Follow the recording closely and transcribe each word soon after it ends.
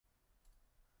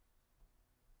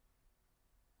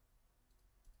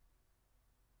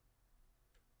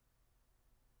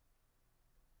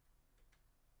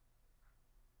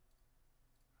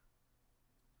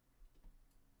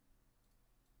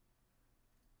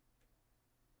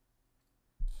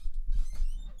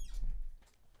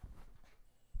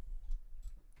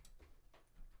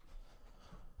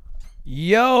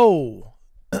Yo,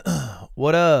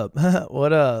 what up?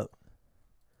 What up?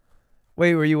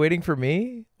 Wait, were you waiting for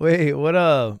me? Wait, what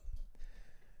up?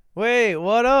 Wait,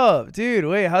 what up? Dude,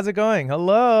 wait, how's it going?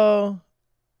 Hello?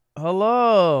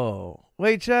 Hello?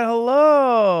 Wait, chat,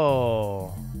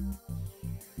 hello?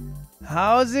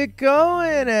 How's it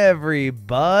going,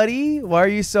 everybody? Why are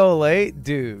you so late?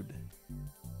 Dude.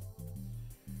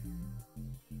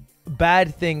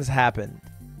 Bad things happened.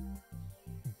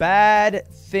 Bad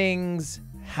things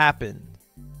happened.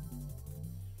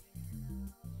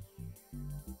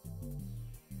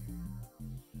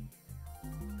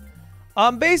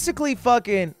 I'm basically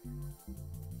fucking...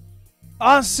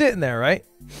 I'm sitting there, right?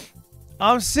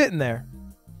 I'm sitting there.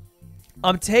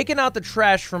 I'm taking out the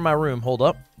trash from my room. Hold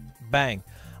up. Bang.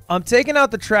 I'm taking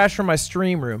out the trash from my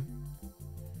stream room.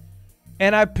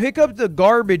 And I pick up the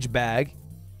garbage bag.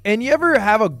 And you ever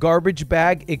have a garbage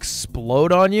bag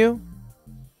explode on you?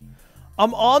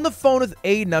 I'm on the phone with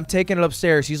Aiden. I'm taking it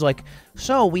upstairs. He's like,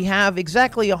 so we have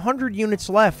exactly 100 units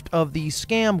left of the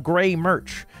Scam Gray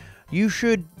merch. You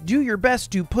should do your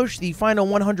best to push the final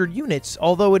 100 units,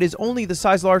 although it is only the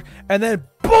size large. And then,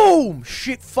 boom!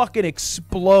 Shit fucking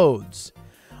explodes.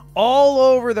 All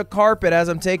over the carpet as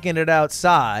I'm taking it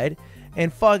outside.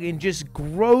 And fucking just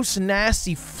gross,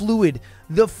 nasty fluid.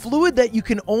 The fluid that you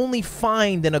can only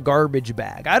find in a garbage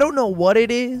bag. I don't know what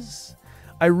it is.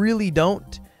 I really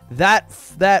don't.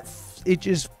 It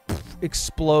just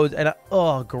explodes. And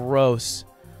oh, gross.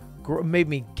 Made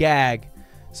me gag.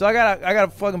 So I gotta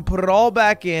fucking put it all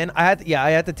back in. I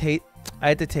had to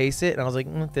taste it, and I was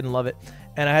like, didn't love it,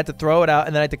 and I had to throw it out,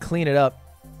 and then I had to clean it up,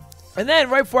 and then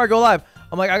right before I go live,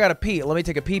 I'm like, I gotta pee. Let me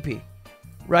take a pee,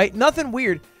 right? Nothing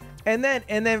weird, and then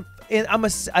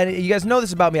you guys know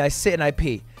this about me. I sit and I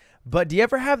pee, but do you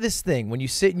ever have this thing when you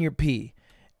sit and you pee,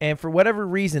 and for whatever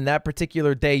reason that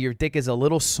particular day your dick is a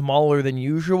little smaller than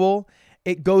usual?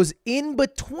 It goes in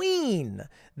between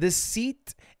the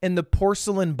seat and the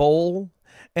porcelain bowl.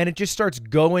 And it just starts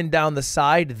going down the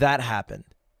side. That happened.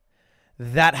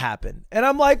 That happened. And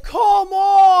I'm like, come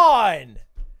on!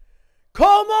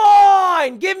 Come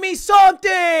on! Give me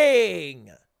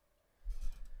something!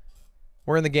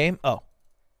 We're in the game? Oh.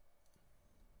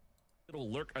 It'll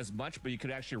lurk as much, but you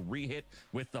could actually re-hit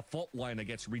with the fault line that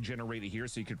gets regenerated here,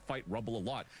 so you could fight Rubble a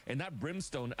lot. And that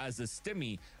Brimstone as a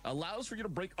stimmy allows for you to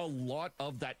break a lot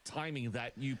of that timing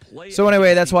that you play. So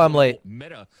anyway, that's why I'm late.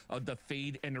 Meta of the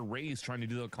fade and erase trying to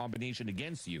do the combination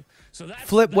against you. So that's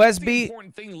Flip Wesby,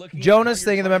 Jonas,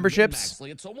 thank you the memberships.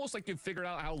 It's almost like you figured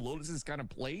out how Lotus is kind of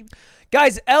played.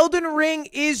 Guys, Elden Ring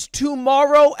is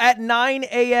tomorrow at 9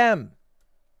 a.m.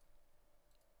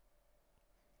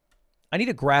 I need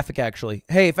a graphic, actually.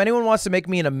 Hey, if anyone wants to make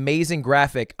me an amazing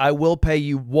graphic, I will pay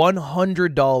you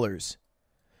 $100.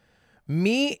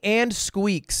 Me and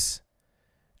Squeaks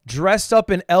dressed up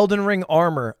in Elden Ring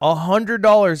armor.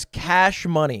 $100 cash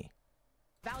money.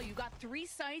 You got 3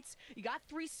 sites, you got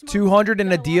 3 smokes, 200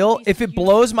 in a deal. If it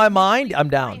blows my mind, I'm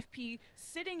down.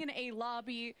 Sitting in a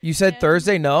lobby. You said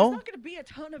Thursday, no?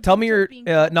 Tell me you're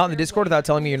not in the Discord without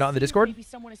telling me you're not in the Discord. Maybe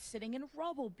someone is sitting in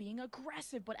rubble, being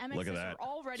aggressive, but Look at that.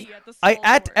 already at the I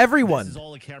at everyone.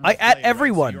 I at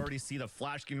everyone. You already see the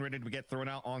flash getting ready to get thrown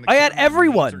out on the I at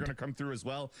everyone. Are going to come through as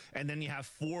well, and then you have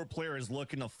 4 players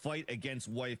looking to fight against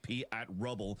YFP at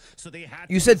rubble. So they had.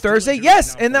 You said Thursday,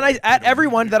 yes, and then I at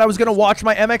everyone that I was going to watch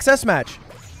my MXS match.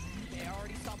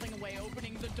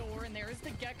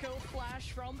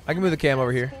 I can move the cam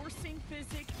over here.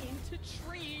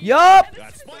 Yup!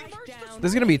 This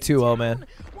is going to be 2-0, man.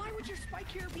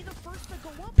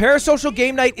 Parasocial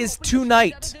game night is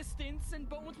tonight.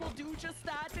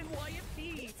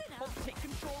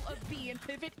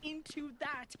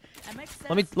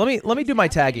 Let me do my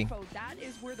tagging.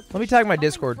 Let me tag my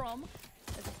Discord.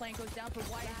 As the plan goes down for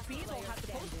YFP, they'll have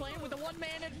the post plan with a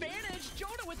 1-man advantage.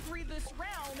 Jonah with 3 this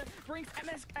round brings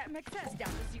MXS down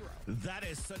to 0. That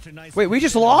is such a nice. Wait, we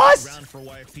just lost? Round for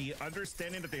YFP,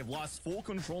 understanding that they've lost full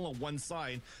control on one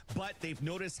side, but they've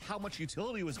noticed how much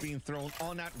utility was being thrown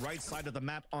on that right side of the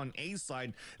map on A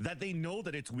side, that they know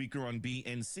that it's weaker on B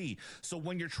and C. So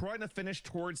when you're trying to finish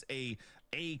towards a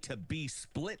to B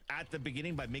split at the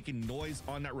beginning by making noise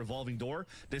on that revolving door,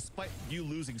 despite you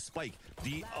losing Spike,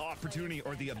 the opportunity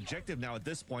or the objective now at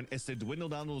this point is to dwindle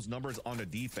down those numbers on the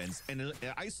defense and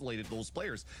isolated those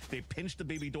players. They pinched the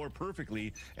baby door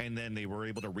perfectly, and then they were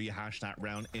able to rehash that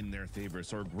round in their favor.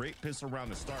 So a great pistol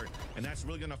round to start, and that's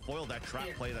really going to foil that trap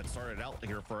play that started out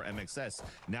here for MXS.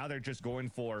 Now they're just going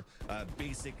for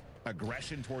basic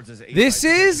aggression towards his A This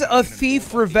side. is a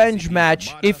Thief revenge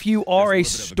match if you are a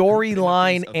There's little bit of a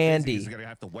storyline creep in the face of Andy. He's gonna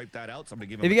have to wipe that out. Somebody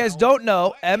give him If a you guys towel. don't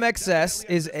know, MXS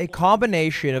is a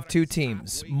combination of two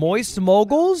teams, Moist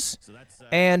Moguls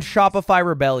and Shopify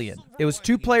Rebellion. It was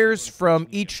 2 players from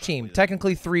each team,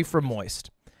 technically 3 from Moist.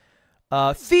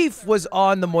 Thief was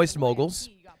on the Moist Moguls,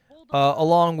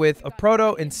 along with a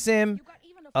Proto and Sim,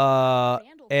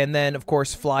 and then, of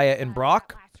course, Flya and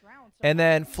Brock. And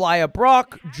then Flya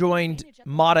Brock joined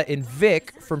Mata and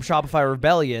Vic from Shopify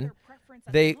Rebellion.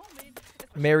 They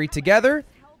married together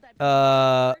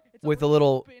with a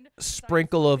little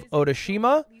sprinkle of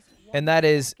Odashima, and that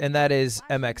is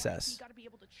MXS.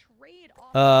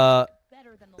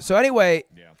 So anyway,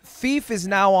 Thief is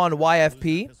now on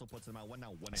YFP.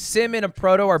 Sim and a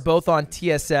Proto are both on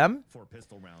TSM.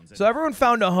 So everyone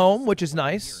found a home, which is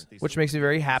nice, which makes me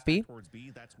very happy.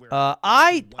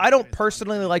 I don't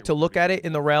personally like to look at it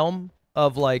in the realm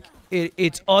of like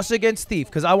it's us against Thief,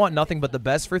 because I want nothing but the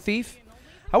best for Thief.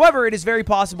 However, it is very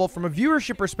possible from a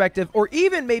viewership perspective, or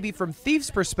even maybe from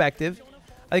Thief's perspective.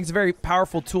 I think it's a very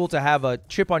powerful tool to have a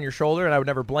chip on your shoulder, and I would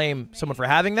never blame someone for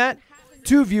having that,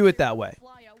 to view it that way.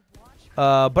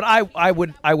 But I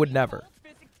would never,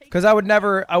 because I would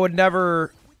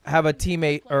never have a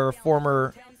teammate or a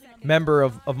former member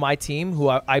of my team who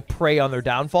I prey on their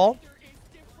downfall.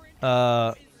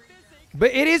 But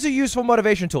it is a useful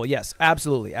motivation tool. Yes,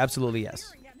 absolutely, absolutely,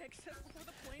 yes.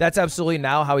 That's absolutely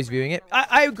now how he's viewing it.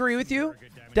 I agree with you,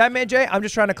 Deadman J. I'm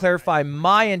just trying to clarify.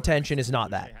 My intention is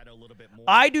not that.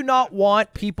 I do not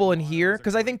want people in here,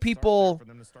 because I think people,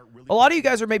 a lot of you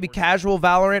guys are maybe casual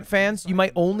Valorant fans. You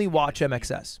might only watch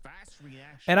MXS.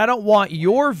 And I don't want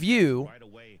your view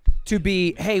to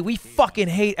be, hey, we fucking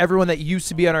hate everyone that used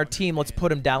to be on our team. Let's put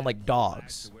them down like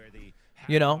dogs.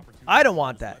 You know? I don't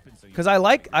want that. Because I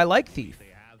like Thief.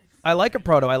 I like a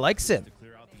Proto. I like Sim.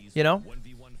 You know?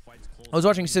 I was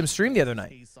watching Sim stream the other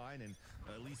night.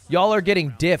 Y'all are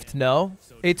getting diffed, no?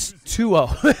 It's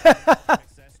 2-0.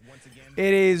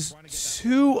 It is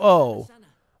 2-0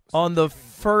 on the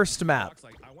first map.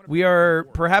 We are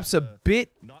perhaps a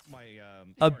bit,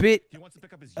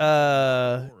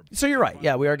 so you're right.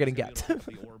 Yeah, we are getting gapped.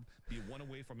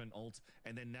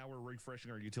 And then now we're refreshing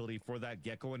our utility for that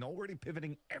Gecko and already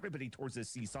pivoting everybody towards the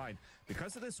C side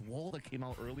because of this wall that came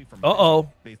out early from. Oh,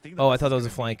 I thought that was a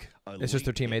flank. It's just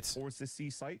their teammates. Towards the C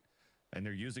site. And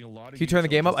they're using a lot of. Can you turn the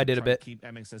game up? I did a bit. Keep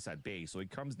MXS at bay, so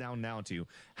it comes down now to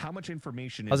how much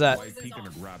information How's is that? YP going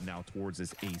to grab now towards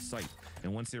this A site.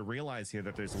 And once they realize here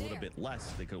that there's a little bit less,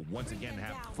 they could once again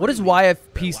have. What does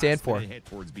YFP stand for? Hit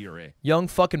towards B or A. Young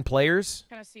fucking players.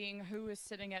 Kind of seeing who is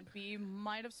sitting at B.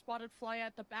 Might have spotted Fly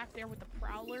at the back there with the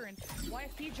Prowler, and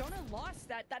YFP Jonah lost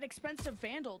that expensive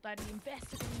Vandal that he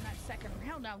invested in that second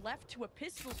round. Now left to a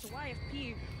pistol, so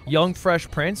YFP. Young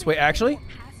Fresh Prince. Wait, actually?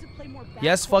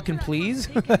 Yes, fucking please.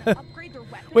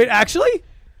 Wait, actually?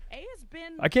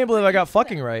 I can't believe I got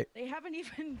fucking right. They haven't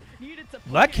even needed to.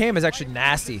 That cam is actually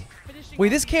nasty. Wait,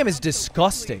 this cam is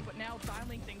disgusting.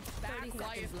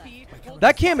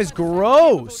 That cam is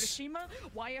gross.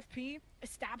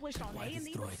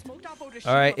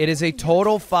 All right, it is a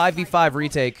total 5v5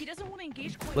 retake.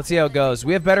 Let's see how it goes.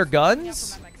 We have better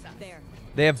guns.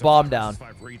 They have bomb down.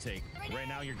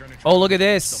 Oh, look at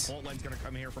this.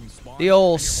 The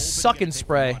old suck and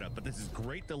spray.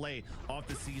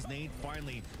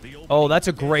 Oh, that's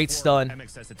a great stun.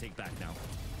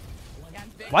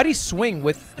 Why'd he swing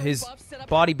with his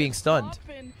body being stunned?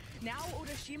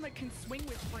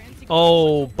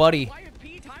 Oh, buddy.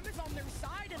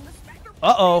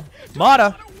 Uh-oh.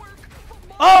 Mata.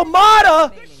 Oh,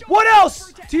 Mata! What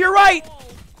else? To your right.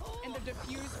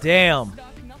 Damn.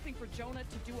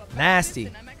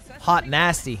 Nasty. Hot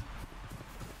nasty.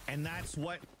 And that's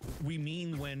what we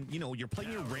mean when, you know, you're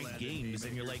playing your ranked games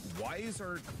and you're like, why is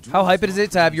our... How hype is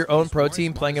it to have your own pro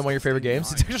team playing in one of your favorite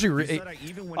games? It's actually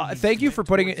thank you for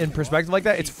putting it in perspective like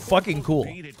that. It's fucking cool.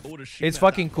 It's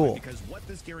fucking cool. Because what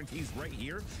this guarantees right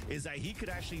here is that he could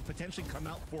actually potentially come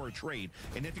out for a trade.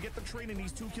 And if you get the trade in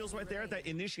these 2 kills right there, that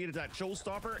initiated that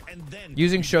showstopper, and then...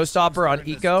 Using showstopper on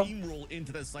eco?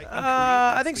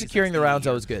 I think securing the round's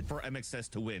always good. For MXS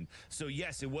to win. So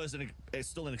yes, it was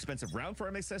still an expensive round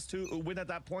for MXS to win at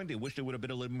that point. They wished it would have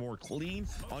been a little more clean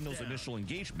on those initial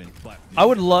engagement, but I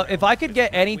would love if I could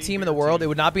get any team in the world. It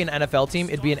would not be an NFL team.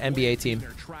 It'd be an NBA team.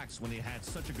 Their tracks when they had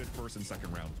such a good first and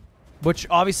second round. Which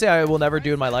obviously I will never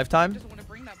do in my lifetime.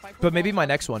 But maybe my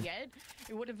next one.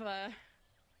 It would have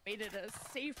made it a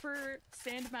safer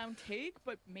Sandmount take,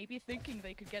 but maybe thinking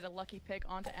they could get a lucky pick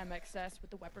onto MXS with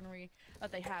the weaponry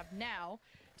that they have now.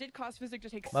 Did cause Physic to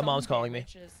take My mom's calling me.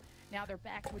 Now they're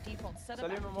back to a default setup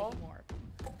after taking more.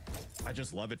 I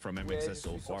just love it from MXS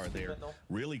so far. They're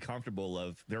really comfortable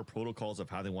of their protocols of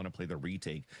how they want to play the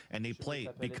retake, and they play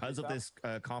because of this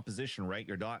composition, right?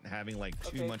 You're not having like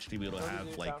too much to be able to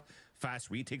have like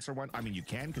fast retakes or one. I mean, you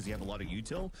can because you have a lot of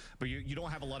util, but you don't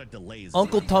have a lot of delays.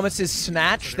 Uncle Thomas's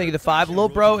Snatch, thank you the 5. Lil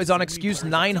Bro is on excuse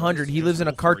 900. He lives in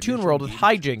a cartoon world with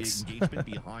hijinks.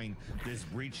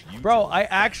 Bro, I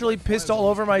actually pissed all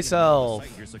over myself.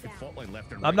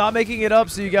 I'm not making it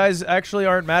up so you guys actually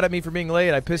aren't mad at me for being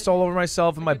late. I pissed all over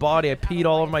myself and my body. I peed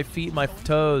all over my feet and my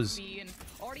toes.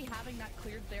 Already having that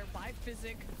cleared there by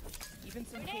Physic. Even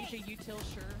some KJ util,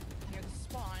 sure, near the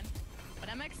spawn. But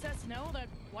MXS know that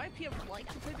YPF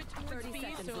like to pivot towards B,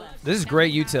 so this is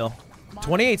great util.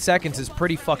 28 seconds is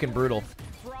pretty fucking brutal.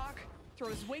 Brock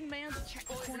throws wingman to check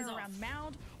the corner around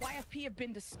Mound. YFP have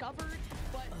been discovered,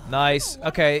 but nice.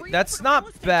 Okay, that's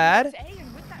not bad.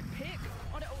 And with that pick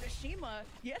on Odashima,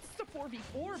 yeah, it's the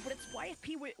 4v4, but it's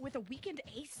YFP with a weakened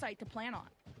ace site to plan on.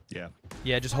 Yeah.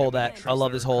 Yeah, just hold that. I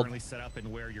love this hold. Currently set up and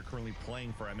where you're currently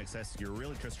playing for MXS, you're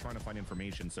really just trying to find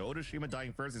information. So Odashima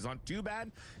dying first is not too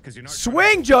bad because you're not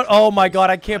swing, Joe. Oh my god,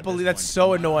 I can't believe that's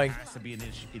so annoying. Has to be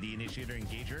the initiator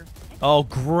engager. Oh,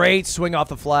 great swing off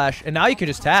the flash, and now you can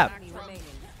just tap.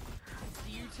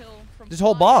 Just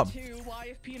hold bomb.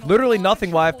 Literally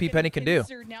nothing YFP Penny can do.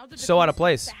 So out of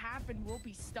place.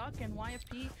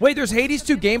 Wait, there's Hades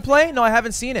 2 gameplay? No, I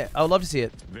haven't seen it. I would love to see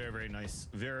it. Very, very nice.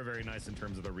 Very, very nice in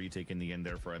terms of the retake in the end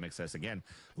there for MXS. Again,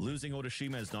 losing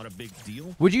Odashima is not a big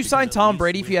deal. Would you sign Tom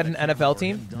Brady if you had an NFL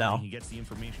team? No. He gets the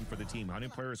information for the team. How many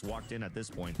players walked in at this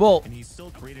point? Well, and he's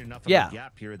still created enough of a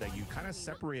gap here that you kind of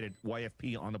separated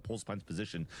YFP on the pulse punch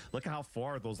position. Look at how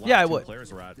far those last two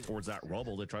players are at towards that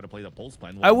rubble to try to play the pulse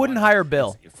punch. I wouldn't hire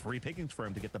Bill. Free pickings for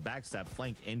him to get the backstab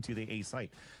flank into the A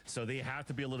site. So they have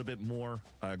to be a little bit more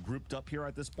grouped up here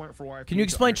at this point for YFP. Can you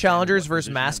explain Challengers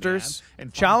versus Masters?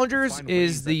 Challengers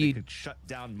is the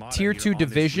Tier 2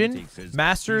 division.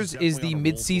 Masters is the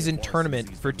mid-season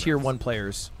tournament for Tier 1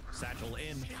 players.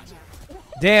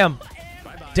 Damn.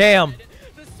 Damn.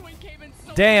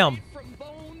 Damn.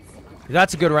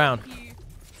 That's a good round.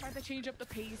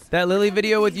 That Lily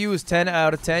video with you is 10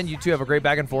 out of 10. You two have a great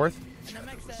back and forth.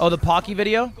 Oh, the Pocky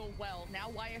video? Now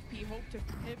YFP hope to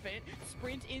pivot,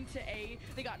 sprint into A.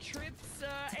 They got trips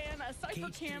and a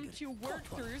Cypher Cam to work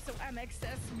through, so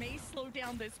MXS may slow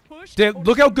down this push. Dude,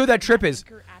 look how good that trip is.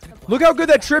 Look how good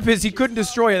that trip is. He couldn't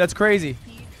destroy it. That's crazy.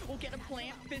 We'll get a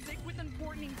plant Physic with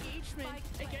important engagement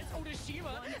against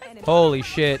Odashima. Holy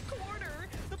shit.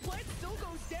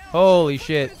 Holy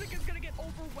shit.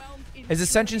 Is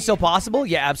Ascension still possible?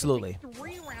 Yeah, absolutely.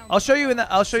 I'll show you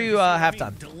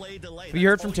halftime. Have you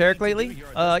heard from Tarek lately?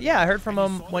 Yeah, I heard from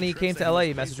him when he came to LA.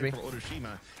 He messaged me.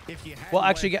 Well,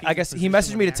 actually, I guess he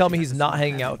messaged me to tell me he's not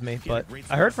hanging out with me, but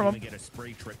I heard from him.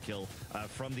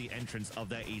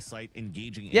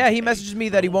 Yeah, he messages me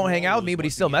that he won't hang out with me, but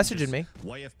he's still messaging me.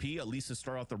 YFP, at least to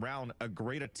start off the round, a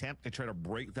great attempt to try to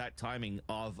break that timing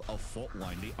of a fault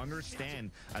line. They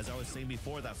understand, as I was saying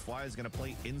before, that Fly is going to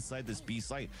play inside this B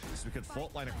site, so we could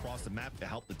fault line across the map to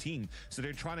help the team. So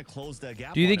they're trying to close that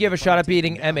gap. Do you think you have a shot at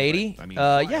beating M80? I mean,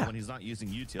 yeah. When he's not using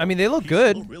util, I mean, they look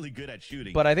good. Really good at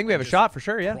shooting. But I think we have a shot for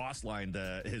sure, yeah. Cross-lined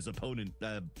his opponent,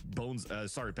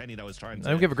 Penny, that was trying to...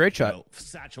 I don't give a great shot.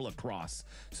 Satchel across.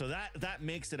 So that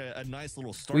makes it a nice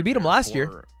little start. We beat him last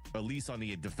year. At least on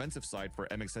the defensive side for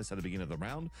MXS at the beginning of the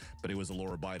round, but it was a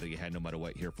lower buy that you had no matter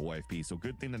what here for YFP. So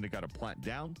good thing that they got a plant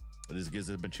down. This gives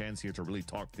them a chance here to really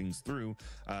talk things through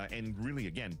and really,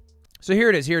 again... So here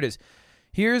it is. Here it is.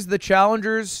 Here's the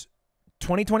Challengers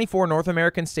 2024 North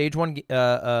American Stage 1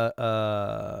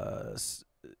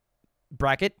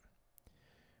 bracket.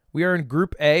 We are in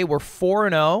Group A. We're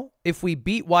 4-0. If we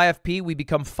beat YFP, we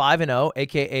become 5-0,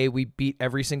 a.k.a. we beat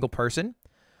every single person.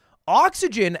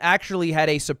 Oxygen actually had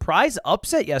a surprise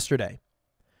upset yesterday.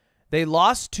 They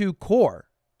lost to Core.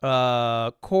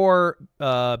 Core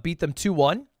beat them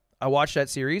 2-1. I watched that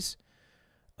series.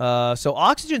 So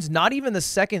Oxygen's not even the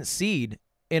second seed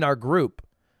in our group.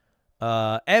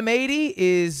 M80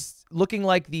 is looking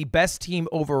like the best team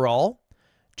overall,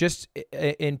 just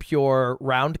in pure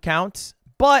round count.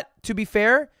 But to be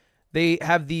fair, they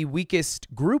have the weakest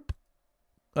group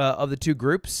of the two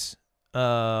groups.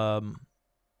 And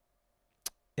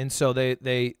so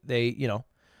they you know,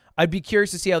 I'd be curious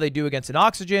to see how they do against an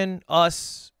Oxygen,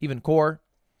 us, even Core.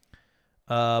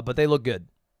 But they look good.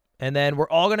 And then we're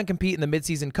all going to compete in the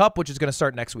midseason cup, which is going to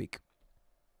start next week.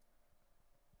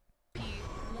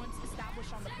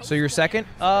 So you're second?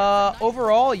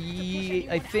 Overall,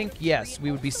 I think, yes, we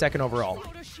would be second overall.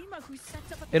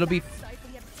 It'll be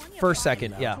first,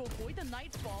 second, yeah.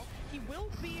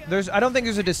 I don't think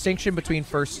there's a distinction between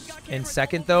first and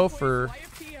second, though, for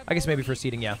I guess maybe for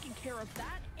seeding, yeah. Taking care of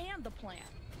that and the plant.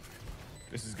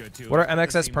 This is good too. What are At the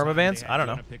MXS same time, permabans? they I don't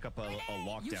had know. to pick up a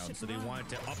lockdown, so they wanted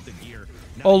to up the gear.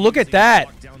 Now Oh, look at using that.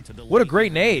 lockdown to What a delay great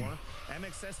even nade. more.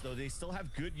 MXS though, they still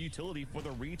have good utility for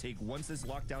the retake once this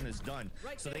lockdown is done.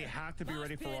 So they have to be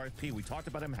ready for YFP. We talked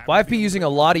about him. YFP using a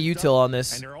lot of util on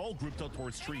this. And they're all grouped up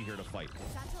towards tree here to fight.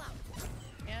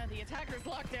 And the attacker's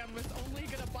lockdown was only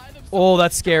gonna buy them. Oh,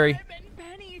 that's scary. And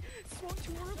Penny swung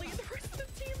too early. The rest of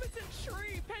the team is in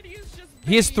tree. Penny is just.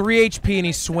 He has 3 HP and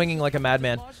he's swinging like a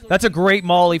madman. That's a great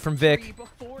molly from Vic.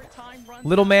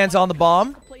 Little man's on the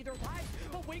bomb.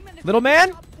 Little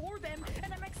man?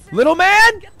 Little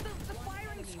man?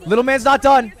 Little man's not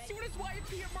done.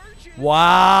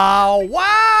 Wow.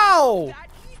 Wow.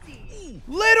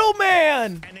 Little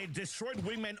man. And they destroyed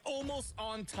Wingman almost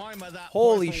on time of that.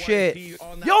 Holy shit.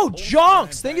 Yo,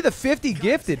 Jonks. Thank you the 50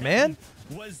 gifted, man.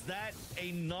 Was that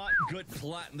a not good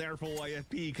plot there for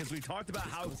YFP? Because we talked about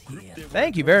how grouped they were.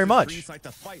 Thank you very much.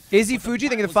 Izzy Fuji,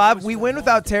 thank you the 5. We win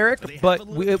without Tarek, but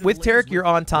with Tarek, you're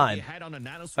on time.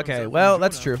 Okay, well,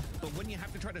 that's true. But when you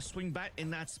have to try to swing back in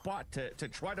that spot to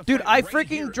try to Dude, I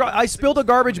freaking I spilled a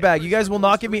garbage bag. You guys will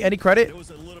not give me any credit.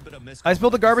 I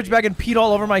spilled a garbage bag and peed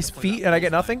all over my feet, and I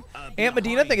get nothing. Aunt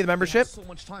Medina, thank you the membership. So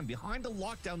much time behind the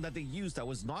lockdown that they used that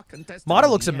was not contested. Mata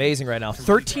looks amazing right now.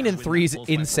 13 and 3 is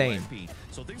insane.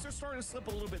 So things are starting to slip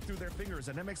a little bit through their fingers,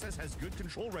 and MXS has good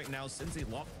control right now since they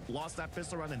lost that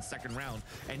pistol round in second round.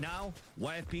 And now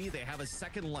YFP, they have a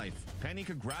second life. Penny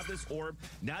could grab this orb.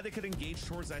 Now they could engage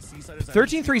towards that seaside.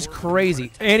 13-3 is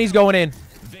crazy, and he's going in.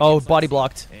 Oh, body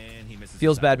blocked. And he misses.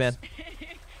 Feels bad, man.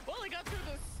 Well, he got through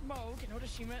the smoke, and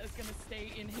Odashima is gonna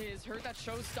stay in his hurt that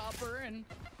showstopper. And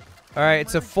All right,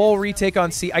 it's a full retake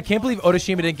on C. I can't believe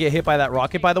Odashima didn't get hit by that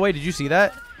rocket, by the way. Did you see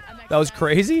that? That was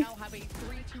crazy.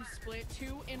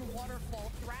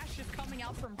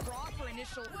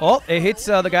 Oh, it hits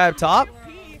the guy up top.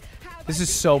 This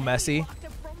is so messy.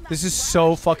 This is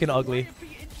so fucking ugly.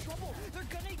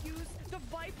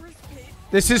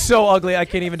 This is so ugly. I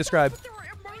can't even describe.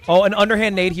 Oh, an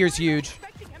underhand nade here is huge.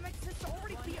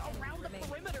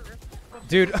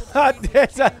 Dude,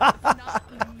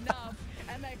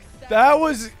 that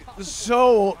was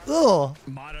so... Ugh.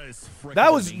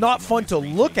 That was not fun to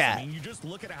look at. You just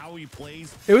look at how he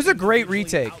plays. It was a great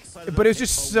retake, but it was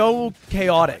just so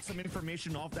chaotic. Some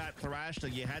information off that thrash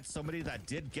that you had somebody that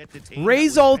did get detained.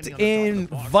 Ray's ult in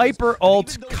Viper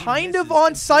ult kind of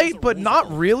on site, but not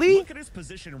really.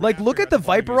 Like, look at the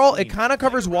Viper ult. It kind of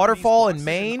covers waterfall and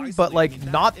main, but like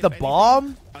not the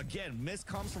bomb. Again,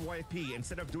 miscoms from YFP.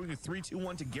 Instead of doing a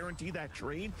 3-2-1 to guarantee that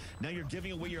trade, now you're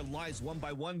giving away your lives one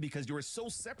by one because you were so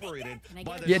separated.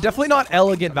 By the Definitely not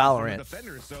elegant Valorant.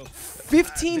 defenders. So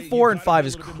 15, 4, and 5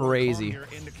 is crazy.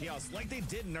 Like they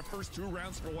did in their first 2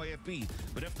 rounds for YFP.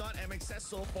 But if not, MXS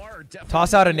so far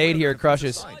Toss out a nade here, it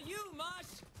crushes.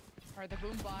 Or the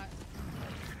boom bot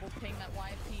will ping that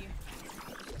YFP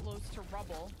close to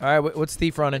rubble. All right, what's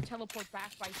Thief running? Teleport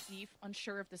back by Thief,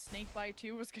 unsure if the snake bite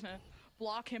too was gonna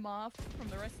block him off from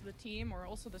the rest of the team or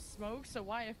also the smoke. So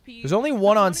YFP. There's only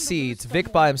one on C. It's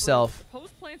Vic by himself.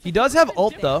 He does have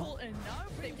ult though.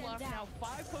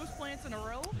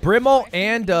 Brimmo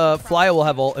and Flya will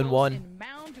have ult in one.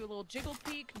 Do a little jiggle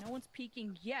peek. No one's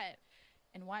peeking yet.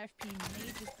 And YFP may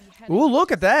just be Ooh,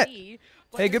 look at that. C,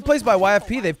 Hey, good plays by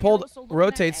YFP. They've pulled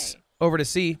rotates over to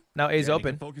C. Now A's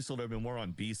open. Focus a little bit more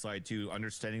on B side too,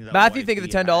 understanding that Matthew, thank you for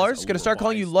the $10. Gonna start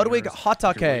calling you Ludwig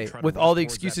Hatake with all the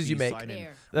excuses you make.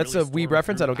 That's a Weeb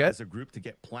reference I don't get. As a group to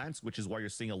get plants, which is why you're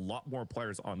seeing a lot more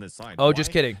players on this side. Oh, just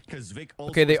kidding.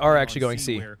 Okay, they are actually going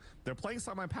C. They're playing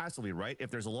semi-passively, right? If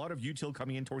there's a lot of util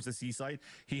coming in towards the C side,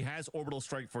 he has orbital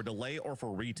strike for delay or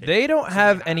for retake. They don't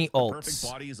have any ults. Perfect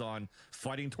bodies on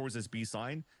fighting towards this B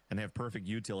side, and they have perfect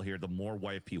util here. The more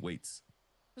YFP waits.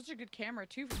 Such a good camera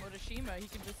too from Odashima. He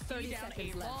can just see down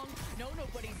A long. No,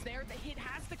 nobody's there. The hit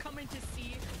has to come into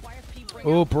C. YFP.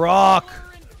 Ooh, Brock.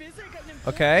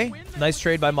 Okay, nice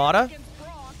trade by Mata.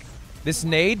 This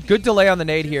nade, good delay on the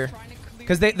nade here,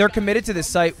 because they're committed to this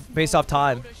site based off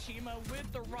time.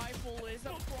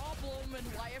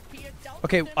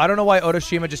 Okay, I don't know why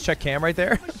Odashima just checked cam right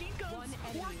there.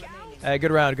 Hey,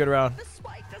 good round, good round.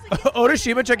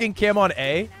 Odashima checking cam on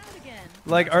A.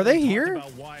 Like, are they here?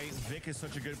 About why Vic is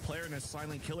such a good player and a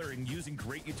silent killer and using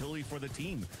great utility for the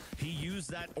team. He used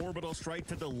that orbital strike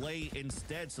to delay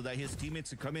instead so that his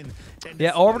teammates could come in. And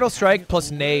yeah, orbital strike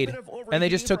plus nade, and they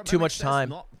just took too much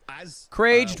time.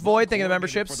 Craged Void, thank you for the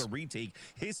memberships. For the retake.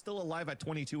 He's still alive at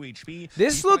 22 HP.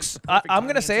 This looks, I'm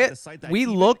gonna say it. We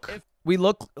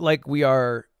look like we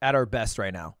are at our best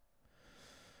right now.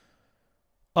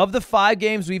 Of the 5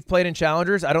 games we've played in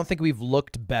Challengers, I don't think we've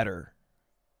looked better.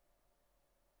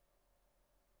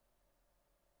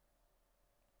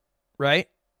 right?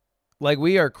 Like,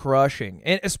 we are crushing.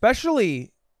 And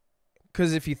especially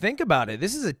because if you think about it,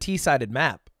 this is a T-sided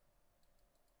map.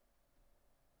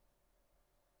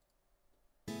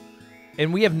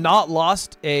 And we have not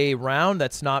lost a round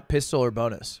that's not pistol or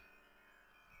bonus.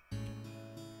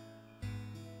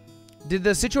 Did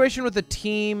the situation with the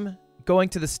team going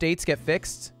to the States get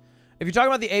fixed? If you're talking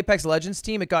about the Apex Legends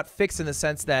team, it got fixed in the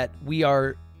sense that we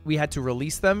had to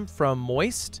release them from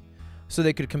Moist so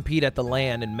they could compete at the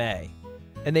LAN in May.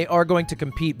 And they are going to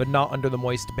compete, but not under the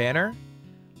Moist banner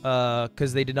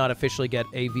because they did not officially get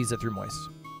a visa through Moist.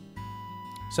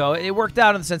 So it worked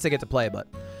out in the sense they get to play, but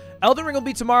Elden Ring will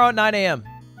be tomorrow at 9 a.m.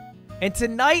 And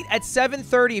tonight at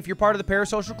 7:30, if you're part of the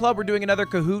Parasocial Club, we're doing another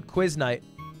Kahoot quiz night.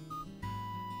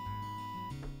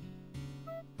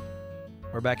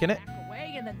 We're back in it.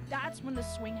 And then that's when the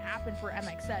swing happened for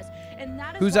MXS. And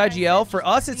that is who's IGL? For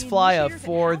us, it's Flya.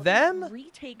 For them,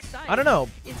 I don't know.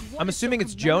 I'm assuming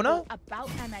it's Jonah. About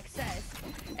MXS,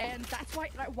 and that's why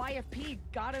YFP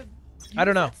gotta I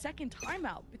don't know. That second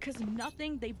timeout because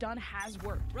nothing they've done has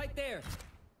worked. Right there.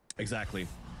 Exactly.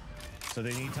 So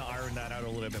they need to iron that out a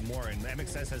little bit more. And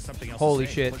MXS has something else. Holy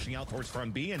to say, shit! Pushing out towards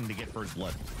front B and to get first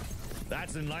blood.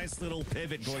 That's a nice little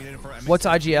pivot going in for MXS. What's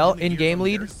IGL? In-game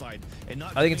lead? I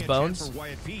think it's Bones.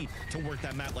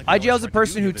 IGL is the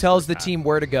person who tells the team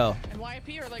where to go.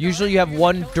 Usually you have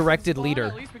one directed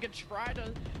leader.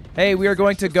 Hey, we are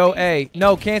going to go A.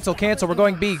 No, cancel, cancel. We're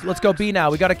going B. Let's go B now.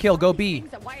 We got to kill. Go B.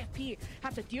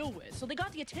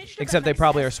 Except they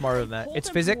probably are smarter than that. It's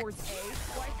Physic.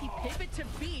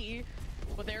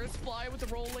 But there's Fly with the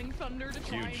rolling thunder to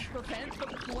try and prevent the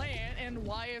plant, and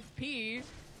YFP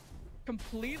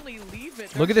completely leave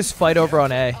it. Look at this fight over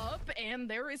on A.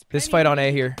 This fight on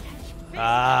A here.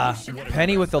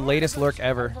 Penny with the latest lurk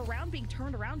ever.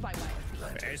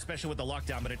 Especially with the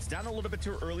lockdown, but it's down a little bit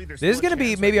too early. This is going to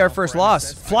be maybe our first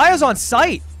loss. Flya's on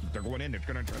site. They're going in. They're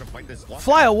going to try to fight this.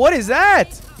 Flya, what is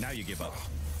that? Now you give up.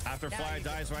 After Flya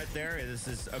dies right there, this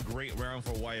is a great round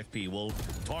for YFP. We'll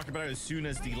talk about it as soon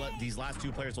as these last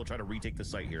two players will try to retake the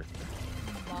site here.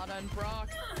 Mata and Brock,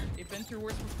 they've been through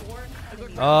worse before.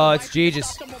 Oh, it's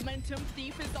Jesus. The momentum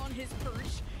thief is on his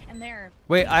perch, and there.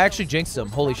 Wait, I actually jinxed him.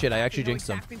 Holy shit, I actually jinxed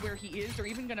him. Exactly where he is. They're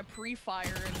even gonna pre-fire,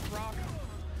 and Brock.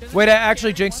 Wait, I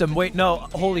actually jinxed him. Wait, no.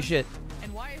 Holy shit.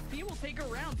 And YFP will take a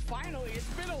round. Finally, it's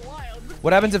been a while.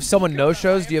 What happens if someone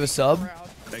no-shows? Do you have a sub?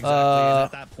 Exactly.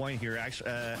 At that point here, actually,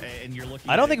 and you're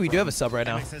looking. I don't think we do have a sub right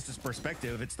now. MXS's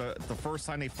perspective, it's the first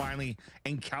time they finally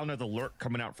encounter the lurk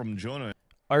coming out from Jonah.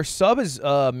 Our sub is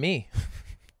me.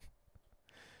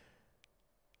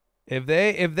 If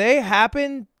they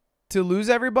happen to lose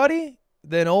everybody,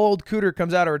 then old Cooter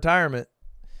comes out of retirement.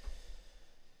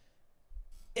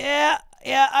 Yeah,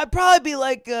 I'd probably be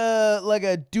like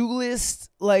a duelist,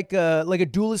 like a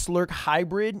duelist lurk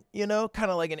hybrid, you know, kind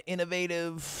of like an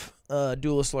innovative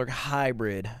duelist lurk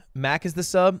hybrid. Mac is the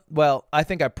sub. Well, I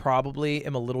think I probably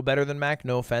am a little better than Mac.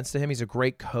 No offense to him. He's a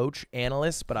great coach,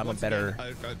 analyst, but I'm a better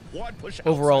quad push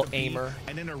overall aimer.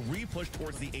 And then a re-push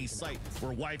towards the A site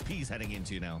where YP is heading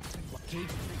into now.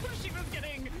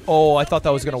 Oh, I thought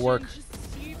that was going to work.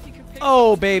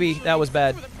 Oh, baby. That was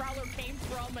bad.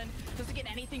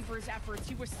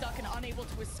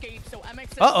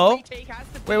 Uh-oh.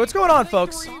 Wait, what's going on,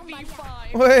 folks?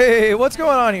 Wait, what's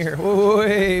going on here?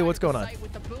 Wait, what's going on?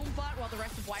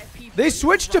 They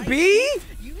switched to B?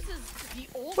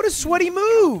 What a sweaty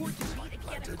move.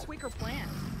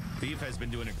 Thief has been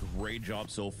doing a great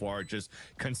job so far, just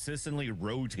consistently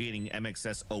rotating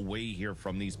MXS away here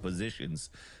from these positions.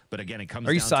 But again, it comes.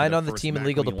 Are you down signed to on the team and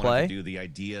legal to play? Do the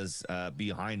ideas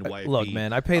behind YP. Look,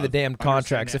 man, I pay the damn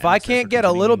contracts. If I can't get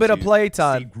a little bit of play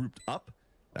time, grouped up.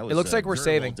 That was, it looks like we're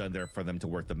saving. Well done there for them to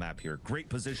work the map here. Great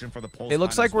position for the pulse. It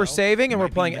looks like we're saving and we're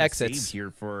playing exits here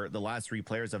for the last three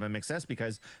players of MXS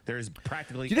because there's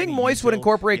practically. Do you think Moist would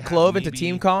incorporate Clove into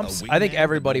team comps? I think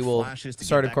everybody will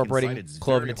start incorporating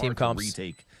Clove into team comps.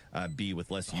 Retake B with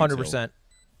less 100%.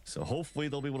 So hopefully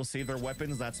they'll be able to save their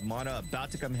weapons. That's Mata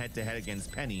about to come head to head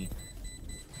against Penny.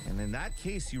 And in that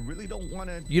case, you really don't want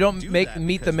to. You don't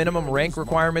meet the minimum rank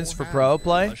requirements for pro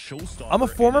play. I'm a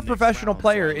former professional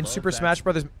player in Super Smash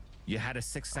Brothers. You had a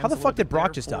sixth How the fuck did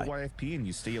Brock just die?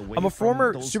 I'm a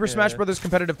former Super Smash Brothers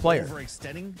competitive player.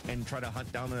 Overextending and try to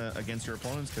hunt down against your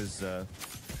opponents because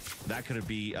that could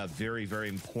be a very, very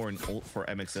important ult for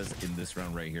MXS in this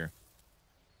round right here.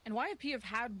 And YFP have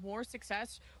had more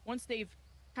success once they've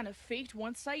kind of faked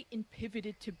one site and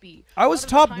pivoted to B. I was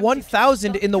top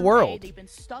 1,000 in the world. They've been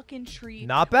stuck in tree.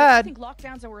 Not bad. I think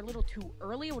lockdowns that were a little too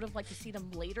early. I would have liked to see them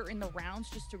later in the rounds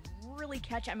just to really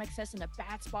catch MXS in a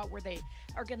bad spot where they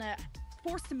are gonna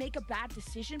forced to make a bad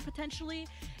decision potentially,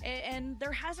 and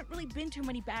there hasn't really been too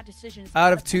many bad decisions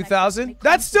out of 2,000.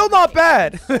 That's still not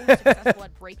bad. Successful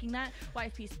at breaking that.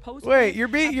 YFP's post. Wait, you're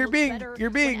being,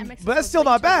 but that's still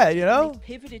not bad, you know.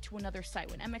 Pivoted to another site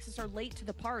when MXS are late to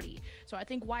the party, so I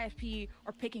think YFP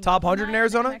are picking top 100 in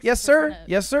Arizona. Yes, sir.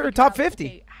 Yes, sir. Top 50.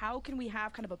 Okay, how can we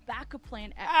have kind of a backup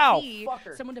plan at B,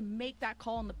 someone to make that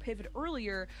call on the pivot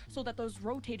earlier, so that those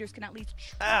rotators can at least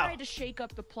try to shake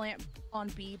up the plant on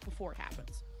B before it happens.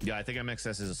 Yeah, I think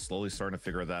MXS is slowly starting to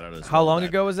figure that out as well. How long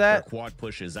ago was that? Quad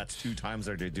pushes. That's 2 times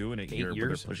that they're doing it here. Where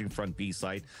they're pushing front B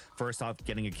side. First off,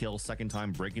 getting a kill. Second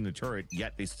time, breaking the turret.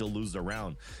 Yet they still lose the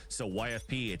round. So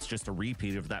YFP, it's just a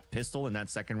repeat of that pistol in that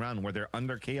second round where they're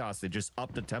under chaos. They just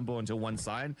up the tempo into one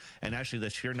side. And actually, the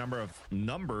sheer number of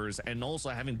numbers and also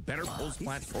having better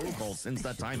post-plant protocols since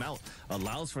that timeout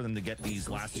allows for them to get these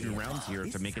last 2 rounds here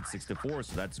to make it 6-4.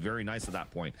 So that's very nice at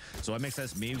that point. So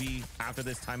MXS maybe after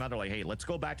this timeout, they're like, hey, let's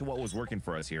go back to what was working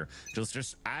for us here.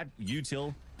 Just add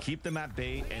util, keep them at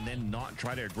bay, and then not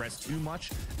try to aggress too much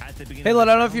at the beginning. Hey, Lud,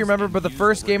 I don't know if you remember, but the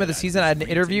first game of the season, I had an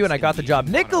interview and I got the job.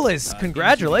 Nicholas,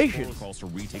 congratulations. To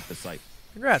retake the site.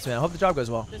 Congrats, man. I hope the job goes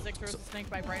well. Physics throws the snake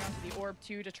bite right onto the orb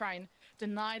too to try and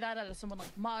deny that out of someone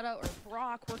like Mata or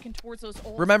Brock working towards those.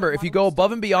 Remember, if you go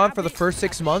above and beyond for the first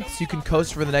 6 months, you can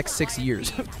coast for the next 6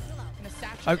 years.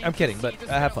 I'm kidding, but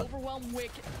I have fun.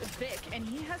 Vic, and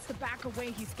he has to back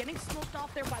away. He's getting smoked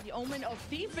off there by the omen of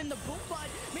Thief in the boom, but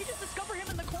may just discover him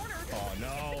in the corner. Oh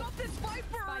no!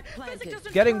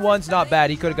 Getting one's not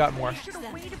bad. He could have gotten more. Should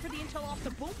have waited for the intel off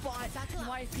the boom bot.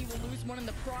 YFP will lose one in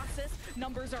the process.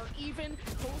 Numbers are even.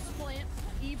 Post plant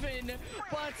even,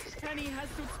 but Penny has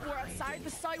to explore outside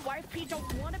the site. YFP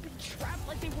don't want to be trapped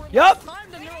like they were last time.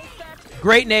 The neural theft.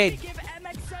 Great nade. Give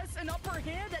MXS an upper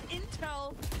hand at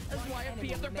intel as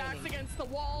YFP have their backs against the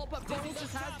wall, but Bones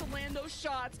just has to land those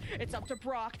shots. It's up to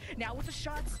Brock. Now with the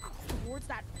shots towards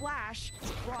that flash,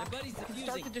 Brock can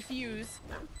start to defuse.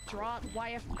 Draw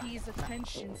YFP's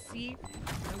attention. See,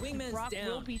 Brock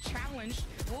will be challenged.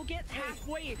 We'll get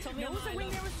halfway. Knows the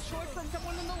wingman was destroyed from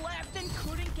someone on the left and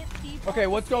couldn't get the. Okay,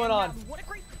 what's going on? What a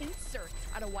great pincer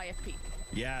out of YFP.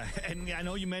 Yeah, and I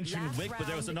know you mentioned Wick, but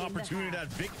there was an opportunity that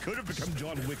Vic could have become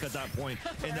John Wick at that point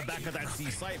in the back of that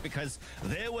C site because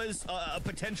there was a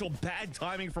potential bad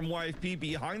timing from YFP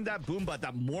behind that boom bot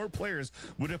that more players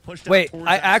would have pushed. Wait,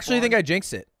 I actually think I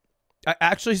jinxed it. I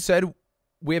actually said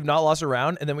we have not lost a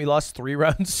round, and then we lost 3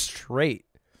 rounds straight.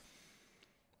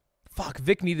 Fuck,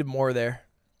 Vic needed more there.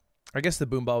 I guess the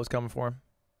boom bot was coming for him.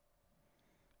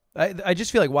 I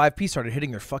just feel like YFP started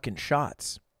hitting their fucking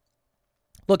shots.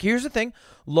 Look, here's the thing.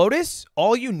 Lotus,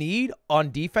 all you need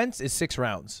on defense is 6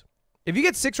 rounds. If you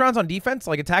get 6 rounds on defense,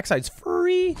 like attack side's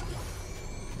free.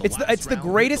 It's the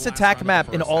greatest attack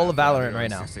map in all of Valorant right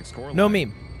now. No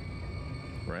meme.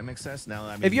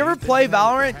 If you ever play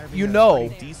Valorant, you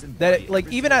know that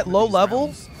like even at low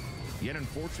level,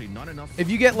 if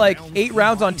you get like 8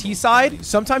 rounds on T side,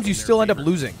 sometimes you still end up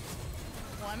losing.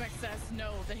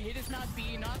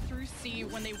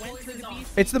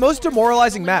 It's the most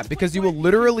demoralizing map because you will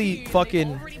literally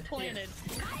fucking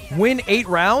win 8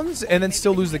 rounds and then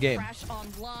still lose the game.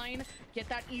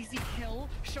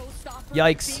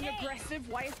 Yikes.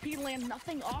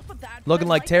 Looking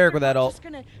like Tarek with that ult.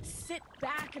 Sit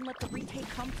back and let the retake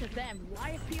come to them.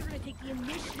 YFP are going to take the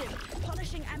initiative,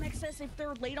 punishing MXS if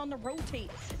they're late on the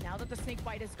rotate. Now that the snake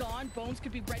bite is gone, Bones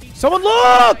could be ready. Someone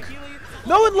look!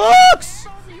 No one looks!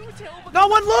 No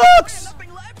one looks!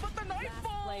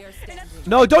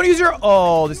 No, don't use your.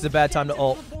 Oh, this is a bad time to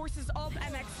ult.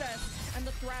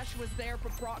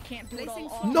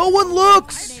 No one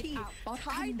looks.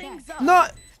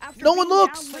 Not. No one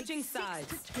looks.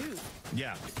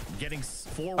 Yeah, getting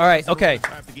 4. All right. Okay.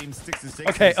 After game 6-6.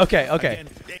 Okay. Okay. Okay.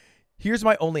 Here's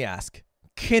my only ask: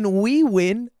 can we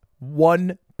win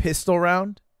 1 pistol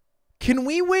round? Can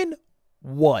we win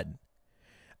 1?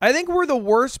 I think we're the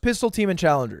worst pistol team in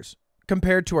challengers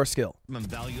compared to our skill.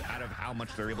 Value out of how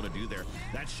much they're able to do there.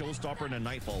 That showstopper in a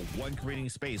nightfall, 1 creating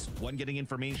space, 1 getting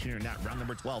information in that round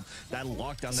number 12. That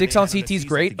lockdown. 6 on CT is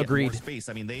great. Agreed. Space.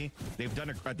 I mean, they've done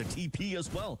it at the TP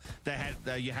as well.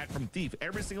 That you had from Thief.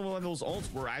 Every single one of those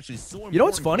ults were actually so important. You know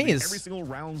what's funny is every single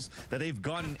rounds that they've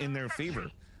gotten in their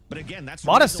favor. But again, that's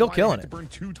Mata's still killing it. To burn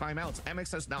 2 timeouts.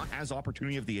 MXS now has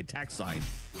opportunity of the attack side,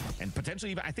 and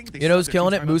potentially even I think they. You know who's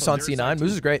killing it? Moose on C9.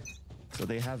 Moose is great. So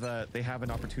they have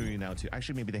an opportunity now to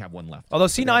actually maybe they have one left. Although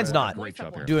C9's not Great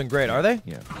job here. doing great, are they?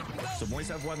 Yeah. So Moist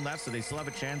have one left, so they still have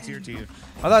a chance here to.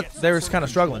 I thought get some they were sort of kind of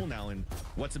struggling. control now, and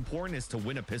what's important is to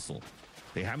win a pistol.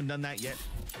 They haven't done that yet.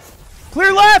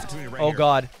 Clear left! Right Oh, here.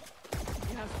 God.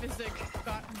 Yeah, Physic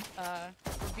got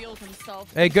revealed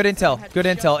himself. Hey, good intel. Had Good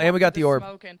just intel. And we got walked the through orb.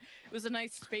 smoke, and it was a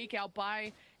nice fake out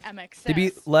by MXS. They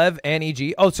beat Lev and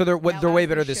EG. Oh, so they're Now they're way as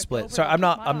we better this shift split. over, Sorry, they I'm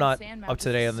not come out on Sandmap up to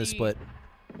to date on this see split.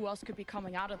 Who else could be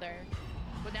coming out of there?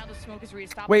 But now the smoke is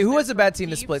reestablished. Wait, who there was the for bad team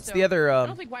this Deep, splits? so The other I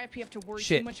don't think YFP have to worry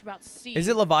shit. too much about C. Is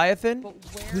it Leviathan but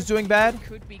where who's doing bad?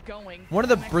 could be going. One of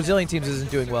the MXS Brazilian teams makes isn't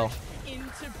the doing well. surge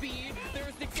into B.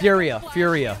 There's the Furia, flash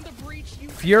Furia. and the breach. You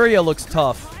Furia looks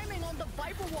tough. timing on the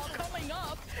Viper wall coming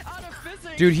up out of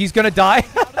Physics. Dude, he's gonna die. Out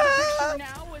of the picture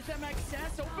now with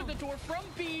MXS. Open the door from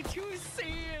B to C,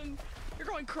 and you're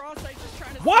going cross-site just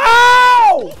trying to.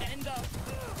 Wow! End up.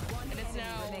 And it's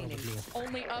now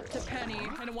only up to Penny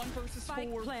in a 1 versus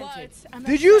 4. But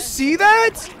Did you MXS see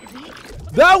that?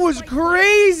 That was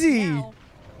crazy. now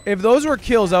If those were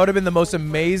kills, that would have been the most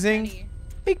amazing. Penny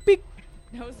Beep, beep.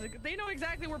 they know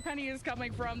exactly where Penny is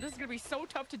coming from. This is gonna be so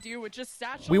tough to do with just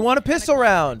Satchel. We want a pistol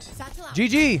round.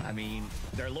 GG. I mean,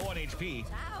 they're low on HP.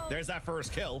 There's that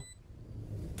first kill.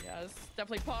 Yes,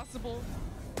 definitely possible.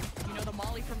 You know, the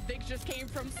molly from Vig just came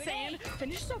from Sand.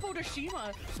 Finishes off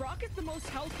Otoshima. Brock is the most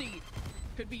healthy.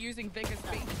 Could be using Vig as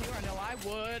bait too. I know I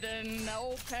would. And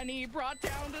no, Penny brought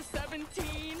down to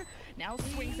 17. Now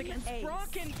swings against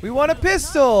Brock. And We want a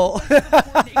pistol. the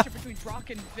coordination between Brock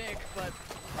and Vig, but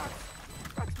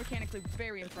Brock's mechanically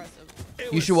very impressive. It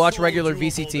You was should watch so regular doable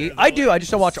VCT. there, I though. do. I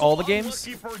just don't watch So all the games.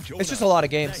 unlucky for Jonah It's just a lot of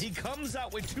that games. He comes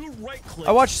out with 2 right clicks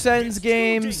I watch Sen's against 2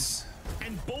 games. dinks,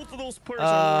 and both of those players are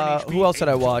low on HP who else did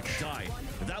I and don't watch? die.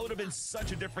 That would have been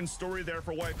such a different story there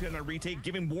for YP on a retake,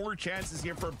 giving more chances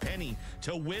here for Penny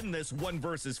to win this 1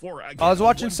 versus 4. Again, I was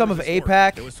watching 1 some of versus 4.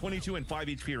 APAC. It was 22 and 5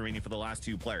 HP remaining for the last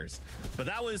 2 players. But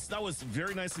that was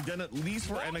very nicely done, at least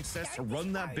for MXS to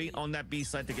run that bait on that B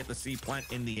side to get the C plant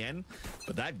in the end.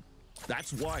 But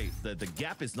that's why the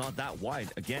gap is not that wide.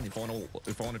 Again, if I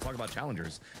want to talk about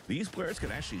challengers, these players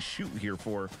can actually shoot here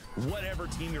for whatever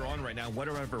team you're on right now,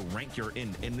 whatever rank you're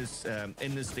in this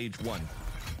stage 1.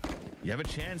 You have a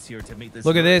chance here to make this.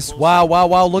 Look at very this. close. Wow, wow,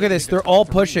 wow. Look at this. Take a They're top all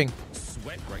 3. pushing.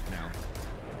 Sweat right now.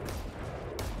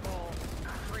 Oh,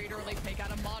 great early take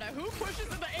out of Mata. Who pushes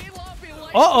in the A lobby?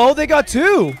 Like Uh-oh, they got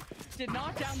 2. Did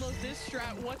not download this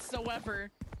strat whatsoever.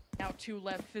 Now 2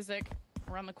 left. Physic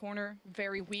around the corner.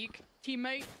 Very weak.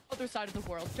 Teammate, other side of the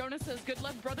world. Jonas says, good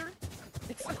luck, brother.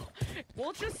 It's,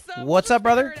 we'll just What's up,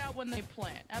 brother? figure it out when they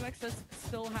plant. MXS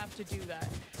still have to do that.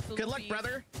 So Good they'll luck, be-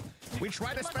 brother. We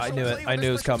tried a special I knew it. play I with a knew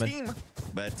it was special coming. team,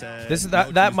 but This is no that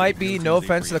Tuesday- might be no Tuesday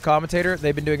offense for to the commentator.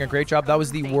 They've been doing a great job. That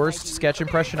was the worst sketch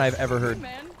impression I've ever Hey, heard.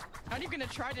 man. Aren't you gonna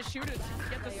try to shoot it?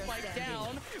 Get the spike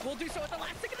down. We'll do so at the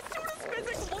last second. Jonas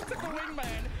Physics looks at the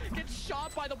wingman. Gets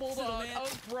shot by the bulldog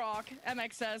of Brock.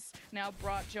 MXS now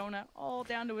brought Jonah all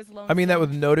down to his lone. I mean that self.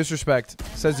 with no disrespect.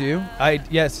 Says you.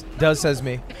 Yes, does says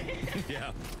me.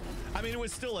 Yeah. I mean, it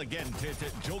was still, again,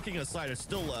 joking aside, it's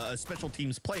still a special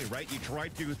teams play, right? You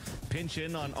tried to pinch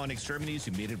in on extremities.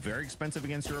 You made it very expensive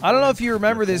against your I don't know opponent. if you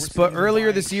remember You're this, but forcing earlier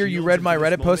wide this year you shields read into my this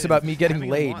Reddit post moment about and me getting having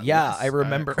a laid. lot Yeah, less, I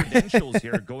remember. credentials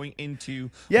here going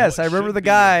into Yes, what I remember should the be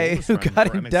a guy bonus who round got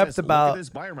for in MXS. depth Look about- at this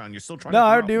buy round. You're still trying No, to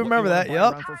I figure do out what remember you that, wanna buy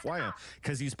yep. around for Flya,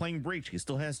 because he's playing Breach. He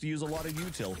still has to use a lot of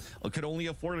util. Could only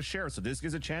afford a share, so this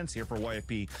gives a chance here for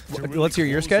YFP. to really Let's hear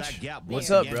your close that sketch. gap What's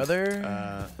once up, again,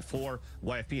 brother? For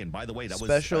YFP, and by the way, that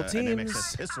Special was an teams.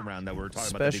 MXS pistol round that we were talking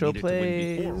Special about that they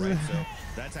needed to win before, plays. right? So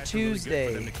that's actually Tuesday.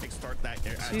 really good for them to kickstart that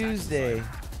attack Tuesday.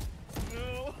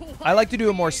 side. I like to do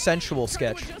a more sensual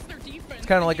sketch. It's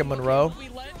kinda like a Monroe. We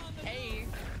let A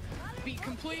be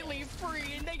completely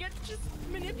free, and they get just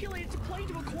manipulated to play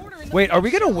to a corner. And Wait, are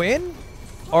we gonna win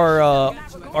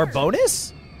our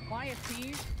bonus?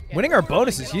 YFP, Winning our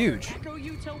bonus is huge. Echo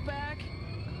util back.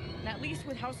 And at least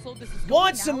with how slow this is going,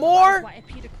 Want now some it more? allows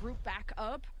YFP to group back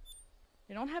up.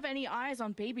 They don't have any eyes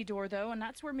on Baby Door though, and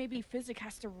that's where maybe Physic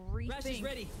has to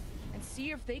rethink and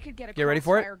see if they could get a Get ready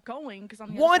for it. crossfire going. Because on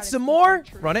the other Want side, some it's more?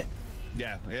 true. Run it.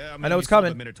 Yeah, I mean, I know we it's still have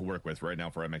coming. A minute to work with right now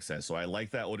for MXS, so I like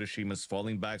that Otishima's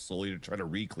falling back slowly to try to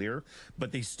re-clear,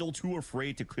 but they still too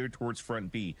afraid to clear towards front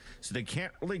B, so they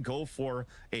can't really go for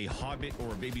a Hobbit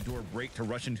or a Baby Door break to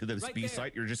rush into this B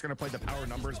site. You're just gonna play the power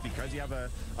numbers because you have a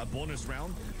bonus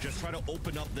round. Just try to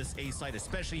open up this A site,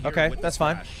 especially here Okay, with that's the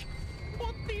fine. Thrash.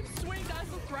 Well, Thief swings as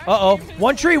the Thrash Uh-oh. gave his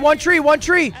One tree, away. one tree, one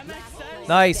tree. MXS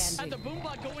Nice. and the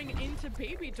Boombot going into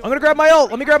Baby Door. I'm gonna grab my ult.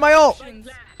 Let me grab my ult.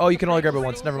 Oh, you can only grab it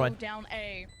once. Never mind. Down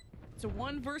A. It's a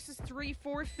 1 versus 3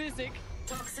 for Physic.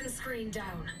 Toxin screen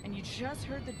down. And you just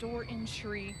heard the door in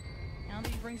tree. Now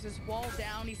that he brings his wall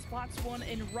down, he spots one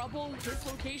in rubble. His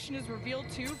location is revealed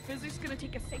too. Physic's gonna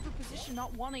take a safer position,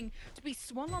 not wanting to be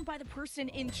swung on by the person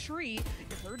in tree.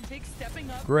 You heard Big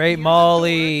stepping up. Great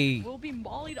molly. Will be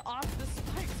mollied off the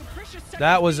spike. So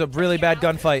that was a really bad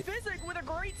gunfight. Physic with a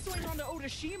great swing onto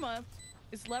Otashima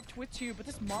is left with 2, but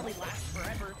this molly lasts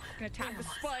forever. Gonna attack the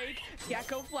spike.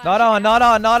 Gecko flash. Not on, not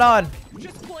on, not on.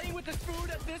 Just playing with his food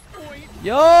at this point.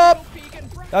 Yup.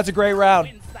 That's a great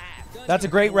round. That's a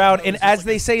great round, and as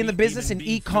they say in the business, an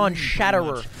econ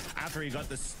shatterer. After he got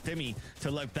the stimmy to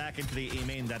look back into the A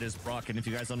main that is Brock, and if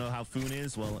you guys don't know how Foon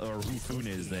is, well, or who Foon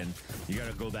is, then you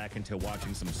gotta go back into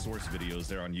watching some source videos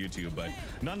there on YouTube. But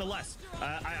nonetheless,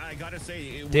 I gotta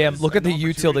say, damn, look at the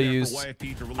util they used.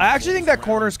 I actually think that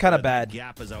corner is kind of bad.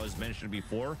 Gap, as I was mentioning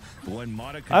before, when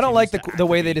I don't like the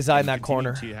way they designed that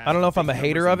corner. I don't know if I'm a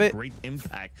hater of it. Great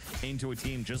impact into a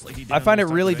team, just like he did I find it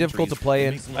on really Star difficult to play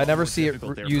in. I never see it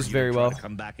used very well.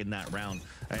 Come back in that round,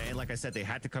 and like I said, they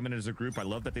had to come in as a group. I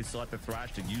love that they still had the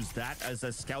Thrash to use that as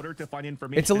a scouter to find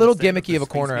information. It's a little gimmicky of a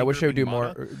corner. I wish they would do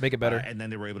more, make it better. And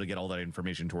then they were able to get all that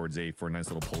information towards A for a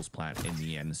nice little pulse plant in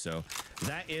the end. So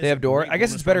that is. They have door. I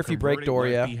guess it's better if you break door.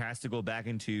 Yeah. He has to go back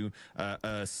into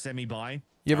a semi-buy.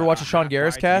 You ever watch a Sean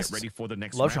Garris cast? Ready for the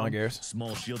next Love round. Sean Garris.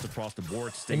 Small shields across the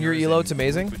board. In your elo, it's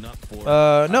amazing.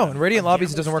 No, in Radiant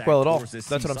lobbies, it doesn't work well at all. That's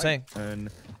what I'm saying. And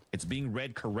it's being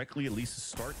read correctly, at least to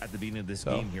start at the beginning of this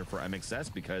game here for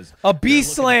MXS, because a B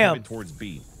slam towards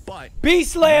B. But B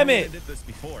slam it. Did this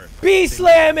before. B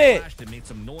slam it. They made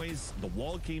some noise. The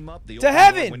wall came up. To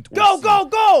heaven. Go, go,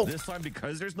 go. This time,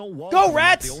 because there's no wall. Go,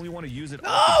 rats. They only want to use it.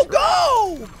 No,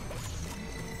 go.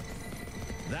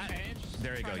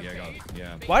 There you go.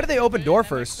 Yeah. Why did they open door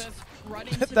first?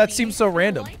 That seems so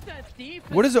random.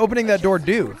 What does opening that door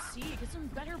do?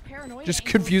 Just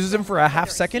confuses him for a half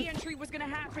second? Entry was gonna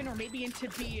happen, or maybe into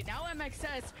B. Now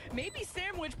MXS maybe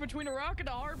sandwiched between a rock and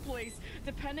a hard place,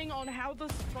 depending on how the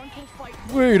frontal fight.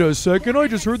 Wait a second, I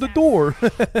just heard the door.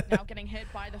 Now getting hit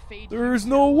by the fade. There's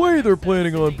no way they're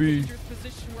planning on B.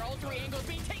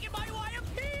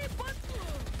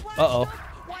 Uh-oh.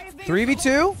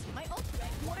 3v2?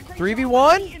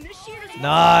 3v1?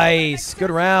 Nice.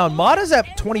 Good round. Mata's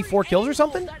at 24 kills or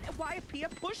something?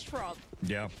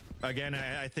 Yeah. Again,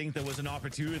 I think there was an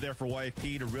opportunity there for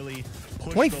YFP to really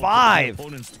push 25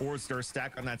 opponents towards their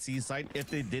stack on that C side if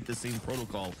they did the same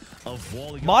protocol of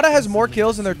walling. Mata has more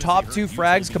kills than their top 2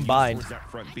 frags combined.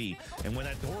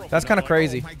 That's kind of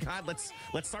crazy. Oh my God, let's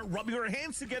start rubbing our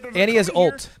hands together. And he has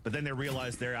ult. But then they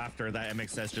realized thereafter that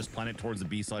MXS just planted towards the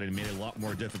B side and made it a lot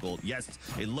more difficult. Yes,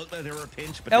 it looked like they were a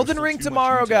pinch, but Elden Ring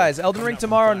tomorrow, guys. Elden Ring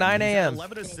tomorrow, 9 a.m.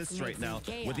 11 assists right now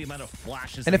with the amount of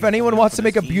flashes. And if anyone wants to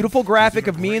make a beautiful graphic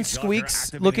of me and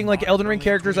Squeaks looking like Elden Ring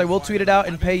characters, I will tweet it out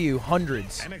and pay you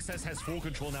hundreds. MXS has full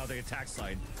control now. The attack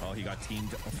side. Oh, he got teamed.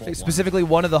 Specifically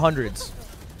one of the hundreds.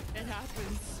 It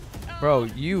happens. Bro,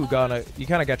 you kind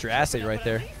of got your ass ate right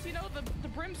there. You know, the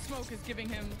brim smoke is giving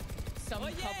him some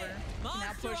cover.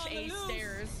 Now push A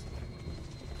stairs.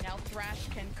 Now Thrash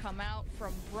can come out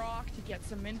from Brock to get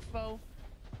some info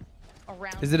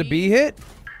around. Is it a B hit?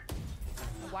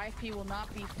 YFP will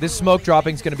not be. This smoke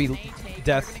dropping is going to be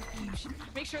death.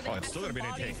 Make sure they still gonna be an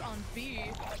intake on B.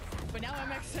 But now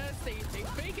MXS, they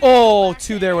fake it. Oh,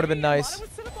 2 there would have been nice. All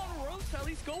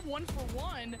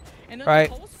right,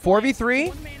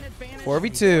 4v3,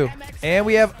 4v2, and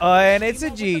we have, and it's a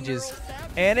G's,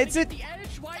 and it's a.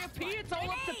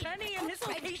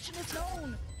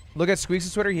 Look at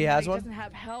Squeaks' Twitter, he has one. He doesn't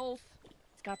have health.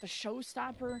 He's got the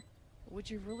showstopper. Would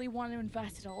you really want to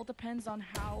invest? It all depends on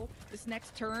how this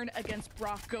next turn against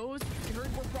Brock goes. You heard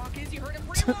where Brock is. You heard him.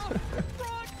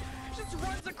 Brock just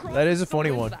runs across. That is a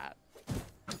funny one.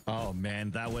 Oh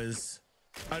man, that was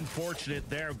unfortunate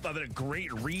there, but a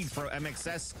great read for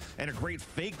MXS and a great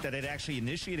fake that it actually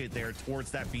initiated there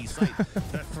towards that B site.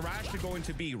 The Thrash to go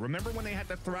into B. Remember when they had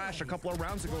the Thrash a couple of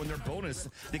rounds ago in their bonus,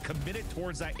 they committed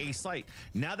towards that A site.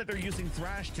 Now that they're using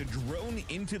Thrash to drone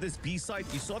into this B site,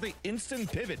 you saw the instant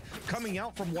pivot coming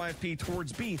out from YFP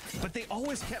towards B, but they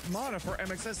always kept Mana for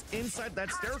MXS inside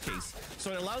that staircase.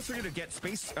 So it allows for you to get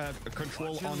space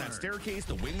control on that staircase,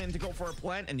 the wingman to go for a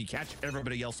plant, and you catch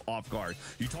everybody else off guard.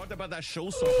 You talked about that showstopper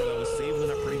that was saved in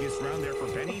that previous round there for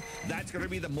Penny. That's going to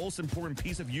be the most important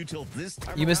piece of util this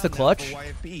time. You missed the clutch?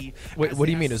 Wait, what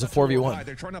do you mean? It's a 4v1.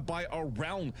 They're trying to buy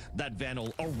around that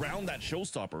Vandal, around that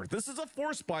showstopper. This is a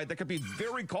force buy that could be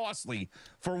very costly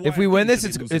for YFP. If we win this,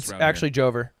 it's actually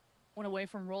Jover. One away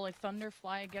from Rolling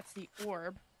Thunderfly gets the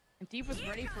orb. And Deep was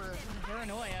ready for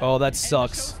paranoia. Oh, that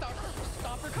sucks.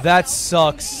 That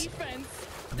sucks.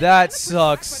 That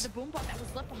sucks.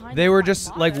 They were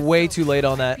just like way too late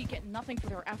on that.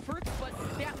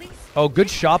 Oh, good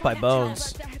shot by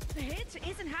Bones.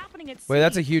 Wait,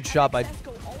 that's a huge shot by...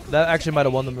 That actually might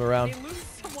have won them the round. Do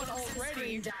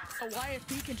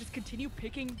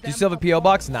you still have a PO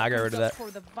box? Nah, I got rid of that.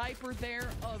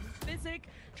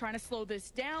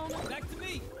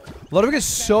 Ludwig is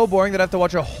so boring that I have to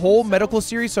watch a whole medical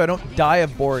series so I don't die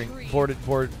of boring. Bored.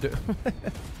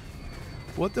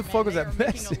 What the fuck was that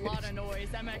message?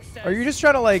 Are you just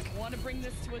trying to like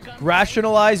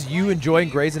rationalize you enjoying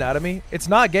Grey's Anatomy? It's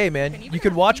not gay, man. You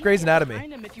could watch Grey's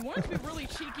Anatomy.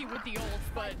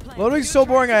 Ludwig's so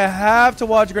boring I have to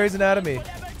watch Grey's Anatomy.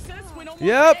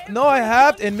 Yep, no I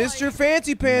have to. And Mr.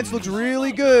 Fancy Pants looks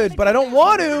really good, but I don't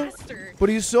want to. But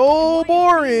he's so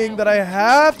boring that I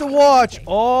have to watch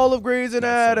all of Grey's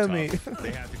Anatomy.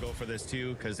 They have to go for this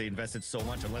too because they invested so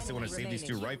much unless they want to save these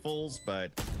 2 rifles, but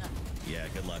yeah,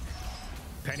 good luck.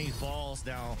 Penny falls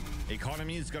now.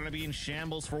 Economy is going to be in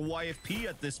shambles for YFP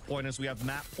at this point as we have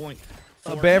map point.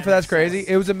 A ban for that's crazy.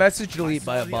 It was a message delete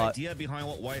by a bot. The idea behind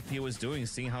what YFP was doing,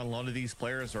 seeing how a lot of these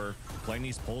players are playing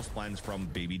these post plans from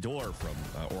Baby Door, from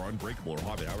or Unbreakable or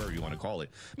Hobbit, however you want to call it.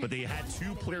 But they had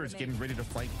 2 players getting ready to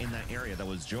fight in that area. That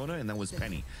was Jonah and that was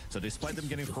Penny. So despite them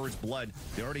getting first blood,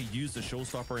 they already used the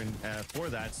showstopper for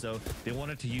that. So they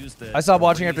wanted to use the. I stopped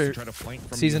watching after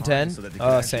season 10. So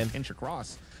that Same. Inch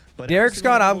across. But Derek's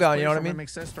gone, I'm gone. You know what I mean?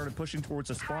 Started pushing towards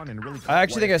a spawn and really I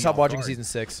actually think I stopped watching season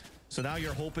 6. So now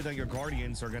you're hoping that your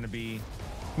Guardians are going to be...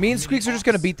 Me and Squeaks are just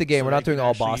going to beat the game. We're not doing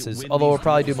all bosses. Although we'll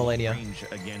probably do Millennia.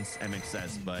 Against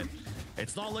MXS, but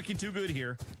it's not looking too good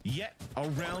here. Yet a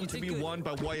round to be won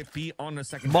by YFP on the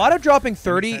second. Mata dropping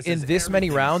 30 in this many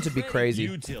rounds would be crazy.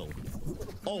 Util,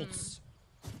 ults,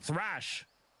 Thrash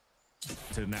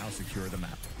to now secure the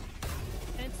map.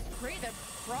 And it's great that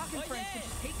Brock and friends can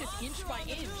just take this inch by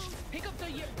inch, pick up the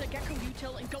Gecko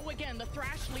util and go again. The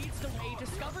Thrash leads the way,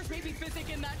 discovers maybe Physic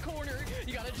in that corner.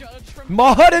 You gotta judge from...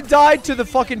 Mata died to the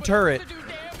fucking turret.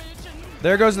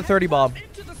 There goes the 30 bomb.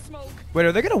 Wait,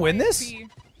 are they gonna win this?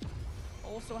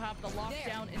 Also have the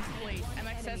lockdown in place.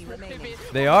 MXS will pivot.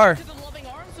 They are.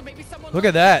 Look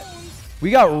at that.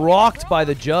 We got rocked by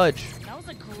the judge. That was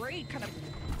a great kind of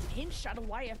pinch out of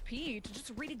YFP to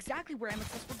just read exactly where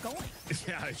MXS were going.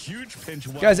 Yeah, a huge pinch.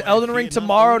 Guys, Elden Ring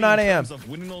tomorrow, 9 a.m. Of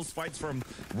winning those fights from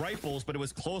rifles, but it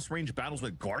was close range battles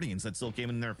with Guardians that still came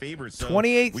in their favor. So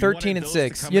 28, 13, and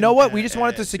 6. You know what? We just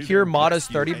wanted to secure Mata's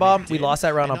 30 bomb. We lost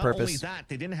that round on purpose. Not only that,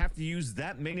 they didn't have to use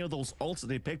that many of those ults that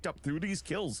they picked up through these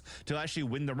kills to actually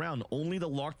win the round. Only the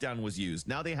lockdown was used.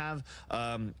 Now they have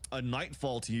a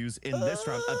Nightfall to use in this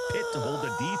round, a pit to hold the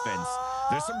defense.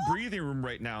 There's some breathing room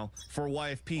right now for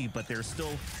YFP, but they're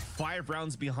still 5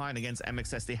 rounds behind against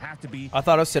MXS. They have to be... I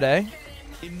thought it was today.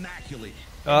 Immaculate.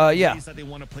 Yeah. That they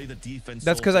want to play the defense.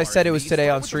 That's because I said it was today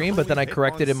on stream, but then I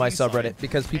corrected in my subreddit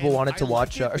because people wanted to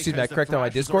watch. Excuse me, I corrected on my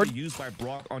Discord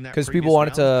because people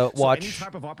wanted to watch. Any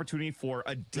type of opportunity for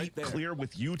a deep clear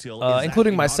with util,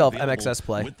 including myself, MXS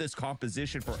play with this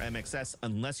composition for MXS,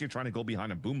 unless you're trying to go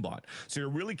behind a boombot. So you're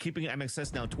really keeping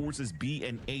MXS now towards this B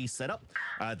and A setup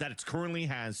that it currently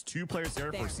has 2 players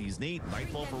there for season 8,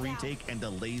 Nightfall for retake, and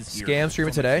delays here. Scam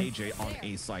streaming today. AJ on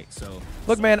A site. So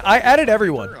look, man, I added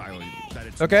everyone.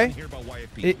 Okay.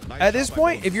 At this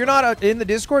point, if you're not in the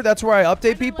Discord, that's where I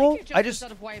update people. I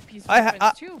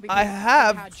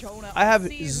have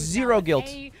 0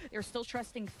 guilt. They're still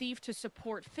trusting Thief to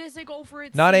support Physic over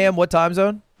it. 9 a.m. What time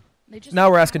zone?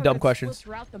 Now we're asking dumb questions.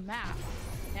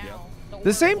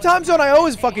 The same time zone I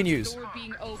always fucking use.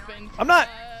 I'm not,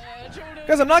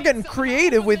 guys. I'm not getting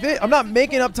creative with it. I'm not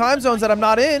making up time zones that I'm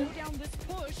not in.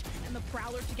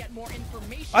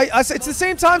 I say it's the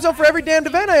same time zone for every damned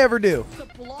event I ever do.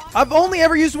 I've only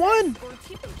ever used one.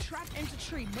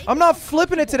 I'm not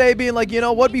flipping it today being like, you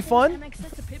know what'd be fun?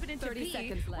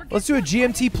 Let's do a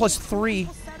GMT plus 3.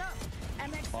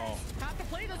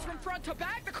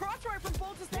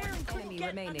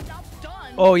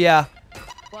 Oh yeah.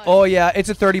 Oh yeah, it's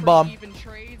a 30 bomb.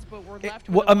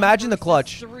 Imagine the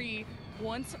clutch.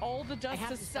 Once all the dust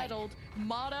has settled,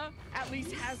 Mata at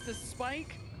least has the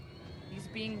spike. He's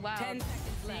being loud.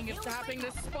 Seeing if tapping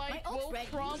the spike will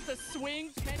prompt the swing.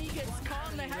 Penny gets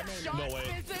caught in the headshot. No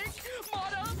way. Physic.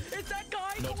 Mata is that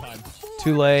guy. No time.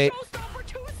 Too late.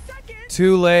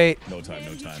 Too late. No time.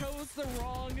 No time. He chose the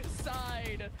wrong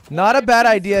side. Not a bad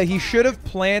idea. He should have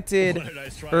planted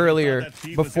earlier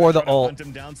before the ult.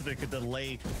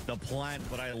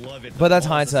 But that's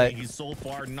hindsight.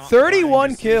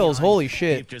 31 kills. Holy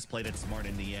shit.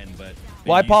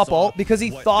 Why pop ult? Because he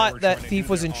thought that Thief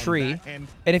was in tree, and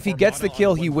if he gets the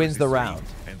kill, he wins the round.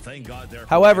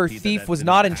 However, Thief was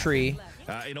not in tree,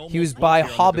 he was by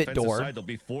Hobbit door,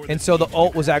 and so the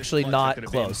ult was actually not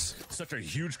close. Such a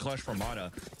huge clutch from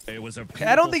Mata. It was a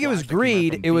I don't think it was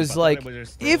greed. It was like,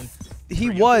 if he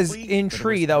was in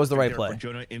tree, that was the right play.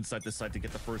 Jonah inside the side to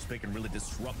get the first pick and really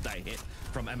disrupt that hit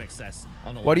from MXS.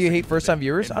 Why do you hate first-time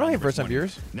viewers? I don't hate first-time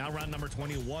viewers. Now round number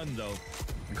 21, though.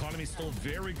 Economy still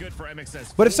very good for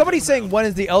MXS. But if somebody's saying, when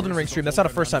is the Elden Ring stream, that's not a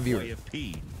first-time viewer.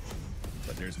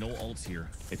 But there's no ults here.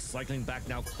 It's cycling back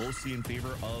now closely in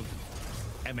favor of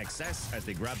MXS as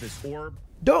they grab this orb.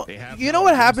 You know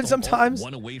what happens sometimes?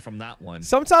 One away from that one.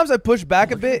 Sometimes I push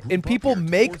back a bit and people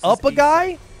make up a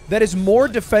guy that is more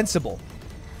defensible.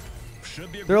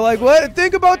 They're like, what?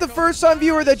 Think about the first-time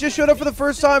viewer that just showed up for the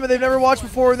first time and they've never watched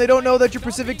before and they don't know that you're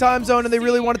Pacific time zone and they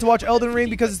really wanted to watch Elden Ring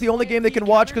because it's the only game they can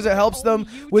watch because it helps them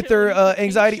with their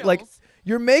anxiety. Like,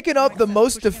 you're making up the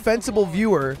most defensible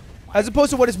viewer as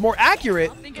opposed to what is more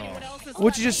accurate,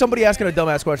 which is just somebody asking a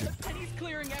dumbass question. And he's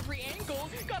clearing every angle.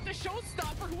 Got the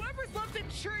showstopper. Whoever's left in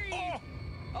tree.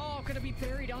 Oh, gonna be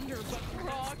buried under, but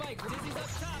Brock.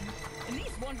 And these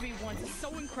 1v1s is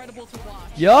so incredible to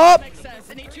watch. Yup.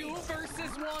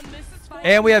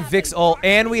 And we have Vic's ult,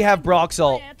 and we have Brock's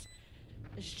ult.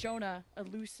 Is Jonah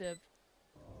elusive?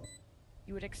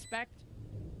 You would expect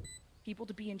people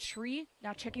to be in tree.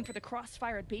 Now checking for the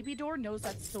crossfire at baby door. Knows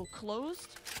that's still closed.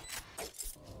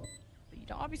 But you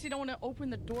obviously don't want to open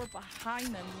the door behind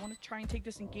them. You want to try and take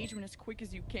this engagement as quick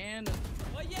as you can.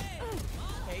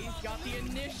 Okay, he's got the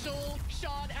initial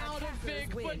shot out of Vic,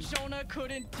 but Jonah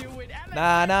couldn't do it.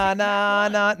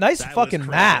 Nah. Nice fucking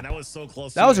map. That was so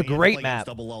close. That was a great map.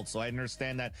 Double ult, so I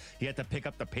understand that he had to pick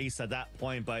up the pace at that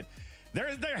point, but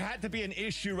there had to be an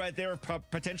issue right there,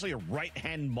 potentially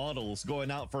right-hand models going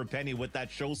out for Penny with that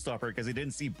showstopper because he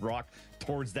didn't see Brock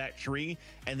towards that tree,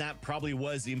 and that probably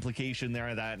was the implication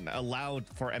there that allowed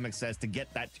for MXS to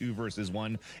get that 2 versus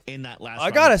 1 in that last round.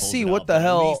 I gotta see what the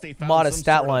hell Mata's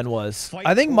stat line was.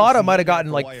 I think Mata might have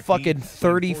gotten like fucking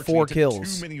 34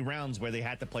 kills. Too many rounds where they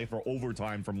had to play for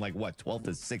overtime from like what 12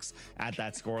 to 6 at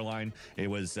that scoreline. It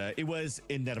was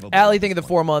inevitable. Allie, think of the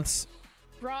 4 months.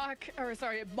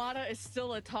 Mata is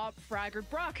still a top fragger.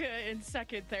 Brock in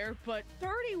second there, but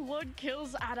 31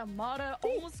 kills out of Mata,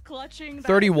 almost clutching that,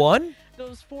 31?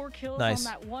 Those 4 kills nice.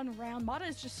 on that one round. Mata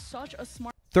is just such a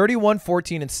smart. 31,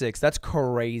 14, and 6. That's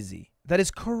crazy. That is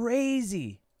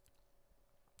crazy.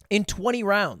 In 20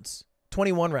 rounds.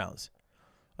 21 rounds.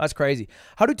 That's crazy.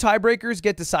 How do tiebreakers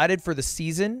get decided for the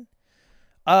season?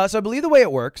 So I believe the way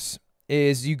it works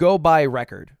is you go by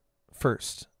record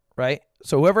first, right?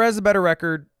 So whoever has a better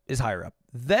record is higher up.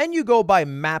 Then you go by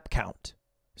map count.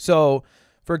 So,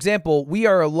 for example, we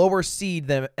are a lower seed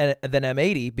than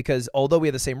M80 because although we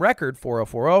have the same record,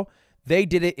 4040, they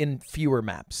did it in fewer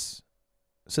maps.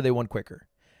 So they won quicker.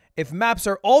 If maps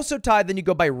are also tied, then you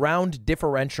go by round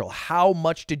differential. How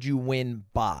much did you win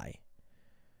by?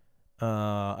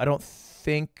 I don't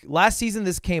think... Last season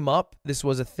this came up. This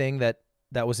was a thing that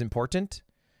was important.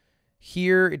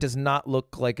 Here, it does not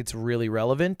look like it's really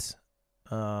relevant.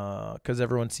 Because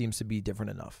everyone seems to be different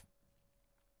enough.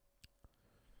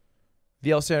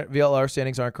 VLR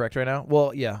standings aren't correct right now?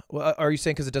 Well, yeah. Well, are you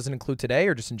saying because it doesn't include today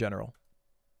or just in general?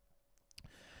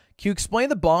 Can you explain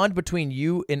the bond between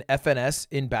you and FNS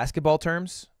in basketball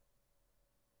terms?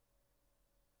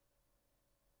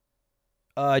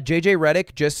 JJ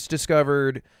Redick just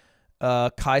discovered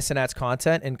Kai Cenat's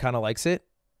content and kind of likes it.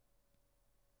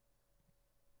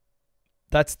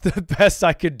 That's the best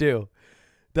I could do.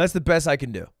 That's the best I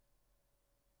can do.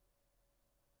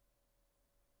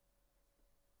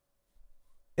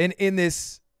 And in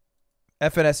this,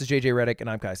 FNS is JJ Redick and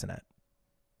I'm Kai Cenat.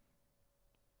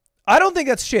 I don't think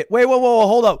that's shit. Wait, whoa,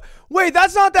 hold up. Wait,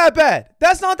 that's not that bad.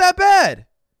 That's not that bad.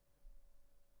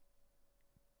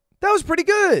 That was pretty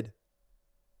good.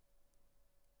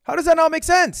 How does that not make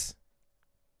sense?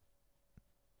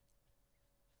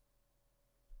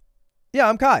 Yeah,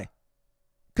 I'm Kai.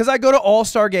 Because I go to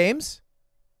all-star games.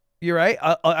 You're right.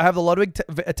 I have the Ludwig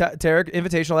Tarek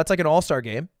Invitational. That's like an all-star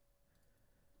game.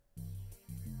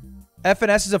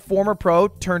 FNS is a former pro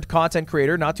turned content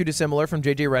creator, not too dissimilar from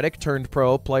JJ Redick turned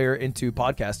pro player into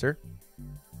podcaster.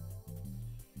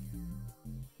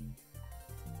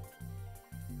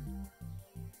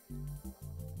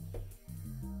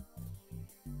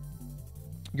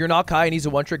 You're not Kai and he's a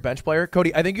one-trick bench player.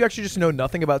 Cody, I think you actually just know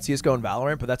nothing about CSGO and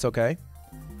Valorant, but that's okay.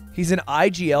 He's an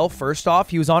IGL first off.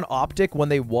 He was on Optic when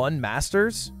they won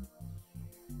Masters.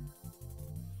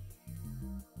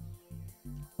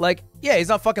 Like, yeah, he's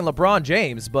not fucking LeBron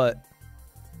James, but...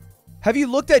 Have you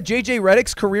looked at JJ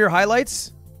Redick's career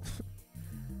highlights?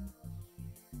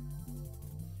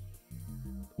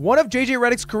 One of JJ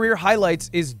Redick's career highlights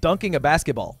is dunking a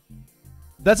basketball.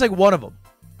 That's like one of them.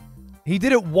 He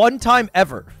did it one time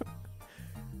ever.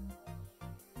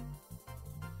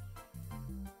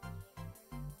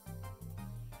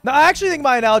 No, I actually think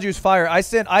my analogy was fire. I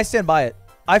stand by it.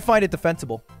 I find it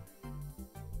defensible.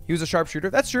 He was a sharpshooter.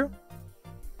 That's true.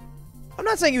 I'm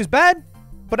not saying he was bad,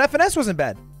 but FNS wasn't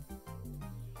bad.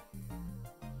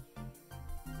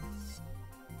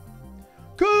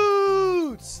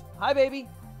 Coots! Hi, baby.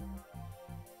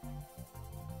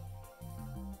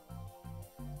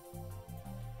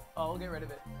 Oh, we'll get rid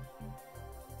of it.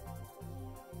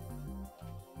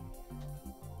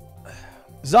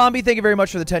 Zombie, thank you very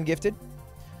much for the 10 gifted.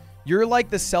 You're like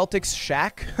the Celtics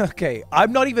Shaq? Okay,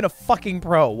 I'm not even a fucking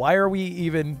pro. Why are we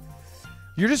even...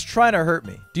 You're just trying to hurt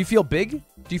me. Do you feel big?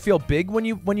 Do you feel big when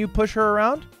you push her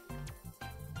around?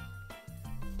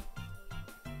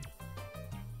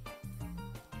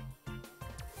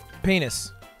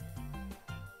 Penis.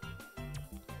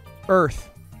 Earth.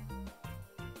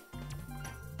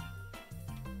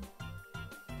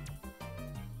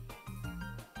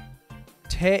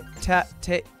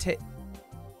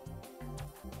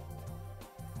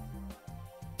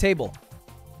 Table.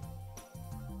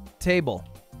 Table.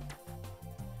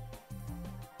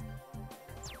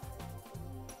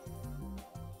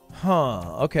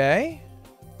 Huh, okay.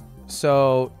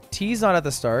 So, T's not at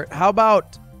the start. How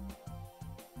about...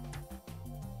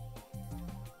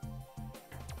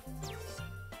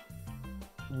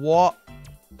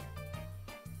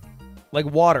 like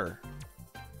water.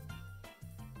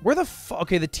 Where the fuck?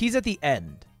 Okay, the T's at the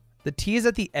end. The T is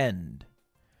at the end.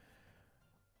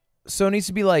 So it needs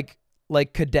to be like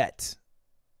cadet.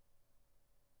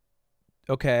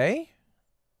 Okay.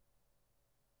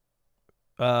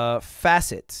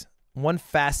 Facet. One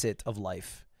facet of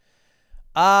life.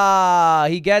 Ah,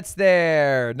 he gets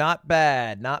there. Not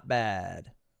bad. Not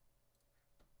bad.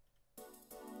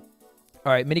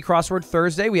 All right, mini crossword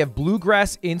Thursday. We have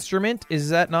bluegrass instrument. Is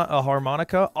that not a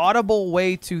harmonica? Audible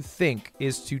way to think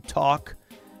is to talk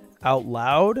out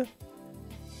loud.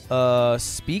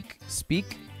 Speak.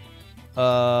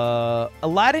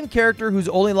 Aladdin character whose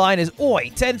only line is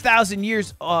 "Oi, 10,000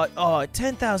 years."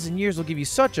 10,000 years will give you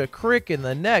such a crick in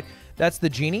the neck. That's the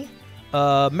genie.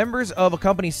 Members of a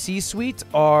company's C-suite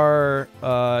are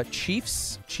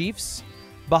chiefs.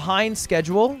 Behind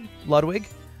schedule, Ludwig.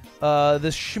 The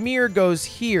schmear goes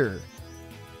here.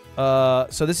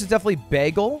 So this is definitely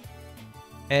bagel.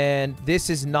 And this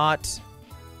is not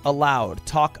allowed.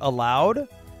 Talk aloud.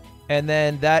 And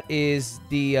then that is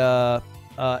the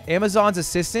Amazon's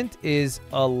assistant is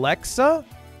Alexa.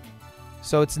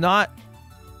 So it's not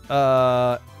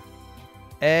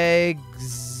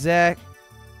execs.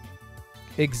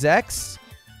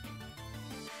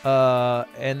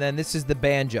 And then this is the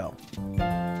banjo.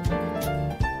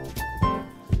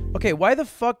 Okay, why the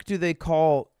fuck do they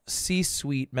call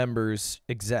C-suite members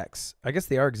execs? I guess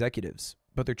they are executives,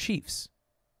 but they're chiefs.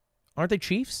 Aren't they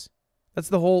chiefs? That's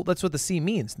what the C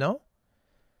means, no?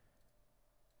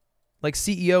 Like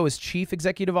CEO is chief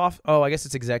executive off. Oh, I guess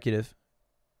it's executive.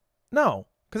 No,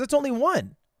 because it's only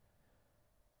one.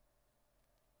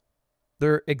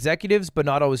 They're executives, but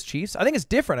not always chiefs. I think it's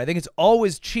different. I think it's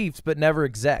always chiefs, but never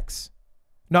execs.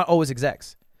 Not always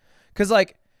execs. Because,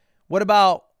 like, what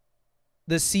about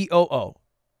the COO?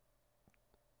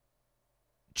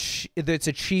 It's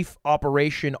a chief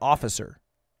operation officer.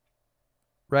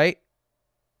 Right?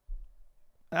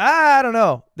 I don't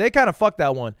know. They kind of fucked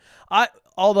that one.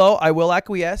 Although I will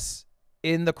acquiesce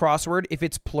in the crossword. If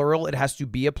it's plural, it has to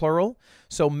be a plural.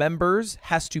 So members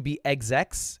has to be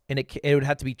execs, and it would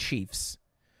have to be chiefs.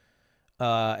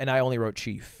 And I only wrote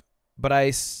chief.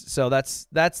 But so that's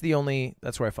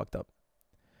where I fucked up.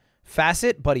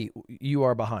 Facet, buddy, you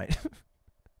are behind.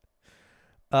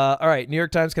 All right, New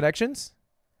York Times connections.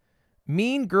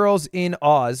 Mean Girls in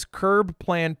Oz, curb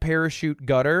plan parachute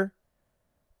gutter.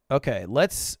 Okay,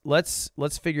 let's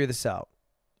figure this out.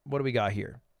 What do we got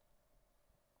here?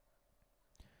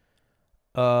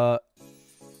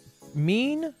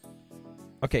 Mean.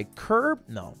 Okay, curb,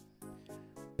 no.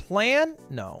 Plan,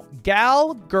 no.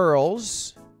 Gal,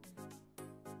 girls,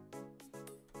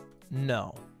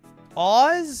 no.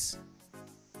 Oz,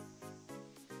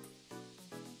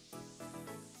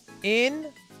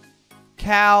 in,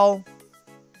 cal,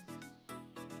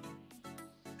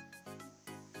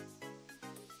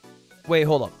 wait,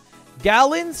 hold up.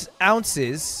 Gallons,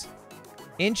 ounces,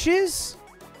 inches?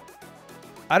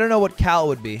 I don't know what cal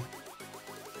would be.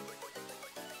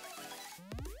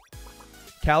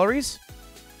 Calories?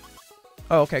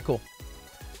 Oh, okay, cool.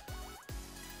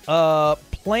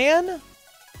 Plan?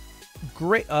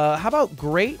 Great. How about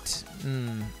great?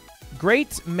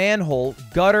 Great manhole,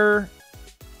 gutter,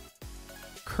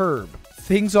 curb.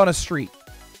 Things on a street.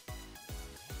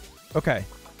 Okay.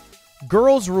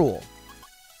 Girls rule.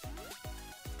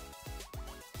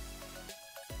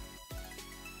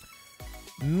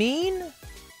 Mean.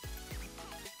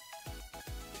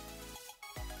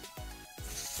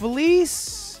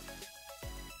 Fleece.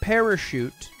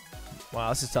 Parachute.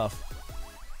 Wow, this is tough.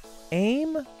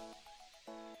 Aim.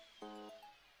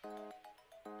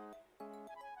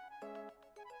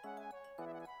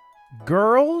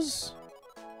 Girls.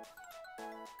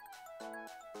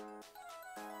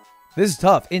 This is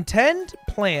tough. Intend,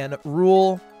 plan,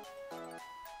 rule,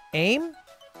 aim.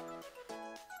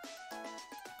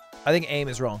 I think aim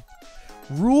is wrong.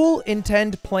 Rule,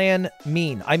 intend, plan,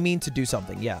 mean. I mean to do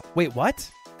something. Yeah. Wait,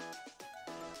 what?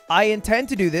 I intend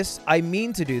to do this. I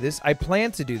mean to do this. I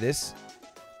plan to do this.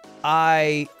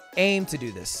 I aim to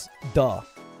do this. Duh.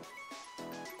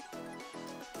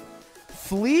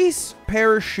 Fleece,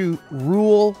 parachute,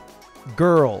 rule,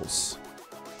 girls.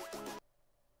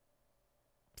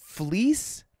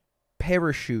 Fleece,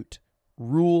 parachute,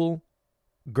 rule,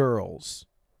 girls.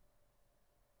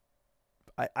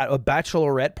 A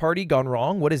bachelorette party gone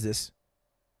wrong? What is this?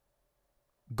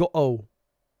 Oh.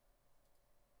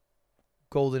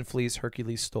 Golden Fleece,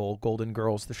 Hercules stole. Golden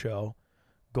Girls, the show.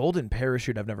 Golden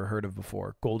Parachute, I've never heard of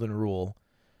before. Golden Rule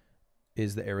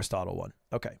is the Aristotle one.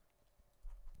 Okay.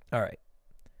 All right.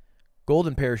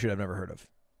 Golden Parachute, I've never heard of.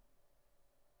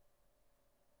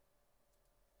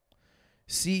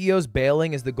 CEO's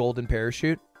bailing is the Golden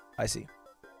Parachute. I see.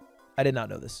 I did not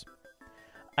know this.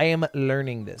 I am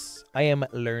learning this. I am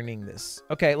learning this.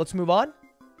 Okay, let's move on.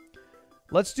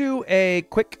 Let's do a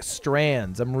quick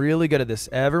strands. I'm really good at this.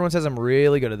 Everyone says I'm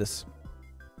really good at this.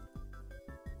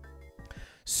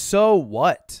 So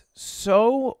what?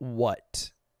 So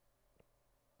what?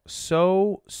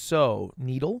 So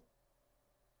needle.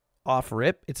 Off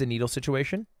rip. It's a needle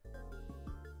situation.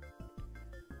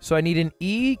 So I need an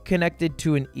E connected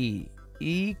to an E.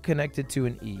 E connected to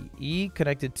an E. E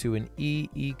connected to an E.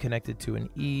 E connected to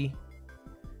an E.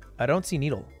 I don't see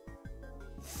needle.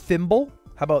 Thimble?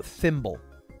 How about thimble?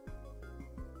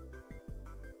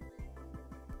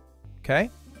 Okay.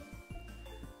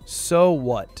 So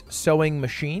what? Sewing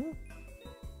machine?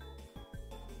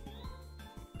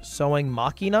 Sewing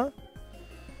machina?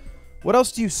 What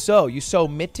else do you sew? You sew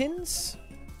mittens?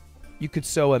 You could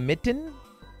sew a mitten.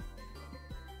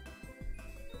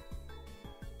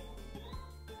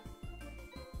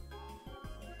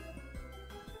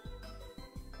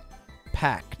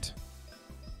 Packed.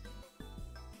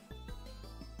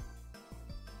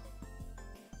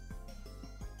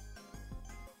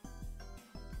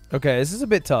 Okay, this is a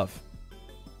bit tough.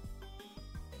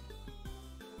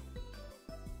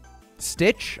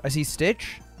 Stitch? I see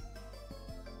stitch.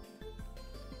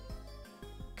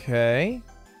 Okay.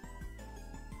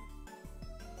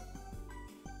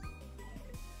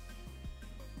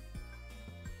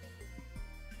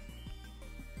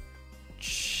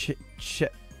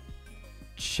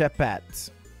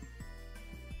 Chepat.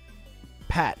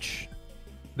 Patch.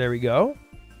 There we go.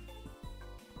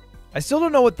 I still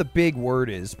don't know what the big word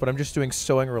is, but I'm just doing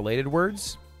sewing related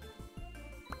words.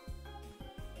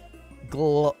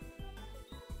 Clone.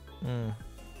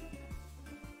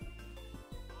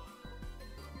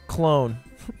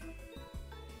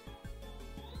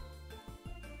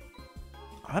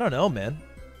 I don't know, man.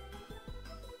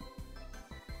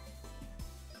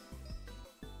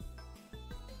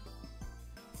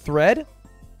 Thread?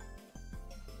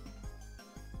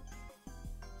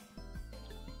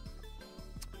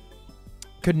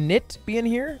 Could knit be in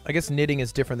here? I guess knitting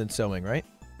is different than sewing, right?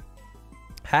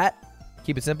 Hat?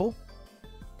 Keep it simple.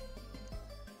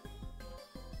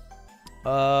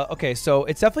 Okay, so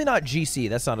it's definitely not GC.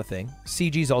 That's not a thing.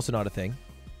 CG is also not a thing.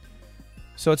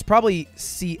 So it's probably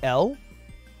CL.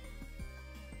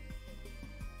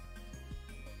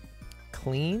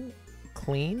 Clean.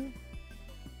 Clean.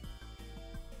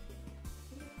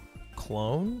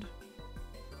 Cloned.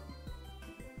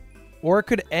 Or it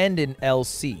could end in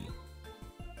LC.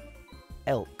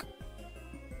 Elk.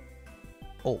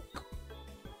 Olk.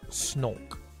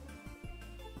 Snolk.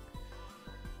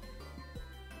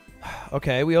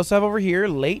 Okay, we also have over here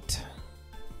late.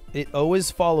 It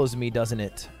always follows me, doesn't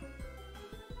it?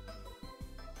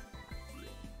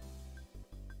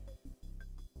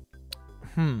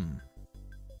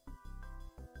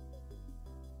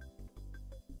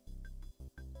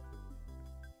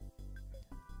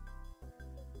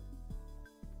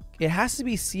 It has to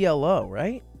be CLO,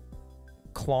 right?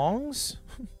 Clongs?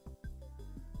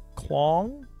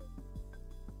 Clong?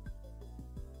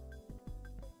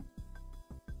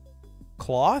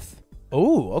 Cloth?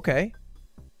 Oh, okay.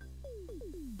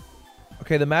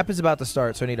 Okay, the map is about to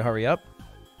start, so I need to hurry up.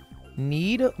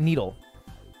 Needle.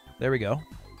 There we go.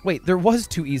 Wait, there was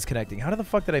 2 E's connecting. How the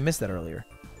fuck did I miss that earlier?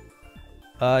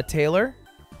 Tailor.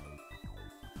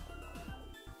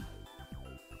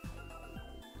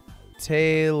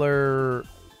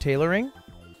 Tailoring.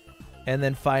 And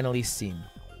then finally seam.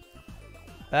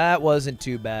 That wasn't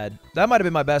too bad. That might have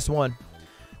been my best one.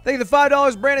 Thank you for the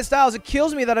 $5, Brandon Styles. It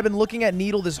kills me that I've been looking at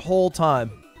needle this whole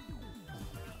time.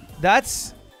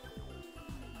 That's...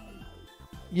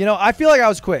 You know, I feel like I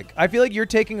was quick. I feel like you're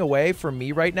taking away from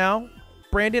me right now,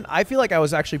 Brandon. I feel like I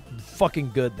was actually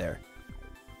fucking good there.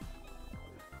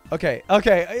 Okay,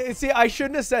 okay. See, I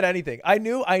shouldn't have said anything. I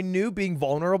knew being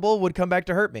vulnerable would come back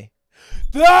to hurt me.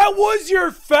 That was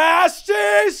your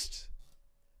fastest?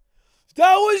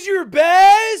 That was your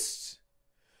best?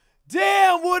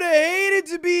 Damn, would have hated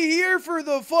to be here for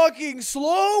the fucking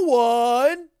slow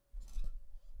one.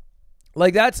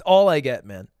 Like, that's all I get,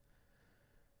 man.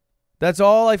 That's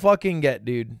all I fucking get,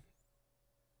 dude.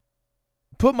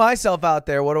 Put myself out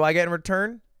there. What do I get in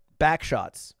return? Back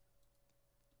shots.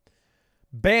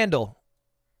 Bandle.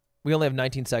 We only have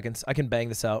 19 seconds. I can bang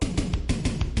this out.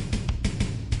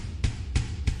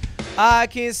 I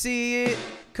can see it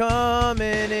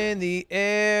coming in the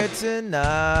air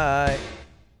tonight.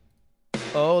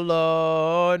 Oh,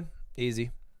 Lord. Easy.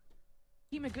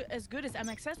 Team as good as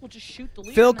MXS will just shoot the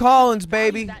lead. Phil Collins,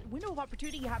 baby. That window of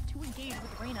opportunity you have to engage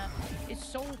with Reyna is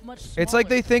so much smaller. It's like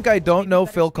they think I don't know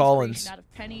Phil Collins. Out of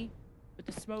Penny with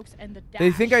the smokes and the dash,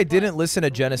 they think I didn't listen to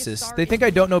Genesis. They think I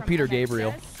don't know Peter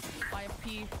Gabriel.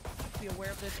 YFP be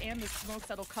aware of this and the smokes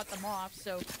that'll cut them off.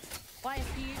 So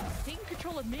YFP taking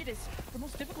control of mid is the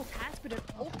most difficult task, but it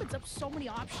opens up so many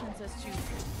options as to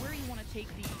where you want to take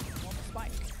the normal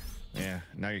spike. Yeah,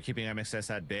 now you're keeping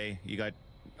MXS at bay. You got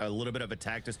a little bit of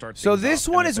attack to start. So this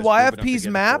one is YFP's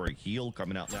map.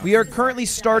 We are currently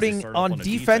starting on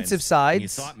defensive sides. You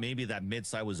thought maybe that mid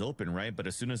side was open, right? But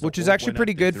as soon as which is actually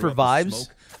pretty good for vibes.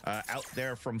 Out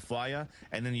there from Flya,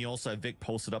 and then you also have Vic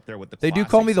posted up there with the. They do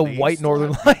call me the White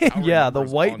Northern Lion. Yeah, the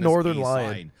White Northern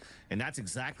Lion. And that's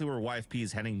exactly where YFP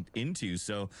is heading into.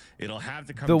 So it'll have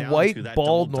to come the down white to that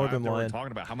bald Northern Lion.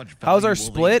 Talking about how much how's our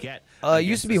split? It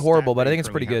used to be horrible, but I think it's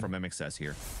pretty good. From MXS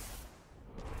here.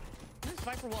 This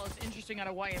Viper wall is interesting out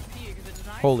of YFP because it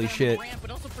denies holy shit. Ramp, but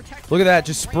also protects look at that,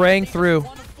 just spraying through.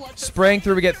 Spraying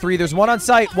through, we get 3. There's one on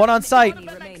site, one on site.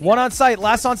 One on site,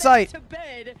 last on site.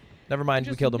 Never mind,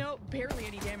 we killed him. Barely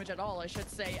any damage at all, I should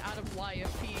say, out of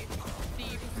YFP.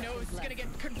 Steve knows he's gonna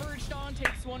get converged on,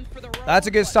 takes one for the road. That's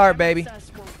a good start, baby.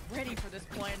 We're ready for this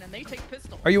plan, and they take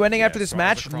pistol. Are you ending after this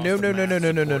match?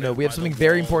 No. We have something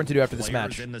very important to do after this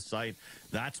match. In the site.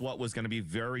 That's what was going to be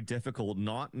very difficult,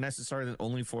 not necessarily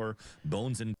only for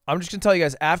Bones and... I'm just going to tell you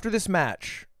guys, after this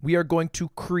match, we are going to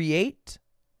create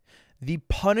the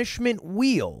punishment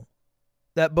wheel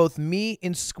that both me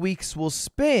and Squeaks will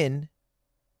spin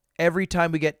every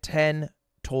time we get 10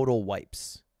 total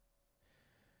wipes.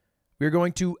 We're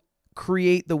going to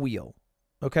create the wheel,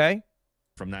 okay?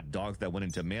 From that dog that went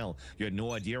into mail, you had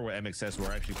no idea where MXS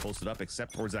were actually posted up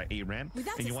except towards that A ramp,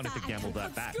 and you wanted to gamble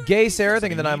that back. Gay Sarah, thank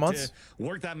you for the 9 months.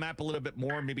 Work that map a little bit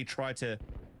more, maybe try to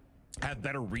have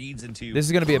better reads into. This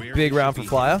is going to be a big round for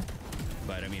Flya.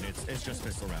 But I mean, it's just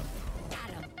pistol round.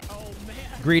 Oh man.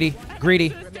 Greedy.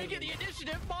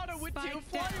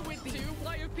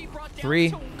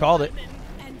 3, called it.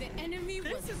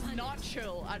 This is not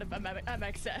chill out of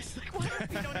MXS. Like,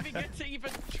 why don't even get to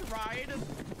even try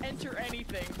to enter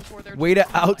anything before they're way to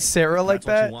out Sarah like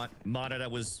that? Mata that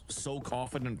was so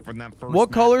confident from that first.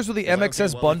 What colors will the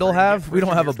MXS bundle have? We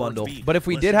don't have a bundle, but if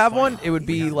we did have one, it would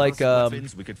be like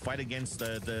we could fight against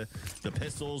the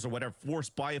pistols or whatever. Force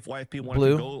buy if YFP wanted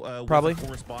blue, to go probably.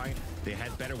 Force buy. They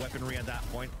had better weaponry at that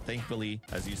point. Thankfully,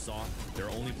 as you saw, they're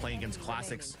only playing against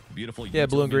classics. Beautiful. Yeah,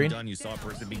 blue and green. Done. You saw a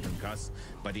person being concussed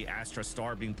by the Astra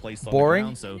Star being placed on boring. the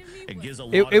ground, so it gives a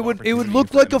lot it would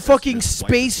look like a fucking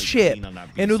spaceship, and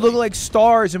it would look like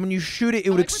stars, and when you shoot it, it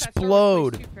would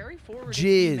explode.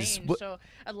 Jizz. So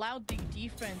allowed the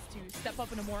defense to step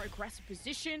up in a more aggressive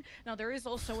position. Now there is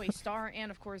also a star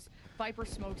and of course Viper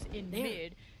smokes in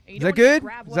mid. Is that good?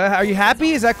 Are you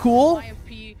happy? Is that cool?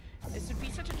 This would be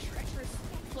such a treacherous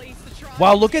place to try.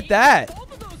 Wow, look at that!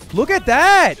 Look at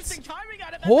that!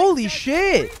 Holy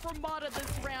shit!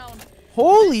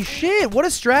 Holy shit! What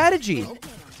a strategy!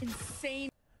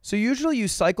 So usually you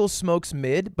cycle smokes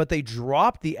mid, but they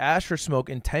dropped the Astra smoke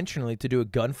intentionally to do a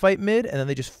gunfight mid, and then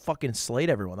they just fucking slayed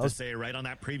everyone. That was say right on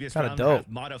that previous round, dope.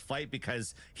 Mata fight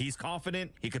because he's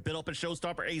confident. He could build up a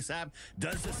showstopper ASAP.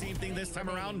 Does the same thing this time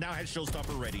around. Now has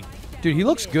showstopper ready. Dude, he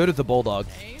looks good with the Bulldog.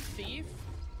 Thief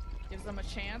gives them a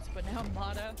chance, but now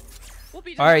Mata will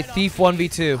be all right, Thief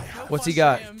 1v2. What's he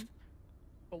got?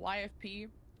 But YFP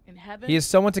in heaven. He is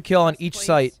someone to kill on this each place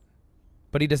site,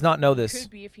 but he does not know this.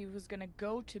 Could be if he was gonna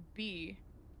go to B.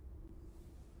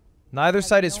 Neither I have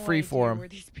site is no free idea for him. where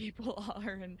these people are,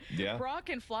 and Yeah. Brock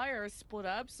and Flyer are split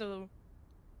up, so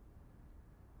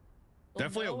they'll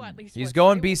Definitely know a- at least He's what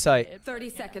going side B will site. hit. 30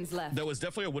 seconds left. There was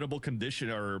definitely a winnable condition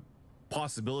or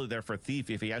possibility there for Thief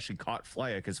if he actually caught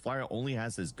Flyer, because Flyer only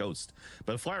has his ghost.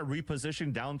 But Flyer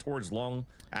repositioned down towards long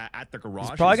at the garage.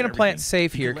 He's probably and gonna plant everything.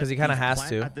 safe He here could 'cause let he kinda Thief has plant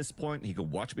to. At this point, he could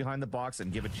watch behind the box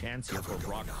and give a chance here for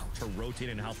Brock to rotate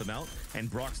and help him out. And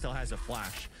Brock still has a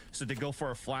flash, so to go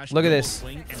for a flash. Look at double this.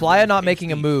 swing and Flyer really not pinch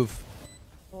making a Thief. move.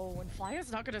 Oh, when Flyer's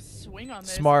not gonna swing on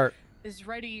this. Smart. Is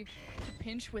ready to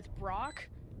pinch with Brock,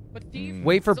 but Thief.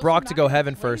 Wait for still Brock to some go active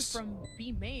heaven play first. From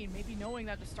B main, maybe knowing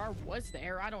that the star was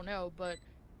there. I don't know, but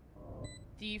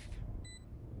Thief.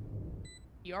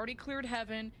 He already cleared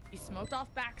heaven. He smoked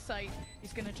off backside.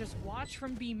 He's gonna just watch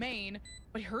from B main,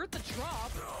 but he heard the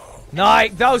drop.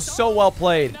 Nice. That was so well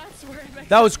played. That's where it makes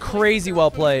That was sense. crazy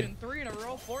well played. 3 in a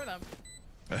row for them.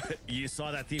 You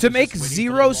saw that Thief To was make just waiting for the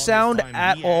zero longest sound time.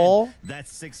 at He had all, that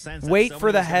sixth sense that wait someone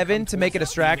for the was gonna heaven come to make a towards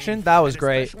distraction. him. That was And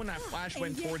great. especially when that flash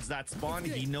went towards that spawn,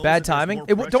 he knows Bad that there's timing. more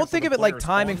Don't pressure think for of the it like players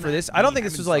timing on for that this. I don't think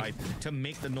heaven this was like. side to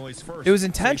make the noise first. It was So he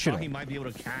intentional. thought he might be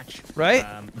able to catch Right?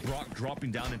 Brock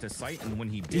dropping down into sight, and when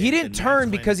he did, He didn't then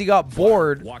turn that's because when he got Brock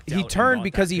bored. walked He out and turned got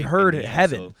because that he pick heard in the end.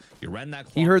 heaven. So he ran that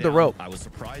He clock heard the down. rope. I was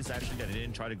surprised actually that he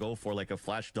didn't try to go for like a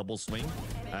flash double swing.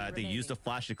 They used a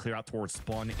flash to clear out towards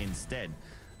spawn instead.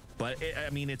 But, I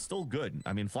mean, it's still good.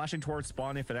 I mean, flashing towards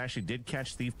spawn, if it actually did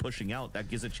catch Thief pushing out, that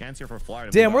gives a chance here for Flyer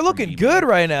to Damn, move we're out from looking B good main.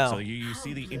 right now. So you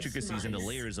see the intricacies and the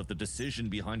layers of the decision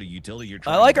behind a utility you're I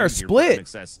trying like to our do here for split.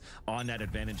 Success on that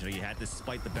advantage that he had,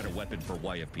 despite the better weapon for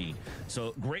YFP.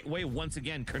 So, great way, once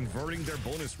again, converting their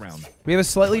bonus round. We have a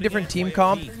slightly But different again, team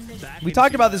comp. YFP back We talked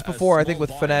into about this a before, I think, small with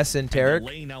body Finesse and the Tarek.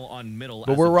 lane now on middle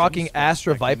But as we're a rocking jump spot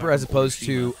Astra that came out Viper as from opposed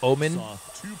to Oroshima. Omen Saw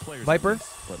 2 players Viper. at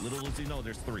least, but little does he know,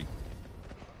 there's 3.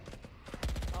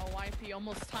 Oh, YP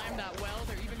almost timed that well.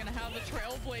 They're even gonna have the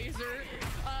Trailblazer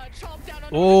chomp down on.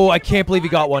 Oh, I can't believe he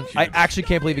got one. I actually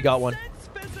can't believe he got one.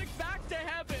 Back to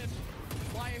heaven.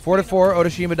 YFP 4-4.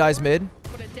 Otoshima dies mid.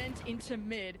 Put a dent into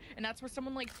mid, and that's where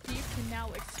someone like Thief can now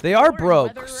explore. They are and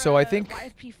broke, whether, so I think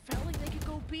YFP felt like they could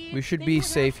go B. we should They be would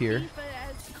have safe here. Thief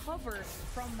as cover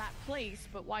from that place,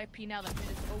 but YFP now that mid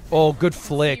is open. Oh, good Let's see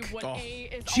flick. what Oh. A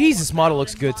is all Jesus, Mata about,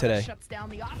 looks and good Mata today. Shuts down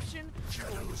the option.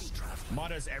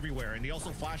 Mata's everywhere, and he also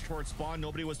flashed towards spawn.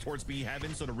 Nobody was towards B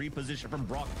heaven, so to reposition from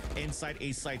Brock inside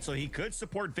A site. So he could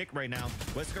support Vic right now.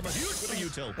 Wesker huge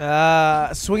with the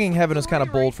util. Swinging heaven was kind of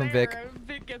Three bold right from there. Vic.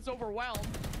 Vic gets overwhelmed.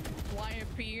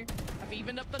 YFP have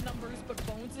evened up the numbers, but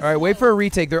Bones is All right, wait for a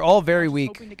retake. They're all very Just weak.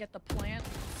 Hoping to get the plant.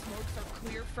 Smokes are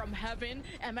clear from heaven.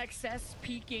 MXS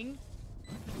peeking.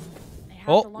 They have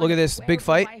Oh, the line look at of this where big the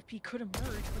fight. YFP could emerge,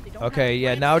 but they don't Okay, have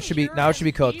yeah, the now it plans should be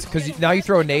here. cooked Thief because gets now you right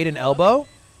throw a with the nade and hook. elbow.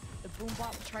 The boom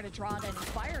bot will try to draw that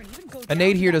fire and even go A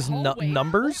nade down here that does hallway.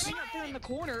 numbers. Opening up there in the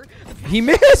corner. He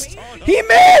missed. He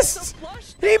missed.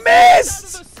 He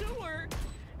missed. Out of the sewer.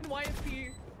 And YFP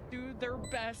do their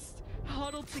best,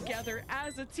 huddle together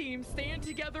as a team, stand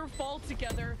together, fall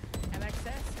together.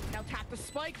 MXS now tap the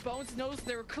spike. Bones knows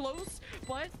they're close,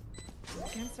 but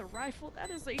against a rifle, that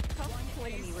is a tough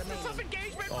place. It's a tough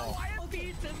engagement for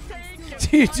YFP to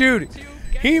take. Dude,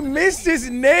 he missed his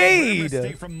nade.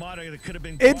 Mistake from Mata that could have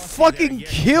been It costly fucking there.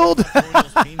 killed. Throwing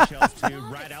those pain shells to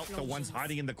rat out the ones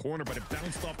hiding in the corner, but it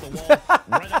bounced off the wall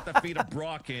right at the feet of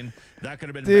Brock, and that could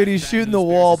have been. Dude, bad he's shooting news the bears,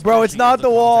 wall. Bro, it's especially not if the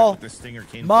contact wall. with the stinger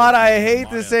came Mata, close I to hate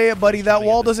to Mata say it, buddy. That trying to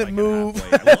wall get the doesn't spike at move.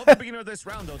 halfway. I love the beginning of this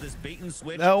round, though. This bait and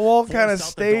switch. That wall forced kinda out the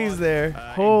stays dog, there. and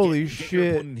Holy get your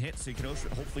shit. opponent hit so you can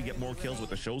hopefully get more kills with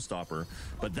the showstopper.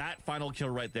 But that final kill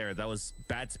right there, that was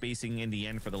bad spacing in the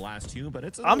end for the last 2. But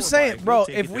it's. I'm saying, bro,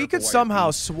 if we could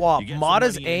somehow swap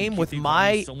Mata's aim with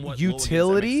my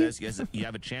utility. You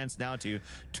have a chance now to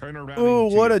turn around. Ooh,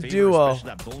 into what your a favor, duo. especially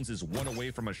that Bones is 1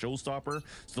 away from a showstopper,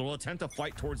 so they'll attempt to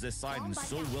fight towards this side, and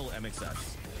so will MXS.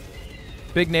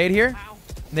 Big nade here. Wow.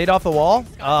 Nade off the wall.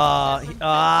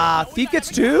 Thief gets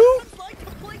 2?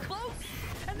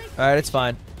 Alright, it's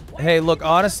fine. Hey, look,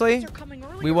 honestly,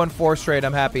 we won 4 straight.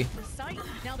 I'm happy.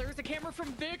 Now there's a camera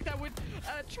from Vic that would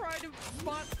try to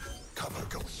spot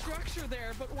structure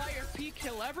there, but YFP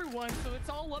kill everyone, so it's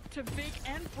all up to Vic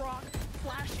and Brock.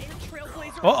 Flash and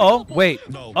Trailblazer. Uh-oh, available. wait.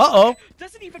 No. Uh-oh.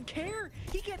 Doesn't even care.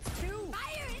 He gets 2.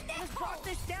 Has brought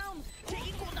this down to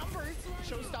equal numbers.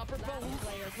 Showstopper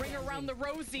Bones. Ring around the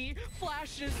Rosie.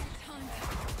 Flashes.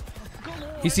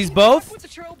 Galore. He sees both? With the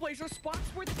Trailblazer spots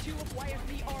where the 2 of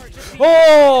YFP are. Just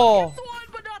Oh! gets one,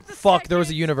 but not the Fuck, there was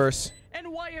a second. universe. And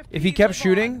YFP If he kept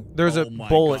shooting, there's a Oh my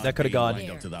bullet God, that could have he gone. lined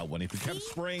up to that one. If he kept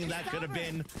spraying, that could have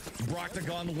been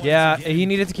Broctagon once Yeah, again he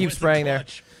needed to keep with the spraying there.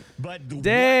 clutch. But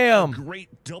Damn. what a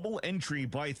great double entry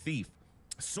by Thief.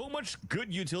 So much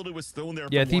good utility was thrown there.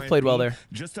 Yeah, from Thief played well YFP there.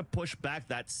 just to push back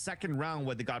that second round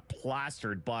where they got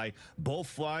plastered by both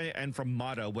Fly and from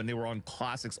Mata when they were on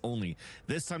classics only.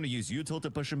 This time to use util to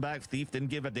push him back. Thief didn't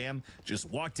give a damn. Just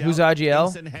walked out. Who's IGL?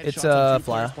 Instant It's, headshots on two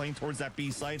Fly. players playing towards that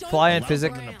B side. Fly and Allowed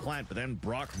Physic. them in the plant, but then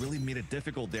Brock really made it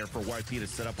difficult there for YP to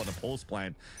set up on the post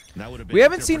plant. And that would have been We a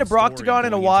haven't seen a different story Broctagon in a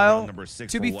going into while. round number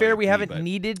 6 To for be fair, we YP, haven't but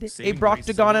needed a saving grace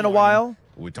is Broctagon in a over. while.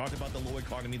 We talked about the low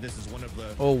economy. This is one of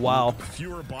the Oh, wow.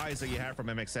 fewer buys that you have from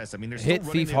MXS. I mean, they're Hit still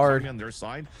running Thief the hard. economy on their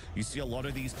side. You see a lot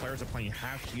of these players are playing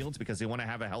half shields because they want to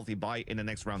have a healthy buy in the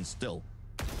next round still.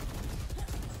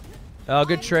 Oh,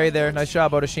 good trade there. Nice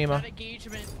job, Otoshima. That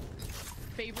engagement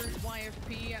favors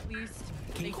YFP at least.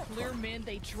 They clear mid,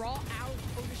 they draw out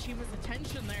Otishima's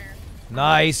attention there.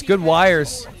 Nice. Good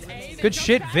wires. Good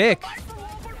shit, Vic.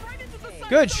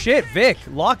 Good shit, Vic.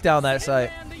 Lock down that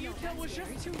site.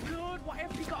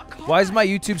 Why is my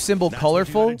YouTube symbol That's what you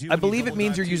colorful? gotta do. I You believe it double means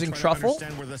dive you're to using try to truffle.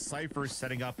 understand where the cipher's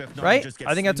setting up. If not, Right? you just get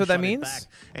I think that's what that slingshotted means. back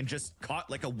and just caught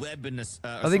like a web in this.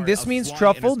 I think this means fly in a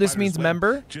truffle, this spider's means web,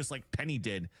 member. just like Penny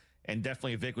did. And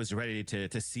definitely Vic was ready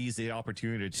to seize the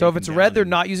opportunity. To So if take it's him red, down. they're And,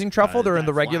 not using truffle. They're in that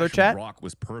the regular flash from chat. Brock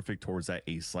was perfect towards that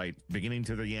A site. Beginning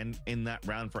to the end in that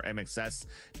round for MXS.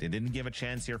 They didn't give a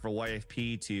chance here for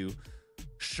YFP to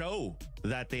show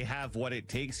that they have what it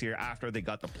takes here after they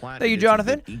got the plant. Thank you, They did some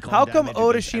Jonathan. good econ How come damage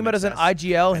against Otoshima doesn't MXS.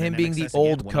 IGL And him then being the MXS, again,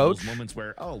 old one of those coach? moments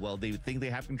where, oh, well, they think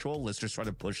they have control. Let's just try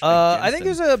to push. I against think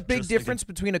there's them. a big Just like difference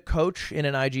between a coach and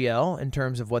an IGL in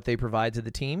terms of what they provide to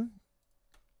the team.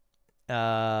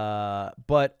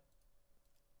 But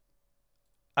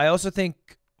I also think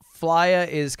Flya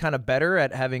is kind of better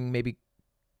at having maybe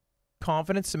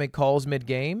confidence to make calls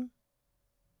mid-game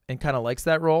and kind of likes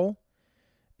that role.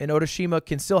 And Otoshima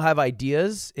can still have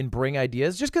ideas and bring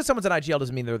ideas. Just because someone's an IGL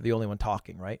doesn't mean they're the only one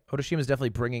talking, right? Otoshima's definitely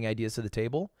bringing ideas to the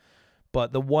table.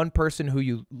 But the one person who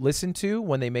you listen to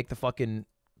when they make the fucking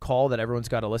call that everyone's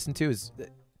got to listen to is...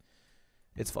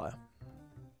 It's Flya.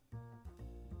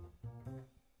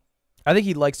 I think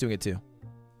he likes doing it too.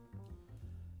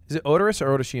 Is it Odorous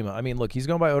or Otoshima? I mean, look, he's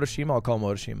going by Otoshima. I'll call him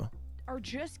Otoshima. Are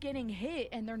just getting hit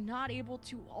and they're not able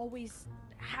to always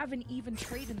have an even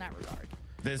trade in that regard.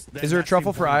 Is there a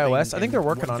truffle for iOS? I think they're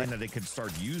working on it. One thing that they could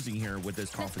start using here with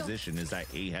this composition is that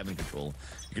A heaven control.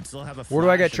 You could still have a Where do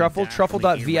I get flash and a truffle? dash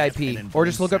Truffle.vip, from the A ramp, or and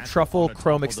just then look up boom, truffle satchel on the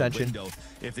Chrome top of the extension. window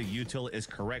if the util is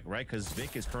correct, right? Because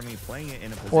Vic is currently playing it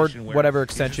in a Or position where whatever he's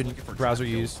just extension looking for browser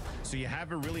trap you kills. use. So you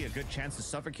have a really good chance to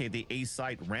suffocate the A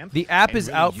side ramp. The app and is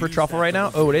really out for use truffle that right now.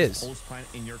 double Oh, it zero is. post plant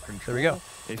in your There we go. control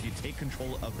if you take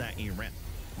control of that A ramp.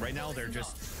 Right now, they're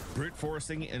just brute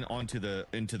forcing and into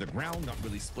the ground, not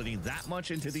really splitting that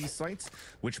much into these sites,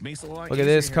 which makes it a lot Look at easier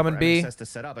this, here coming for B. MXS to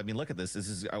set up. I mean, look at this. This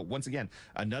is once again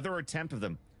another attempt of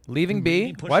them Leaving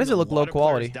maybe B? Why does it pushing a look lot low of players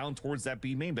quality? down towards that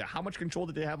B main? But how much control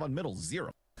did they have on middle? Zero.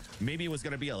 Maybe it was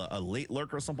going to be a late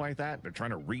lurk or something like that. They're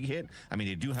trying to re-hit. I mean,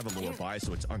 they do have a lower buy,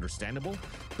 so it's understandable.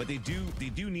 But they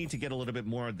do need to get a little bit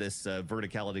more of this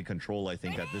verticality control, I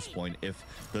think, at this point. If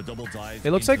the double dive...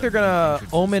 It looks into like they're the gonna entrance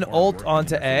is Omen smart ult work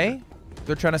onto in their favor. A.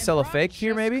 They're trying to sell a Brock fake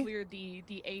here, just maybe? Cleared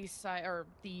the A side or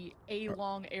the A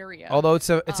long area. Although it's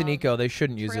an eco, they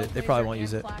shouldn't use it. They probably won't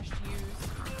use it.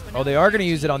 Oh, they are gonna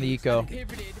use it on the eco.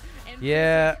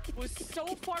 Yeah. Was so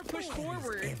far pushed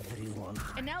forward.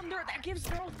 And now that gives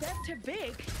neural depth to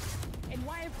Vic. And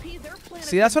YFP, they're playing.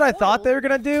 See, that's what I thought they were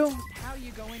gonna do. How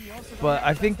you go in, you also But don't I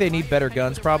have think the they need better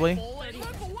guns, rifle, probably. and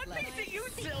look, but what makes it you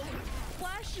still?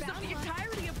 Flashes up the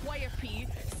entirety of YFP.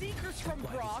 Seekers from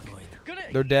Brock.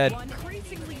 They're dead.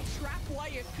 Increasingly trap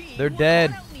YFP. They're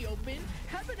dead. Out in the open.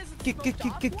 Heaven isn't Get- smoked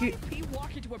off. get- YFP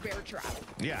walk into a bear trap.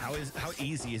 Yeah, how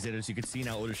easy is it? As you can see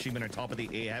now, Otoshima on top of the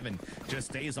A heaven just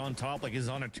stays on top like he's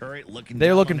on a turret, looking. They're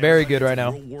down looking on very everybody. good right It's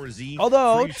now. World War Z,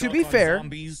 Although, free to shots be on fair,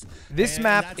 zombies, this and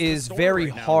map that's the is story very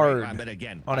right now, hard right? But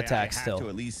again, on I attack have still. to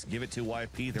at least give it to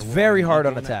YP. They're very hard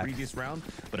on in that attack. Previous round,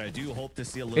 but I do hope to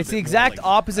see a little It's bit the more, exact like,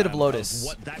 opposite of Lotus.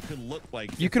 what that could look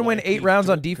like. You if can win YP 8 rounds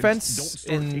on don't defense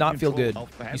start and taking not feel control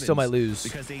good. of You still might heavens, lose.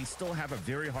 because they still have a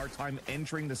very hard time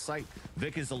entering the site.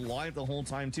 Vic is alive the whole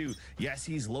time too. Yes,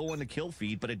 he's low on the kill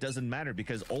feed, but it doesn't matter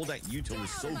because all that util is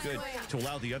so good to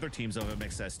allow the other teams of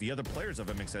MXS, the other players of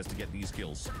MXS, to get these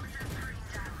kills.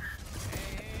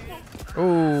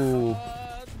 Ooh.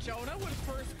 Jonah with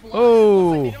first blood.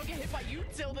 Oh. Looks like they don't get hit by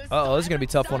util this Uh-oh, this is time. gonna be a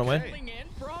tough one to win. Settling in.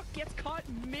 Brock gets caught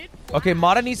mid. Okay,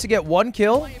 Mata needs to get 1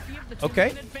 kill. YFP have the Okay.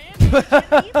 two-man advantage.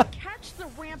 Can they even catch the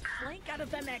ramp flank out of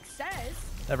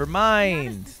MXS. Never That mind.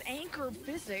 is this anchor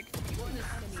physic. Even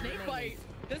the snake bite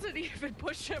doesn't even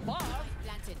push him off.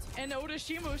 And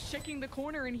Odashima's checking the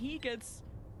corner and he gets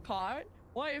caught.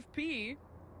 YFP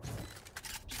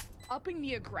just upping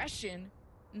the aggression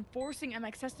and forcing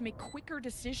MXS to make quicker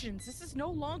decisions. This is no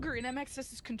longer in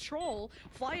MXS's control.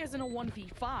 Fly is in a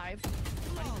 1v5.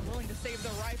 Not even willing to save the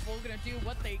rifle, gonna do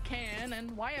what they can,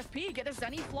 and YFP get a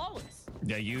Zenny flawless.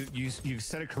 Yeah, you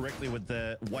said it correctly with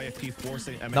the YFP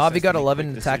forcing MXS. Navi got to make 11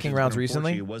 quick attacking decisions, rounds but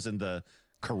recently. unfortunately, it wasn't the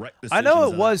correct I know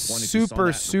decisions it on was that one. If you saw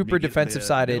that, super maybe defensive the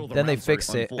sided. middle of the Then they round started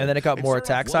fixed it, unfold. and then it got more started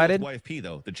off attack well with sided. YFP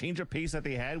though, the change of pace that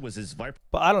they had was his Viper.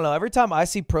 But I don't know. Every time I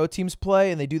see pro teams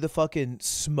play and they do the fucking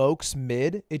smokes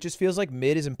mid, it just feels like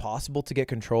mid is impossible to get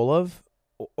control of.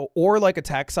 Or like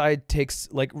attack side takes,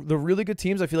 like the really good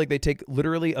teams, I feel like they take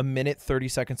literally a minute, 30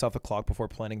 seconds off the clock before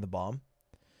planting the bomb.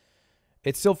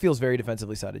 It still feels very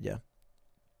defensively sided, yeah.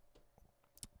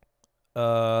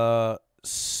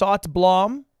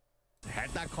 Sotblom.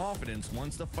 Had that confidence,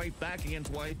 wants to fight back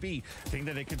against YFP. Think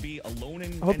that it could be alone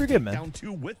and, I hope you're good, man. down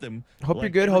two with them. Hope you're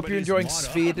good. Hope you're enjoying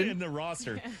Sweden. in the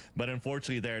roster. But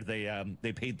unfortunately, there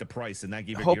they paid the price, and that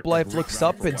gave it. Hope life looks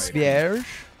up in Sphere.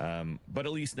 But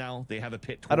at least now they have a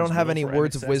pit. I don't have any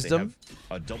words of wisdom.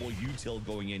 A double util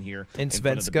going in here in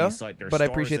front of the Svenska, B site. They're but I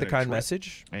stars appreciate the and a kind trip,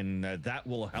 message. and that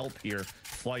will help here.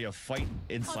 Fly a fight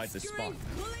inside the spot.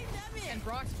 And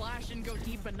Brock's flash didn't go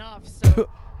deep enough, so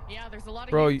yeah, there's a lot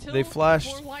of Bro, util they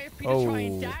flashed. for YFP to try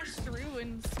and dash through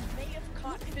and may have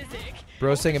caught Physic.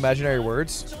 Bro saying imaginary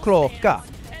words. Still Kloka.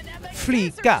 stands, and MXS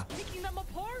Flika. are just picking them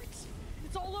apart.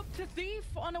 It's all up to Thief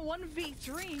on a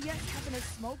 1v3. Yes, having a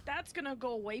smoke, that's gonna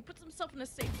go away. Puts himself in a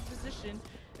safe position.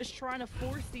 Is trying to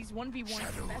force these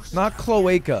 1v1s. Not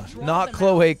Cloaca. Not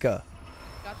Cloaca.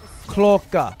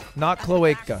 Cloaca. Not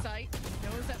Cloaca.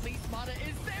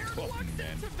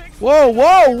 Whoa,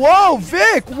 whoa, whoa,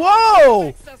 Vic,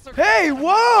 whoa! Hey,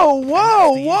 whoa,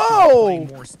 whoa, whoa!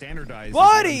 More standardized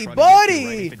Buddy,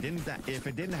 buddy! If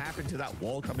it didn't happen to that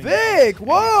wall coming Vic, down,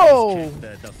 whoa!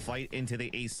 The fight into the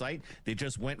A site, they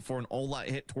just went for an all-out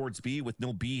hit towards B with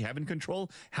no B having control.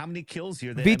 How many kills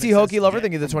here? VT Hokey Lover,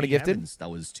 thank you for the 20 gifted.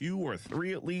 That was 2 or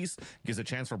 3 at least. Gives a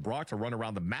chance for Brock to run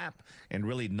around the map and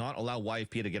really not allow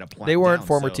YFP to get a plant. They weren't down.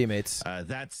 former So, teams.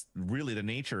 That's really the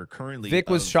nature currently. Vic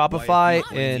was of Shopify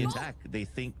YFP winning the and- attack. They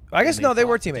think. I guess and no, they thought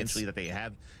were teammates. potentially that they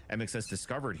have MXS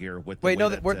discovered here with. Wait, the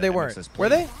no, way they weren't. MXS Were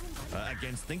played, they?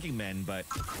 against Thinking Men, but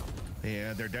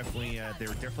yeah, they're definitely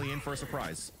in for a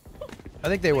surprise. I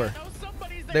think they were.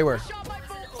 They were.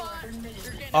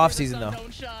 Off season, though.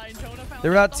 They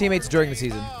were not teammates during the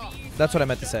season. That's what I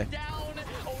meant to say.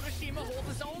 Odashima holds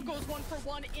his own, goes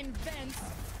 1-for-1 in vents.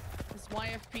 This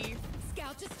YFP.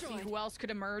 See who else could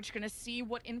emerge. Gonna see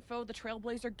what info the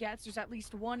Trailblazer gets. There's at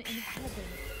least one in heaven.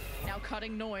 Now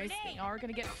cutting noise. They are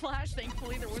gonna get flashed.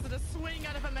 Thankfully, there wasn't a swing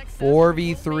out of MXS.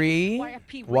 4v3.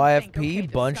 YFP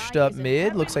YFP bunched up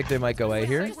mid. Looks like they might go A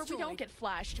here. Where we don't get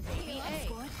flashed. Maybe A.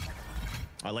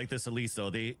 I like this at least though.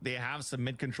 They have some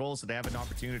mid control, so they have an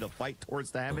opportunity to fight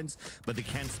towards the heavens, but they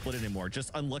can't split anymore.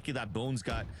 Just unlucky that Bones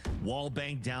got wall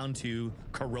banged down to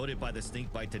corroded by the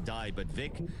snake bite to die. But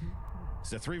Vic,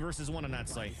 it's a 3 versus 1 on that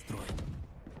site.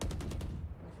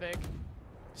 Vic.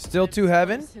 Still 2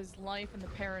 heaven. His life and the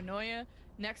paranoia.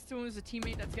 Next to him is a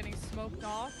teammate that's getting smoked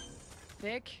off.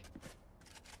 Vic.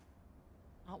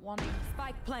 Not wanting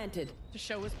Spike planted. to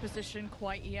show his position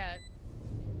quite yet.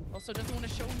 Also doesn't want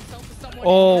to show himself to someone.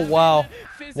 Oh, in heaven. wow.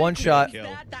 Physic One shot. wins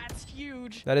that's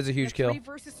huge. That is a huge kill. 3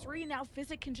 versus 3 now.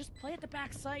 Physic can just play at the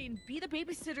back site and be the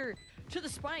babysitter to the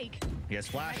spike. He has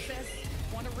flash.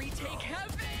 Want to retake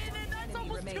heaven, and that's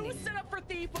almost 2 set up for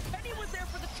Thief. But Penny was there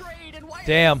for the trade, and why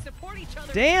Damn. support each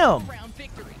other. Damn. Round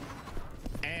victory.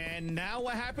 And now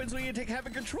what happens when you take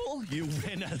heaven control? You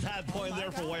win at that point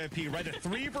there for YFP. Right, a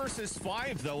 3 versus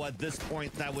 5 though at this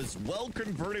point. That was well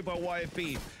converted by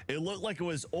YFP. It looked like it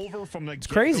was over from the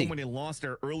get-go crazy when they lost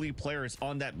their early players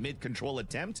on that mid control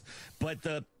attempt. But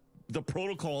the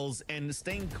protocols and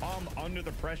staying calm under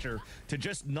the pressure to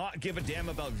just not give a damn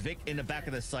about Vic in the back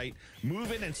of the site,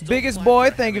 moving and still Biggest flying boy,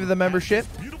 for thank you for the heaven. membership.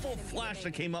 That beautiful flash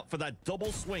that came up for that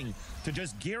double swing to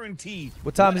just guarantee.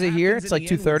 What time is it here? happens It's in like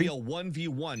the end will be 2:30. a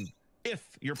 1v1 if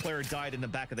your player died in the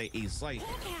back of the A site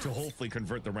to hopefully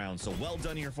convert the round. So well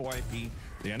done here for YFP.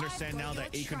 They understand now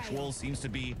that A control seems to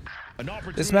be an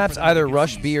opportunity. This map's for them to either get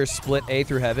rush seized. B or split A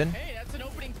through heaven. Hey, that's an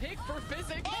opening pick for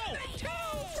Physic.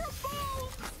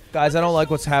 Guys, I don't like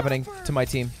what's happening to my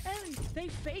team. And they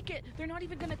fake it. They're not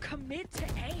even going to commit to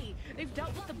A. They've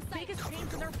dealt with the biggest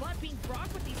pains in their butt being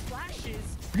Brock with these flashes.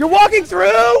 You're walking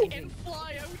through! And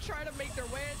fly out, try to make their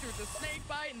way through the snake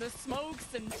bite and the smokes,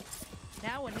 and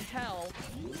now in hell.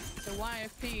 So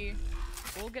YFP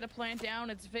will get a plant down.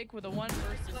 It's Vic with a 1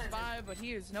 versus 5, but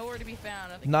he is nowhere to be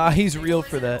found. I think Nah, he's real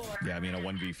for that. Yeah, I mean, a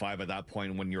 1v5 at that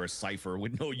point when you're a Cypher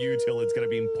with no util, it's going to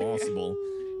be impossible.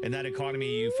 In that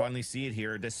economy, you finally see it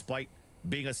here, despite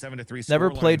being a 7-3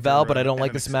 Never scoreline played Val, for, but I don't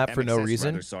like this map for no MXS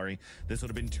reason. rather, sorry. This would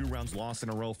have been 2 rounds lost in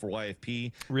a row for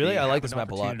YFP. Really? They I like have this an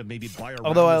map a lot. opportunity to maybe buy a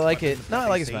Although round I with like weapons it. that No, I they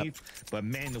like this map. saved. But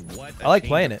man, what I like change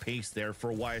playing of it. pace there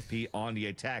for YFP on the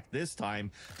attack. This time,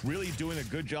 really doing a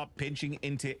good job pinching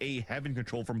into a heaven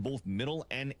control from both middle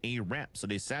and a ramp. So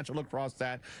they satchel across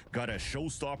that, got a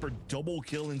showstopper double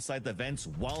kill inside the vents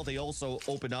while they also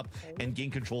open up and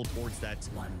gain control towards that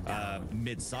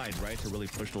mid side, right, to really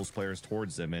push those players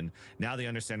towards them. And now they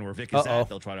understand where Vic is at.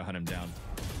 They'll try to hunt him down.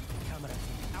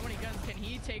 How many guns can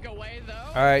he take away, though?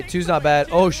 All right, 2's not bad.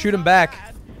 Oh, shoot him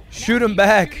back. Shoot him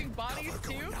back.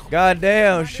 God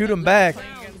damn, shoot him back.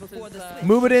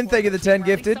 Move it in, thank you, the 10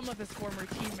 gifted. Some of his former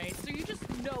teammates, so you just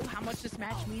know how much this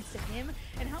match means to him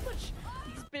and how much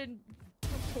he's been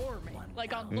performing.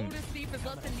 Like on Lotus Thief is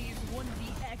up in these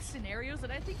 1vx scenarios,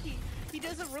 and I think he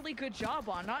does a really good job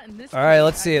on. Not in this. All right,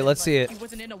 let's see it. Let's see it. He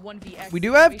wasn't in a 1vx. We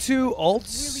do have 2 situation,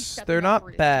 ults. really They're stepping up for not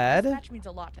his team. bad. This match means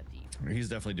a lot to Thief. He's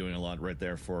definitely doing a lot right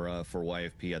there for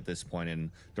YFP at this point, and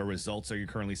the results are you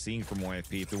currently seeing from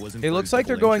YFP. If it wasn't, It for looks his like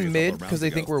they're double going entry a couple mid of because they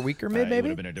rounds think ago, we're weaker mid, it would maybe?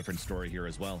 have been a different story here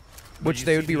as well. Which But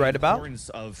they you would see be the right about. importance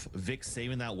of Vic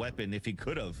saving that weapon. If he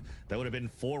could have, that would have been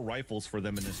 4 rifles for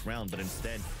them in this round. But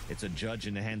instead, it's a judge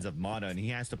in the hands of Mata, and he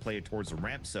has to play it towards the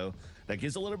ramp. So that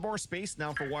gives a little more space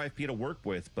now for YFP to work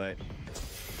with. But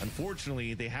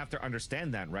unfortunately, they have to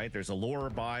understand that, right? There's a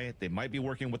lower buy. They might be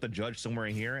working with the judge somewhere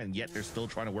in here, and yet they're still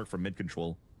trying to work for mid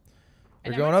control.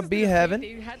 We're going up B heaven.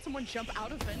 They had someone jump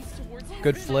out of vents towards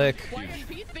Good heaven. flick.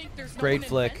 YFP think there's no Great one in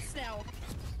flick. vents now,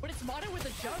 but it's Mata with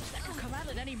a judge that could come out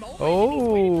at any moment. Oh, and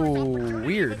he's waiting for his opportunity,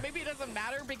 weird. but maybe it doesn't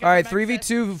matter because All right, of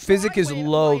 3v2 access. physic is Flyway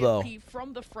low, YFP though.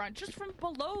 From the front, just from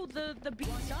below the B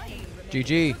side.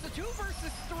 GG. So it's a 2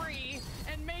 versus 3,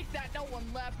 and make that no one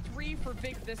left. 3 for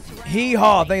Vic this round.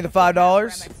 Hee-haw, thank you for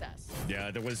 $5. Yeah,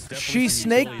 there was definitely She some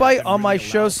snake utility bite that on my really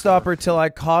allowed for- showstopper till I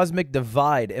cosmic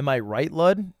divide. Am I right,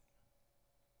 Lud?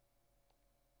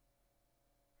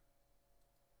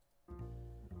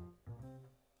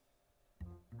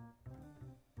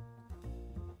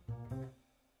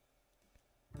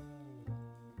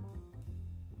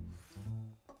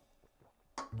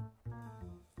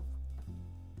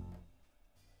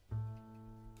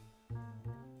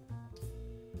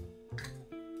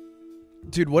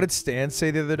 Dude, what did Stan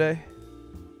say the other day?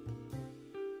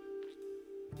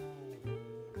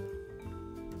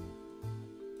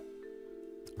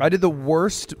 I did the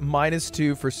worst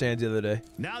 -2 for Stan the other day.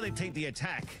 Now they take the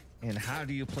attack. And how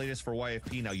do you play this for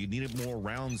YFP? Now, you needed more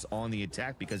rounds on the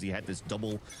attack because he had this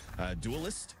double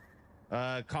duelist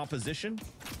composition.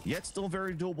 Yet still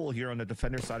very doable here on the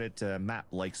defender side map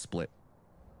like split.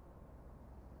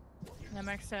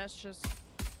 MXS just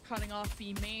cutting off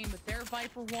B main with their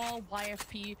Viper wall.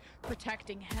 YFP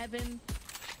protecting heaven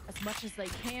as much as they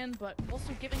can, but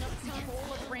also giving up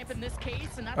control of ramp in this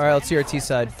case. And that's All right, let's see our T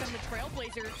side. Send the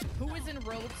Trailblazer, who is in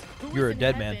ropes, who You're is a in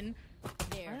dead heaven. man.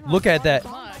 Look at that.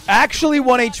 Actually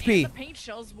 1 HP. The paint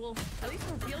shells will at least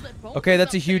reveal that both Okay,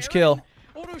 that's a up huge there, kill.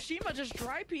 and Oroshima just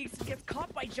dry peeks and gets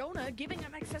caught by Jonah, giving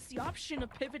MXS the option of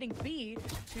pivoting B.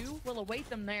 2 will await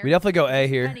them there. We definitely go A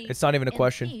here. Penny It's not even a and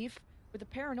question. Thief with the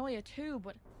paranoia too,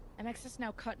 but MXS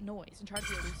now cut noise and try to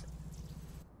be elusive.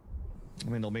 I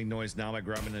mean, they'll make noise now by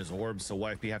grabbing his orb, so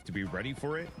YFP have to be ready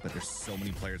for it. But there's so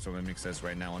many players from MXS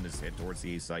right now on this hit towards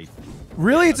the A site.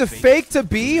 Really? It's a fake to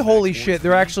B? Holy shit,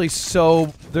 they're actually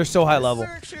they're so high level.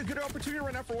 This is actually a good opportunity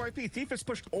right now for YFP. Thief has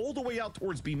pushed all the way out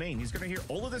towards B main. He's going to hear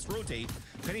all of this rotate.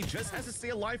 Penny just has to stay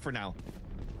alive for now.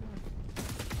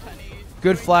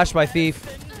 Good flash by Thief.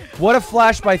 What a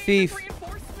flash by Thief.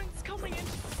 Reinforcements coming in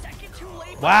second too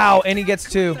late. Wow, and he gets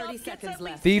 2. 30 seconds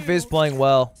left. Thief is playing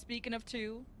well. Speaking of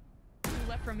 2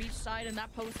 left from each side, and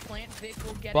that post plant, Vic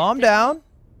will get Bomb it down.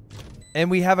 And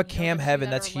we have a The Cam other two Heaven.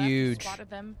 that That's are left, we huge. spotted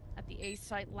them at the A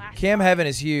site last Cam time, Heaven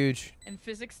is huge. and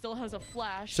Physics still has a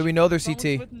flash. So we know they're Bones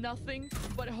CT. with nothing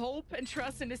but hope and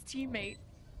trust in his teammate.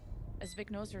 As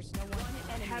Vic knows there's no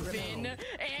one in heaven.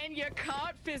 And you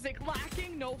caught Physic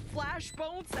lacking, no flash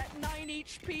bones at 9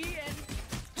 HP, and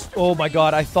Oh my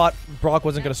god, I thought Brock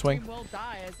wasn't going to swing.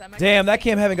 Damn, that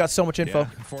cam haven't got so much info.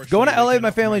 Going to LA with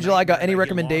my family in July. Got any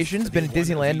recommendations? Been in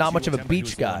Disneyland. Not much of a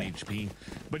beach guy.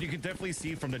 But you can definitely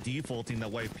see from the defaulting that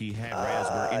YP had right as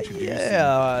we're introducing.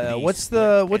 Yeah. What's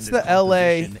the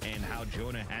LA?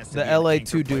 The LA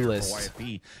to-do list.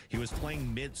 He was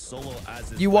playing mid solo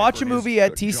as you watch a movie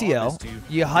at TCL.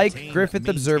 You hike Griffith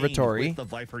Observatory.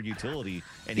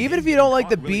 Even if you don't like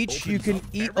the beach, you can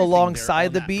eat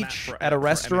alongside the beach at a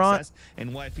restaurant.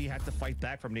 And YP had to fight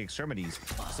back from the extremities.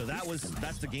 So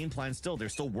that's the game plan still. They're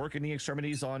still working the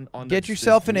extremities on Get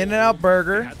yourself an In-N-Out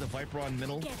burger. Had the Viper on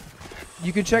middle.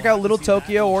 You can check out Little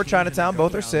Tokyo or Chinatown.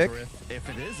 Both are sick. If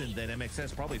it isn't, then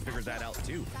MXS probably figures that out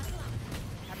too.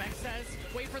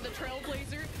 MXS, wait for the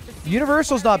Trailblazer.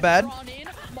 Universal's not bad. And then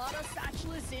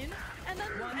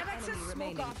MXS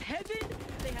smoke off heaven.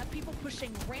 They have people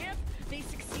pushing ramp. They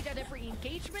succeed at every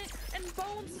engagement. And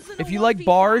Bones is in If you like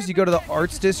bars, you go to the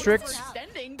Arts District.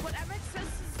 But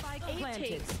MXS's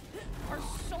takes are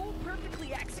so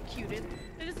perfectly executed,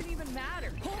 it doesn't even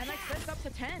matter. MXS up to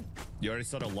 10. You already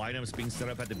saw the lineups being set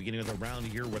up at the beginning of the round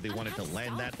here where they wanted to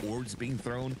land that. Orbs being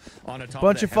thrown on a top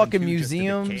bunch of of fucking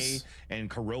museums. And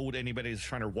corrode anybody who's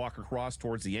trying to walk across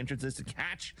towards the entrances to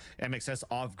catch MXS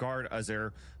off guard as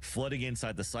they're flooding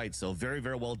inside the site. So very,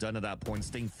 very well done at that point.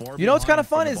 Staying far. You know what's kind of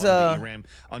fun is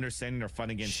understanding their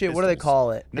fun against shit. What do they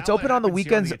call it? It's open on the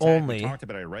weekends only.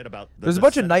 About There's a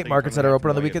bunch of night markets that are open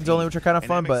on the weekends only, which are kind of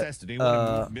fun. But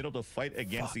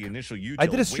I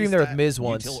did a stream there with Miz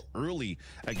once. Early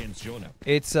against Jonah.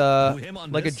 It's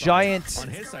like a giant.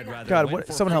 God, what?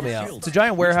 Someone help me out. It's a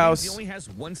giant warehouse. He only has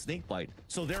one snake bite,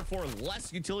 so therefore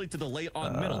less utility to the late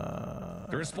on middle.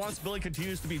 The responsibility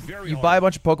continues to be very. You buy a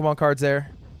bunch of Pokemon cards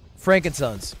there.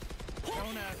 Frankensons.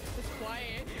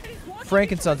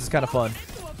 Frankensons is kind of fun.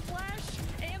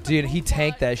 Dude, he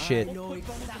tanked that shit.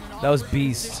 That was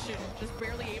beast. Just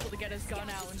barely able to get his gun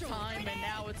out in time, and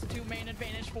now it's a two-man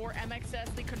advantage for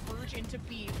MXS. They converge into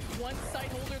B. One site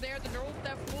holder there. The neural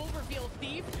theft will reveal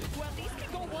Thief, who at least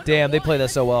can go one. Damn, they play that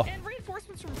so well. And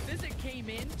reinforcements from Physic came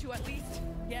in to at least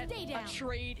get a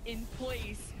trade in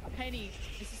place. Penny,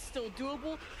 this is still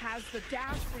doable. Has the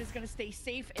dash, but is going to stay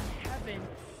safe in heaven.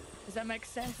 Does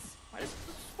MXS? I just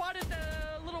spotted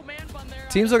the little man bun there.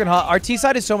 Team's looking hot. Our T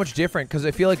side is so much different because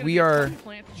I feel like we are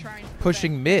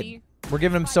pushing mid. We're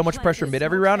giving him so much pressure mid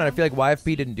every round, and I feel like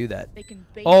YFP didn't do that.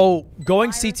 Oh,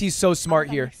 going CT is so smart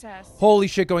here. Holy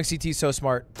shit, going CT is so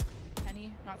smart.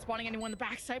 Penny not spotting anyone in the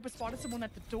backside, but spotted someone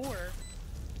at the door.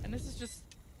 And this is just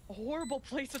a horrible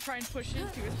place to try and push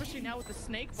into, especially now with the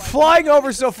snake bite. Flying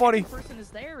over so funny. Person is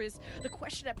there is the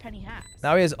question that Penny has.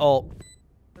 Now he has ult.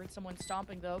 Heard someone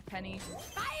stomping though. Penny.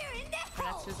 Fire in the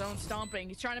hole! That's his own stomping.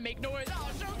 He's trying to make noise. Oh,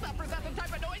 Showstopper's at the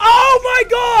type of noise. Oh my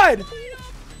god!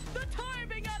 The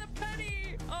timing out of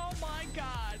Penny. Oh my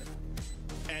god.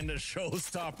 And a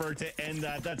showstopper to end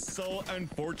that. That's so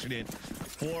unfortunate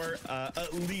for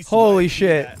at least. Holy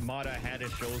shit! That Mata had a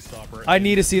showstopper. I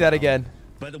need to see that again.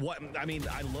 But what I mean,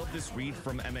 I love this read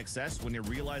from MXS when they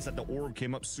realized that the orb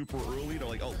came up super early. They're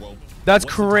like, oh well. That's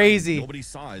crazy. Nobody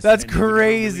saw us. That's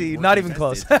crazy. Not even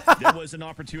close. There was an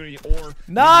opportunity, or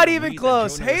not even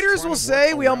close. Haters will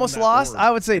say we almost lost.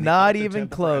 I would say not even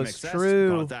close.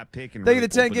 True. Thank you, the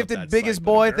 10 gifted biggest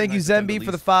boy. Thank you, Zemby,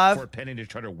 for the 5. To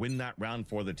try to win that round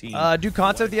for the team. Do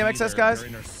content with the MXS guys.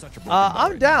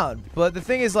 I'm down, but the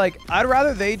thing is, like, I'd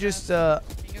rather they just. A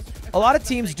lot of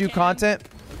teams do content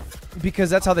because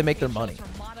that's how they make their money.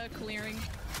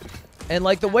 And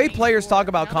like the way players talk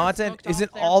about content isn't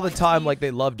all the time like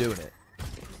they love doing it.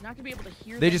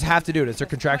 They just have to do it. It's their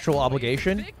contractual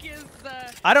obligation.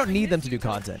 I don't need them to do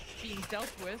content.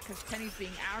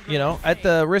 You know, at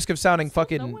the risk of sounding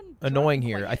fucking annoying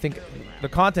here, I think the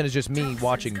content is just me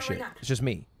watching shit. It's just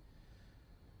me.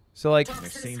 So like,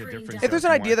 if there's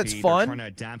an idea that's fun, trying to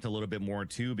adapt a little bit more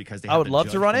too, because I would love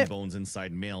to run it. Bones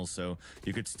inside male, so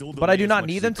you could still. But I do not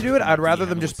need them to do it. I'd rather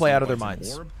them just play out of their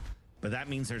minds. But that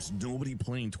means there's nobody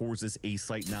playing towards this A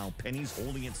site now. Penny's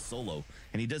holding it solo,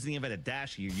 and he doesn't even have a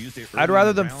dash. He used it. I'd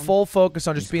rather them full focus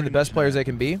on just being the best players they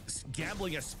can be.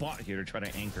 Gambling a spot here to try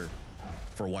to anchor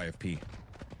for YFP.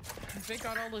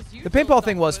 The paintball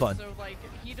thing was fun. So, like,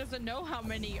 he doesn't know how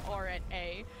many are at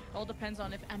A. It all depends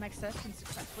on if MXS can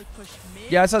successfully push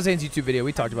mid. Yeah, I saw Zane's YouTube video.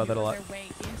 We talked about that a lot.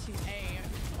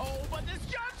 Oh, but this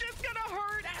judge is gonna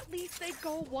hurt. At least they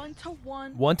go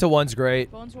 1-to-1. 1-to-1's great.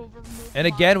 And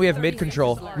again, we have mid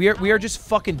control. We are just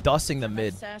fucking dusting them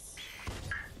mid.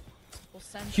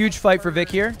 Huge fight for Vic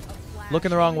here. Looking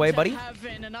the wrong way, buddy.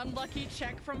 An unlucky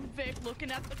check from Vic,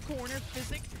 looking at the corner.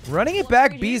 Physics. Running it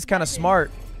back B is kind of smart.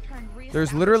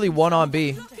 There's literally one on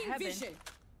B.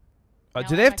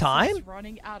 Do they have MXS time?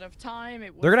 Running out of time.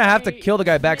 They're gonna have to kill the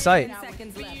guy backside.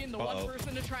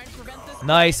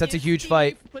 Nice, that's a huge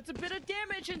fight. Puts a bit of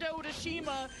damage into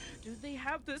Odashima. Do they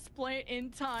have this plant in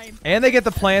time? And they get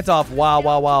the plant off. Wow,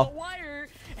 wow, wow.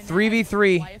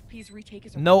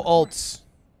 3v3. No ults.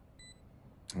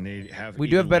 And they have We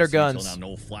do have better guns. Now.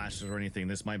 No flashes or anything.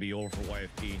 This might be over for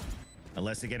YFP.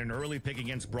 Unless they get an early pick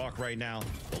against Brock right now.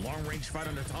 The long range fight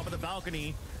on the top of the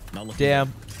balcony.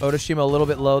 Damn. Odashima a little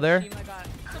bit low there.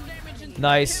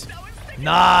 Nice.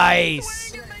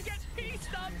 Nice.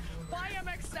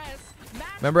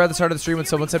 Remember at the start of the stream when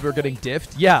someone said we were getting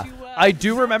diffed? Yeah. I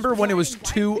do remember when it was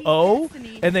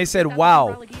 2-0 and they said,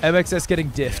 wow, MXS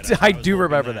getting diffed. I do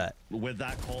remember that. With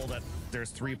that call that there's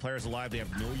 3 players alive, they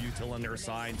have no util on their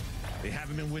side. They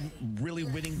haven't been really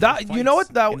winning. You know what?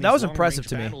 That was impressive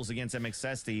to me. Against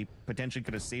MXS, they potentially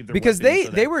could have saved their because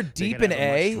weapons they were deep in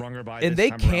A and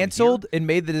they canceled and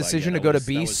made the decision to go to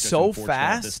B so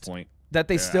fast that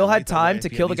they still had time to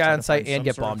kill the guy on site and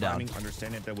get bombed down.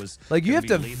 Like, you have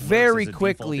to very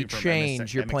quickly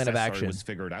change your plan of action.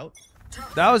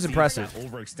 That was impressive.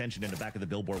 Overextension in the back of the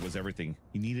billboard was everything.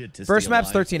 He needed to First map's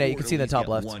 13-8. You can see in the top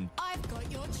left.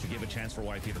 To give a chance for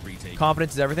YP to retake.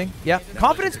 Confidence is everything. Yeah,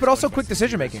 confidence, but also quick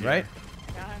decision making, right?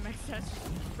 Yeah, that makes sense.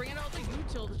 Bring out the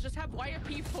util. Just have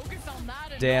YP focus on that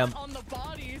and damn. not on the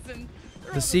bodies. And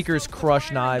the Seekers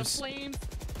crush knives.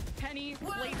 Penny,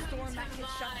 Blade Storm that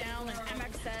gets shut down, and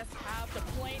MXS have the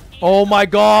plane. Oh my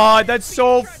god, that's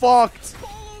so fucked.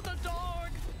 Follow the dog.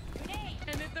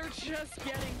 And if they're just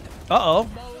getting uh-oh.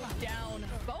 mowed down.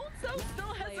 Bozo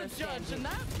still has a judge, and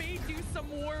that may do some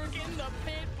work in the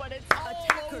pit, but it's all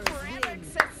over.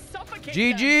 MXS suffocates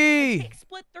GG.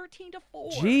 Split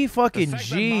 13-4. G fucking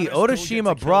G.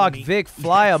 Odashima, Brock, Vic,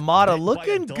 Fly, Amada,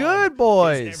 looking good,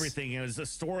 boys. Everything is a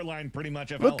storyline pretty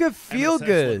much. Look good, feel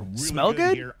good, really smell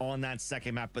good. Here on that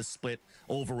second map, a split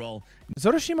overall. Is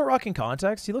Odashima rocking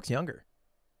contacts? He looks younger.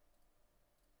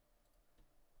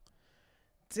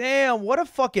 Damn, what a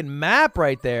fucking map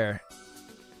right there.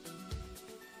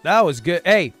 That was good.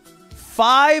 Hey,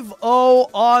 5-0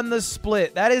 on the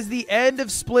split. That is the end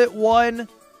of split 1.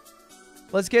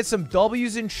 Let's get some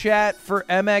W's in chat for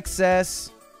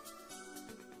MXS.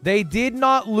 They did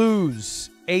not lose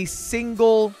a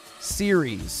single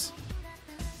series.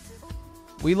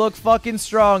 We look fucking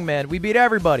strong, man. We beat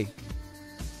everybody.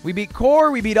 We beat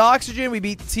Core, we beat Oxygen, we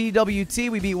beat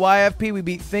TWT, we beat YFP, we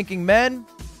beat Thinking Men.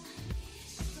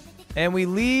 And we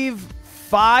leave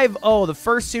 5-0. The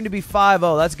first team to be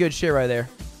 5-0. That's good shit right there.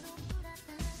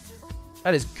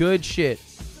 That is good shit.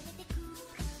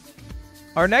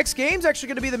 Our next game's actually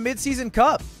going to be the Mid-Season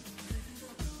Cup.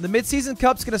 The Mid-Season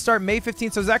Cup's going to start May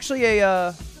 15th. So it's actually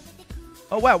a...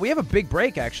 oh, wow. We have a big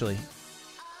break, actually.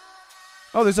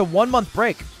 Oh, there's a 1-month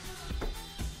break.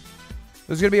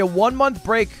 There's going to be a 1-month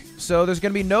break. So there's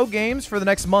going to be no games for the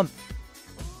next month.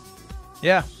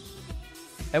 Yeah.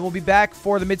 And we'll be back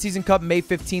for the Mid-Season Cup May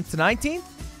 15th to 19th,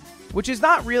 which is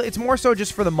not really, it's more so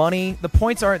just for the money. The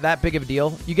points aren't that big of a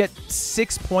deal. You get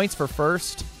 6 points for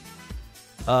first,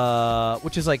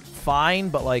 which is like fine,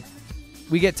 but like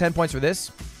we get 10 points for this.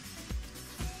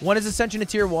 One is Ascension to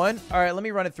Tier 1. All right, let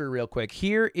me run it through real quick.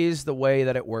 Here is the way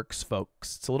that it works,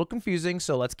 folks. It's a little confusing,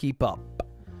 so let's keep up.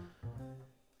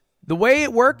 The way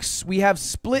it works, we have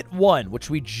Split 1, which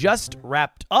we just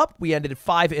wrapped up. We ended at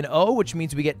 5-0, which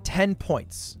means we get 10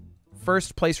 points.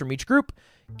 First place from each group,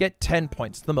 get 10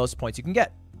 points, the most points you can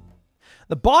get.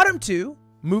 The bottom 2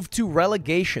 move to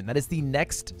relegation. That is the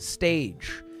next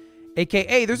stage.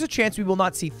 AKA, there's a chance we will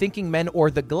not see Thinking Men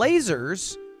or the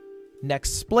Glazers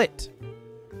next split.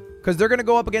 Because they're going to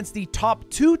go up against the top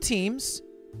 2 teams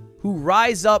who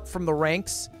rise up from the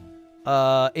ranks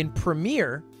in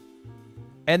Premier.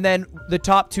 And then the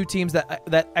top 2 teams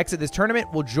that exit this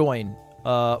tournament will join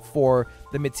for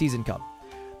the Mid-Season Cup.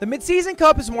 The Mid-Season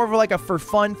Cup is more of like a for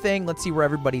fun thing. Let's see where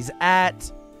everybody's at.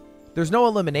 There's no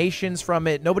eliminations from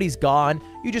it. Nobody's gone.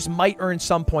 You just might earn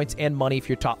some points and money if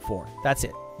you're top 4. That's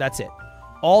it. That's it.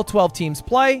 All 12 teams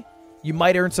play. You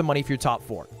might earn some money if you're top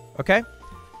 4. Okay?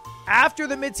 After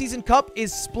the Mid-Season Cup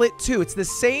is Split 2. It's the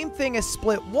same thing as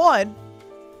Split 1.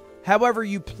 However,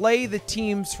 you play the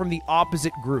teams from the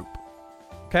opposite group.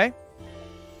 Okay?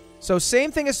 So same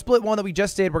thing as Split 1 that we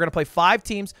just did. We're going to play 5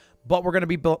 teams, but we're going to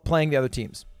be playing the other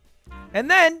teams.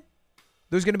 And then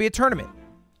there's going to be a tournament.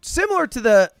 Similar to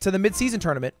the mid-season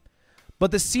tournament,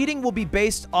 but the seeding will be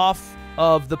based off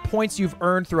of the points you've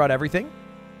earned throughout everything.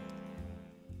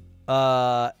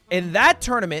 In that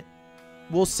tournament,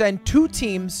 we'll send 2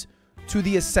 teams to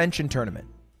the Ascension tournament.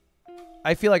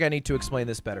 I feel like I need to explain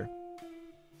this better.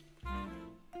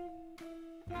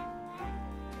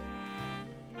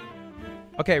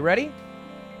 Okay, ready?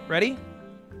 Ready?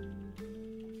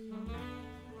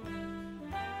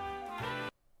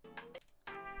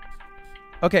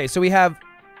 Okay, so we have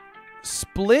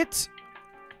split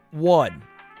 1.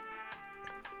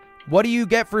 What do you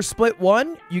get for split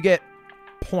 1? You get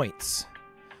points.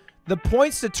 The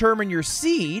points determine your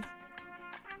seed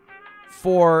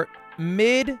for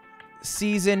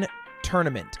mid-season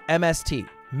tournament, MST,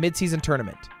 mid-season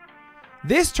tournament.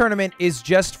 This tournament is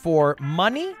just for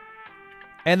money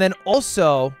and then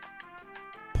also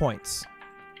points.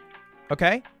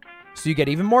 Okay? So you get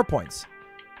even more points.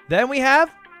 Then we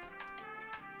have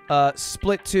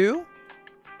split 2.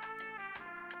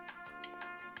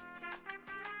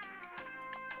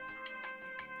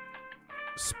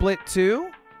 Split 2,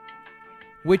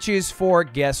 which is for,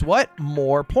 guess what?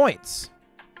 More points.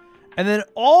 And then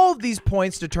all of these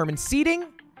points determine seeding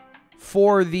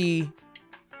for the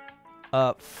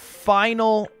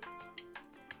final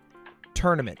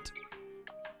tournament.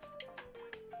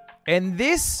 And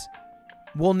this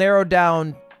will narrow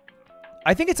down,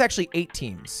 I think it's actually 8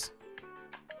 teams.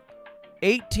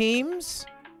 8 teams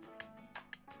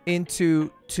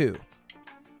into 2.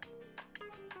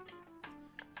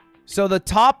 So the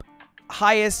top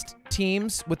highest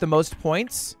teams with the most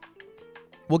points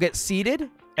will get seeded,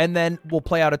 and then we'll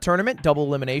play out a tournament, double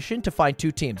elimination, to find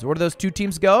 2 teams. Where do those 2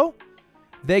 teams go?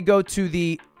 They go to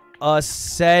the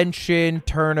Ascension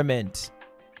Tournament.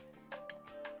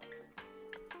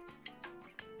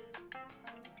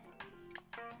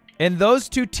 And those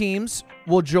 2 teams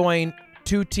will join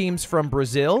 2 teams from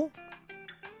Brazil,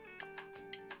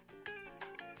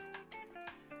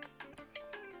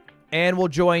 and we'll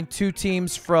join 2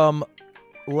 teams from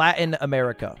Latin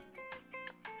America.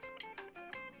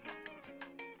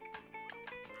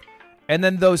 And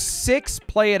then those 6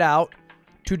 play it out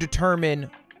to determine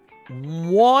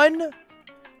 1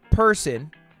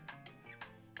 person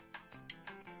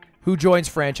who joins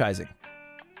franchising.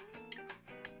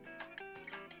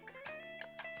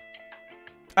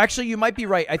 Actually, you might be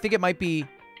right. I think it might be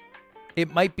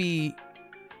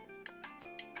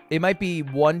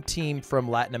 1 team from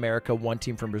Latin America, 1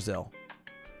 team from Brazil.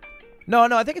 No,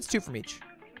 I think it's 2 from each.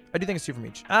 I do think it's 2 from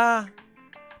each. No,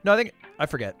 I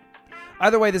forget.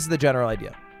 Either way, this is the general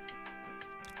idea.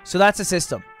 So that's the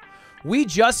system. We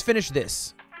just finished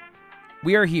this.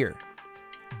 We are here.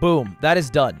 Boom. That is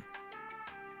done.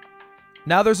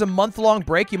 Now there's a month-long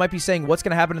break. You might be saying, what's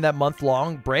going to happen in that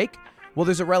month-long break? Well,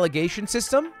 there's a relegation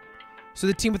system. So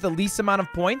the team with the least amount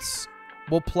of points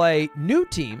will play new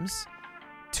teams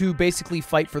to basically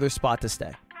fight for their spot to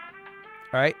stay.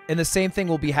 All right? And the same thing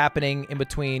will be happening in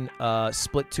between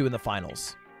split 2 and the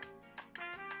finals.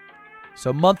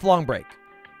 So month-long break.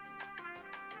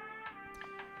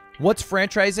 What's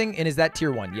franchising, and is that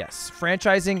tier 1? Yes.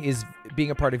 Franchising is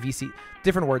being a part of VC.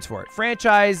 Different words for it.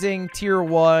 Franchising, tier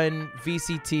 1,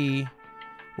 VCT,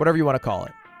 whatever you want to call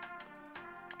it.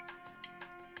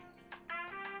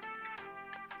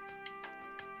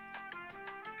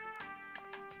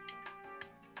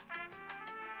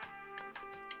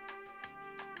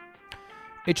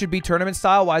 It should be tournament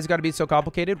style. Why has it got to be so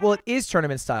complicated? Well, it is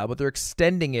tournament style, but they're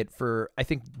extending it for, I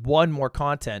think, 1, more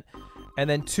content, and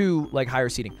then 2, like, higher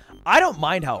seating. I don't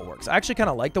mind how it works. I actually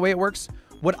kind of like the way it works.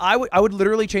 What I would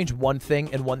literally change 1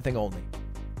 thing and 1 thing only.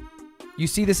 You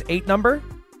see this 8 number?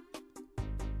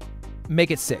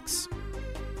 Make it 6.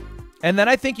 And then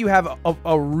I think you have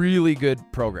a really good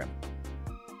program.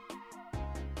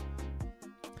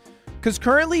 Because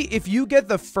currently, if you get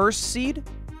the first seed,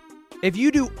 if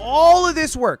you do all of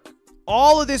this work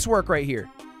right here,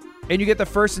 and you get the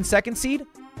first and second seed,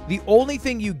 the only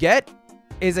thing you get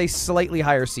is a slightly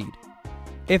higher seed.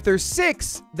 If there's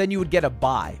 6, then you would get a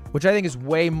bye, which I think is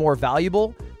way more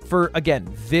valuable for, again,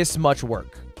 this much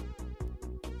work.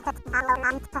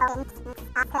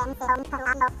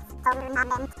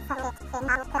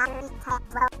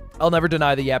 I'll never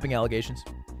deny the yapping allegations.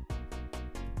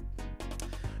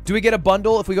 Do we get a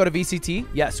bundle if we go to VCT?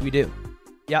 Yes, we do.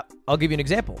 Yep, I'll give you an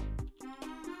example.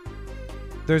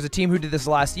 There's a team who did this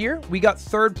last year. We got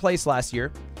 3rd place last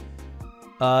year.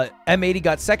 M80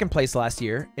 got 2nd place last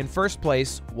year. In 1st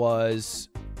place was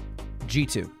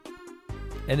G2.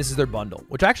 And this is their bundle,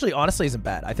 which actually honestly isn't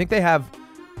bad. I think they have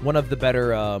one of the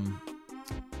better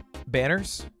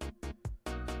banners.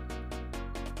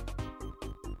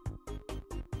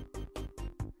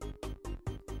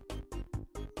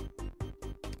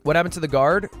 What happened to the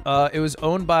guard? It was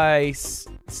owned by Steve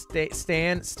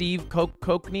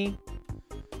Kokney,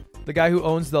 the guy who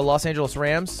owns the Los Angeles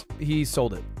Rams. He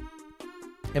sold it.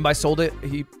 And by sold it,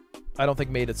 I don't think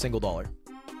made a single dollar.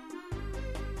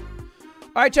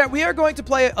 All right, chat, we are going to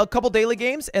play a couple daily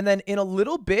games, and then in a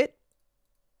little bit,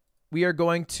 we are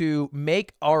going to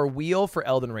make our wheel for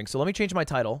Elden Ring. So let me change my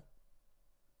title.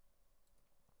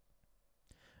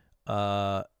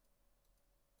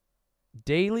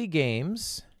 Daily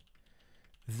games,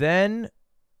 then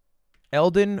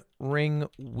Elden Ring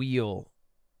wheel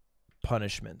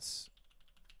punishments.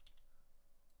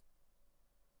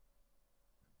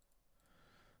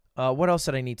 What else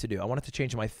did I need to do? I wanted to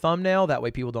change my thumbnail. That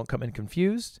way people don't come in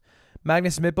confused.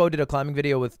 Magnus Mippo did a climbing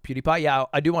video with PewDiePie. Yeah,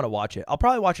 I do want to watch it. I'll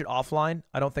probably watch it offline.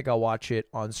 I don't think I'll watch it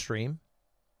on stream.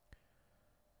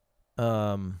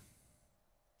 But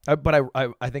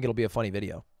I think it'll be a funny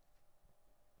video.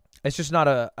 It's just not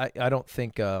a, I don't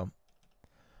think,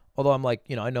 although I'm like,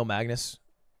 you know, I know Magnus.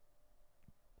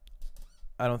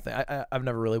 I don't think, I've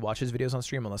never really watched his videos on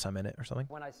stream unless I'm in it or something.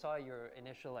 When I saw your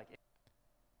initial like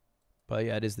But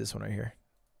yeah, it is this one right here.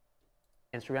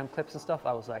 Instagram clips and stuff,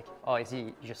 I was like, oh, is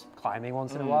he just climbing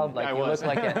once in a while? Like you was.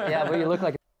 look like a, yeah, but you look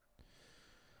like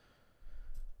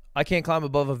I can't climb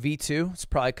above a V2. It's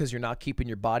probably because you're not keeping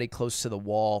your body close to the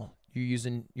wall. You're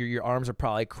using, your arms are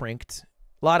probably crinked.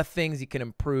 A lot of things you can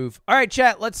improve. All right,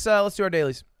 chat, let's do our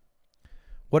dailies.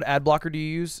 What ad blocker do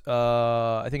you use?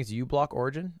 I think it's uBlock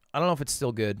Origin. I don't know if it's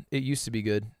still good. It used to be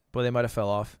good, but they might have fell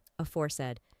off.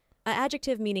 Aforesaid. A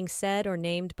adjective meaning said or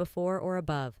named before or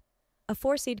above.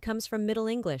 Aforesaid comes from Middle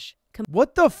English.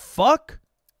 What the fuck?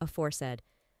 Aforesaid.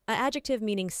 A adjective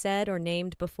meaning said or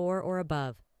named before or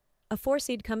above.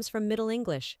 Aforesaid comes from Middle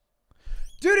English.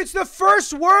 Dude, it's the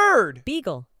first word!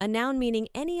 Beagle. A noun meaning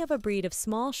any of a breed of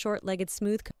small, short-legged,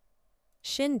 smooth.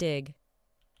 Shindig.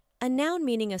 A noun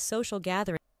meaning a social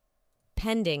gathering.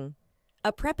 Pending.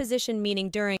 A preposition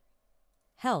meaning during.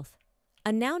 Health.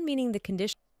 A noun meaning the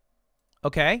condition.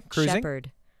 Okay, cruising.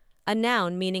 Shepherd. A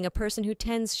noun meaning a person who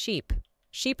tends sheep.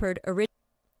 Shepherd.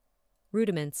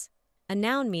 Rudiments. A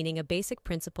noun meaning a basic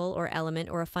principle or element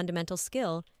or a fundamental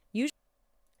skill. Usually.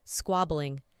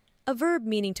 Squabbling. A verb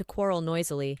meaning to quarrel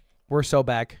noisily. We're so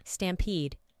back.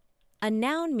 Stampede. A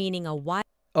noun meaning a wild.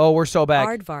 Oh, we're so back.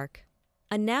 Aardvark.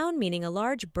 A noun meaning a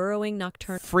large burrowing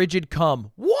nocturnal. Frigid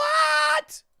cum.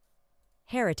 What?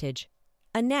 Heritage.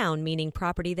 A noun meaning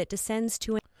property that descends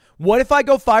to an. What if I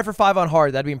go 5 for 5 on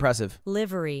hard? That'd be impressive.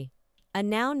 Livery. A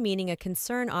noun meaning a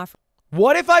concern offered.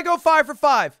 What if I go 5 for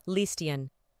 5? Listian.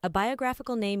 A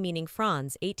biographical name meaning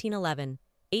Franz, 1811.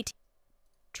 18.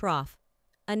 Trough.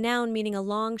 A noun meaning a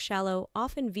long, shallow,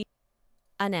 often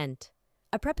Anent.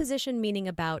 A preposition meaning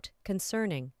about,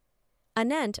 concerning.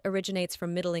 Anent originates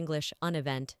from Middle English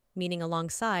unevent, meaning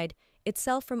alongside,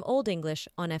 itself from Old English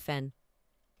on FN.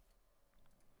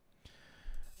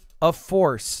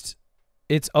 Aforced.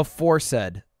 It's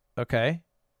aforesaid. Okay.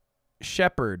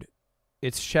 Shepherd.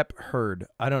 It's shepherd.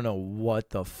 I don't know what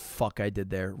the fuck I did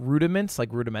there. Rudiments,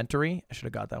 like rudimentary. I should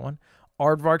have got that one.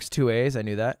 Aardvark's 2 A's. I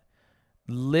knew that.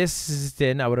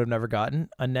 Listen, I would have never gotten.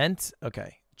 Anent.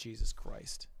 Okay. Jesus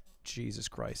Christ. Jesus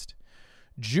Christ.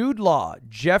 Jude Law,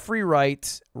 Jeffrey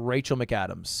Wright, Rachel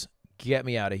McAdams. Get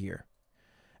me out of here.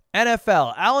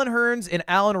 NFL, Allen Hurns and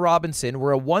Allen Robinson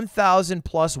were a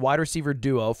 1,000-plus wide receiver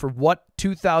duo for what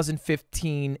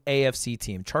 2015 AFC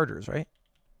team? Chargers, right?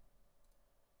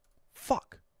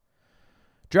 Fuck.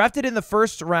 Drafted in the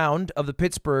first round of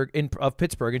Pittsburgh in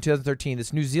 2013,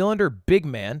 this New Zealander big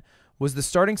man was the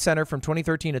starting center from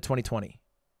 2013 to 2020.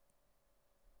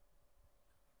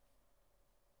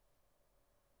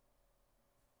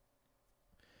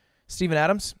 Steven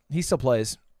Adams, he still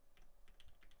plays.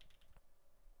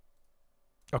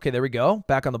 Okay, there we go.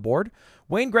 Back on the board.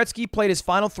 Wayne Gretzky played his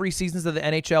final 3 seasons of the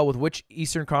NHL with which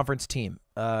Eastern Conference team?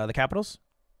 The Capitals?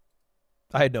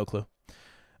 I had no clue.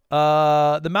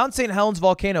 The Mount St. Helens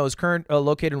volcano is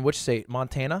located in which state?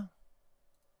 Montana?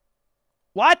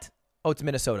 What? Oh, it's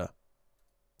Minnesota.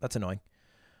 That's annoying.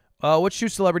 Which 2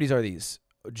 celebrities are these?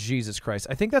 Oh, Jesus Christ.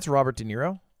 I think that's Robert De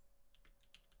Niro.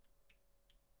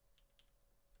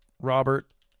 Robert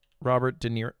De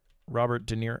Niro. Robert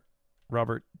De Niro.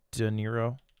 Robert De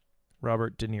Niro.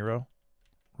 Robert De Niro.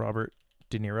 Robert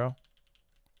De Niro.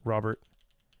 Robert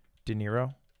De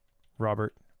Niro.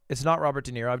 Robert. It's not Robert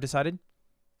De Niro, I've decided.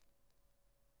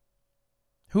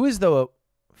 Who is the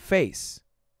face?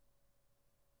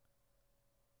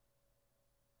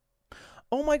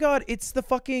 Oh my god, it's the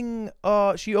fucking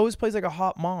she always plays like a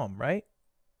hot mom, right?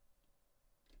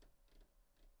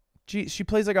 She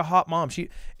plays like a hot mom. She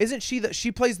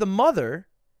plays the mother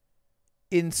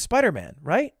in Spider-Man,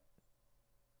 right?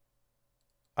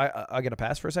 I get a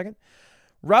pass for a second.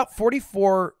 Route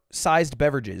 44 sized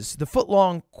beverages, the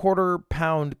foot-long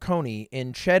quarter-pound coney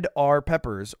in cheddar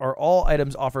peppers are all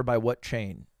items offered by what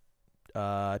chain?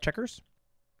 Checkers?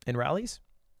 In Rallies?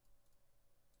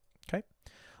 Okay.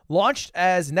 Launched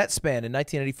as NetSpan in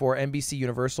 1984, NBC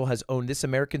Universal has owned this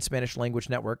American Spanish language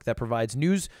network that provides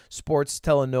news, sports,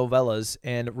 telenovelas,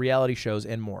 and reality shows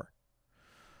and more.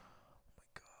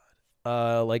 Oh my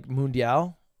God. Like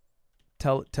Mundial?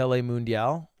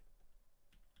 Telemundial?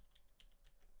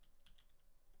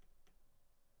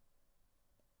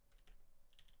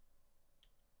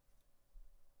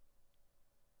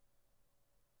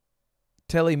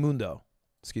 Telemundo.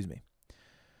 Excuse me.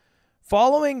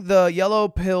 Following the yellow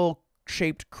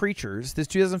pill-shaped creatures, this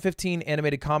 2015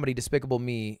 animated comedy Despicable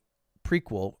Me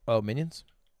prequel... Oh, Minions?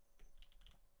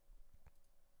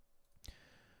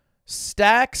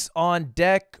 Stacks on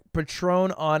deck,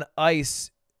 Patron on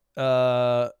ice.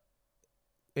 And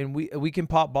we can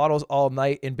pop bottles all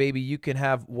night, and baby, you can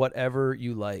have whatever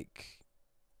you like.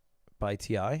 By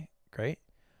T.I. Great.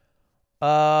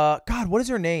 God, what is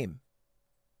her name?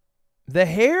 The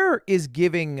hair is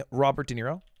giving Robert De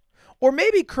Niro. Or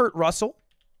maybe Kurt Russell.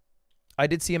 I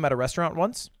did see him at a restaurant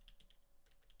once.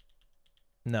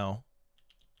 No.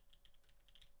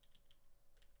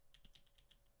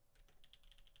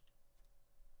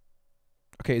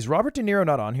 Okay, is Robert De Niro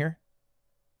not on here?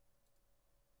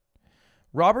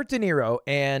 Robert De Niro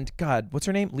and, God, what's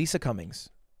her name? Lisa Cummings.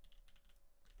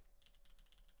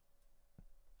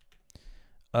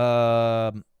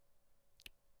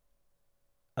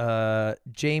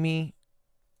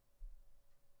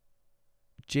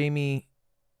 Jamie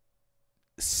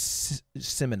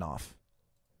Siminoff.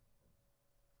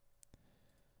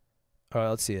 All right,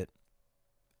 let's see it.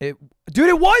 Dude,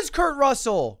 it was Kurt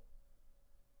Russell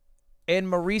and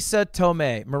Marissa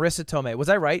Tomei. Marissa Tomei. Was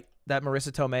I right that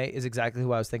Marissa Tomei is exactly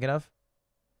who I was thinking of?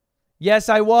 Yes,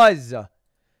 I was.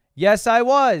 Yes, I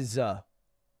was.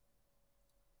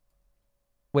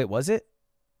 Wait, was it?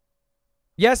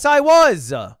 Yes, I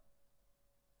was.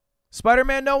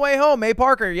 Spider-Man No Way Home, May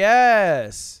Parker,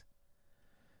 yes.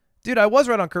 Dude, I was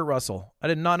right on Kurt Russell. I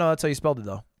did not know that's how you spelled it,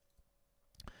 though.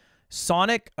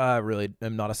 Sonic, I really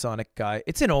am not a Sonic guy.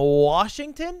 It's in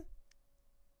Washington?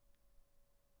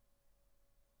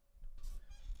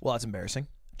 Well, that's embarrassing.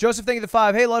 Joseph, thank you for the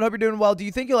 5. Hey, Lud, hope you're doing well. Do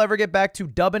you think you'll ever get back to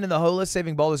dubbing in the Hololith,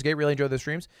 saving Baldur's Gate? Really enjoy those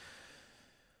streams.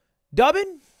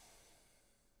 Dubbing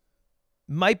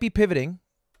might be pivoting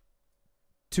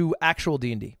to actual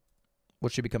D&D.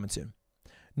 Which should be coming soon.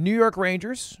 New York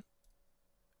Rangers.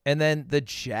 And then the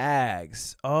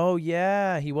Jags. Oh,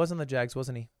 yeah. He was on the Jags,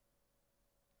 wasn't he?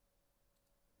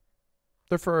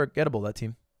 They're forgettable, that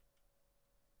team.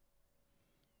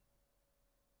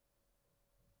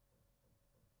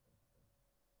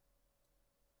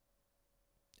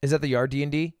 Is that the Yard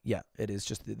D&D? Yeah, it is.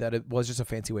 Just that it was just a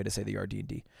fancy way to say the Yard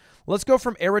D&D. Let's go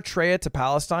from Eritrea to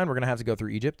Palestine. We're going to have to go through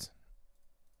Egypt.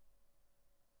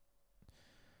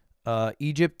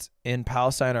 Egypt and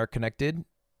Palestine are connected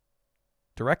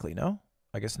directly, no?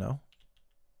 I guess no.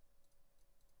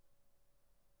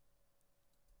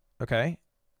 Okay.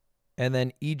 And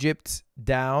then Egypt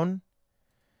down.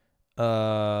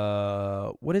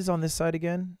 What is on this side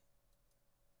again?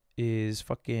 Is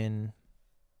fucking...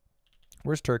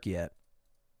 Where's Turkey at?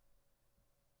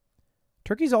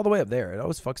 Turkey's all the way up there. It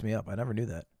always fucks me up. I never knew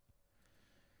that.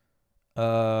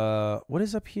 What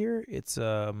is up here? It's,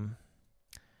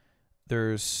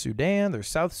 there's Sudan. There's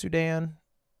South Sudan.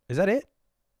 Is that it?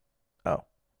 Oh.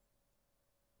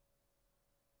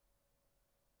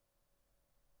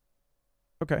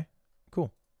 Okay.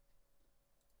 Cool.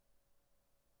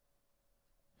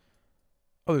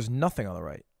 Oh, there's nothing on the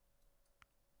right.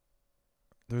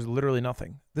 There's literally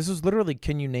nothing. This is literally,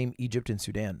 can you name Egypt and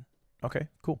Sudan? Okay,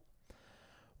 cool.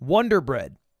 Wonder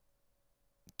Bread.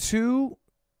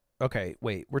 Okay,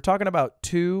 wait. We're talking about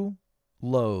 2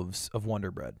 loaves of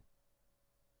Wonder Bread.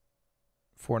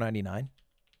 $4.99?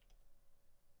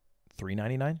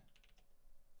 $3.99?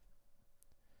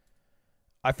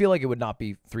 I feel like it would not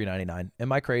be $3.99.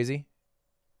 Am I crazy?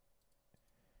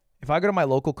 If I go to my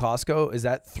local Costco, is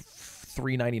that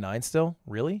 $3.99 still?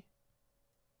 Really?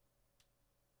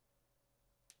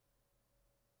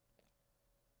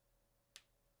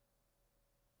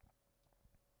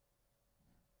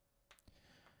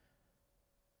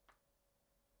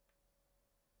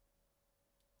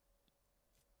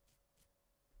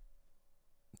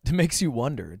 It makes you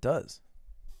wonder. It does.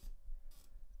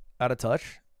 Out of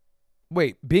touch?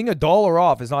 Wait, being $1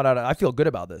 off is not out of... I feel good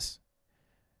about this.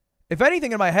 If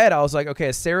anything, in my head, I was like, okay,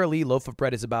 a Sara Lee loaf of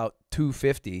bread is about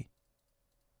 $2.50.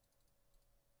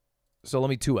 So let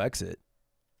me 2x it.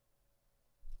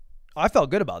 I felt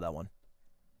good about that one.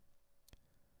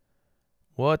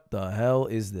 What the hell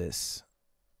is this?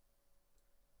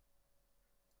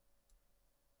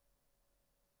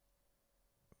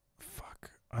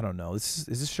 Fuck. I don't know. Is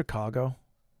this Chicago?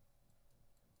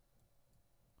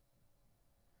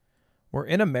 We're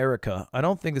in America. I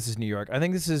don't think this is New York. I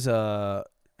think this is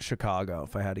Chicago,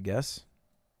 if I had to guess.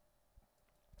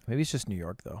 Maybe it's just New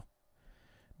York, though.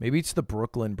 Maybe it's the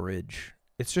Brooklyn Bridge.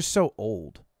 It's just so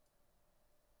old.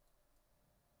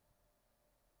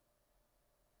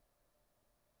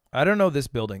 I don't know this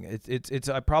building. It's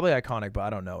probably iconic, but I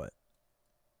don't know it.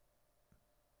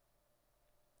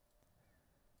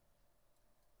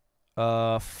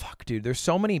 Fuck, dude. There's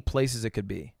so many places it could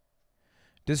be.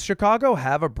 Does Chicago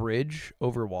have a bridge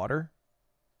over water?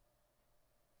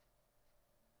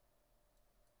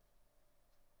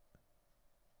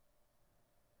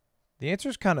 The answer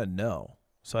is kind of no.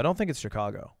 So I don't think it's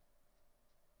Chicago.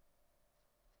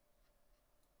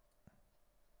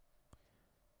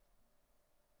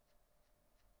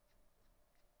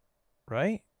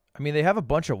 Right? I mean, they have a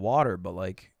bunch of water, but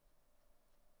like...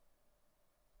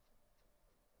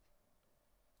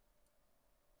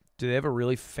 Do they have a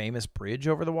really famous bridge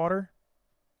over the water?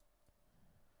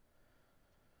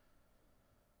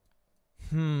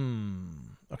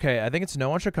 Okay, I think it's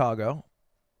no on Chicago.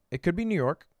 It could be New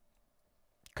York.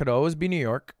 Could always be New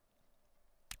York.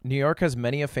 New York has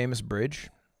many a famous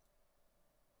bridge.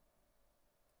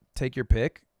 Take your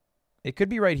pick. It could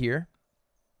be right here.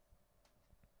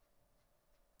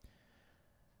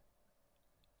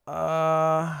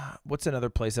 What's another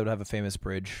place that would have a famous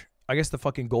bridge? I guess the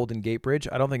fucking Golden Gate Bridge.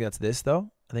 I don't think that's this,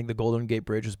 though. I think the Golden Gate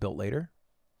Bridge was built later.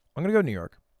 I'm going to go New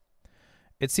York.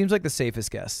 It seems like the safest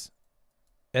guess.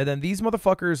 And then these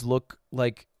motherfuckers look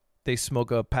like they smoke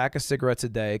a pack of cigarettes a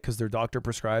day because their doctor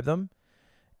prescribed them,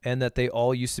 and that they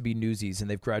all used to be newsies and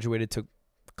they've graduated to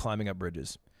climbing up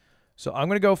bridges. So I'm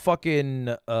going to go fucking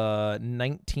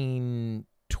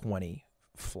 1920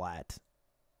 flat.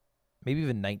 Maybe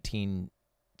even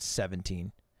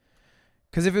 1917.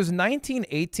 Because if it was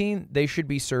 1918, they should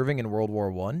be serving in World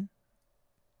War I.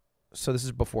 So this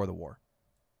is before the war.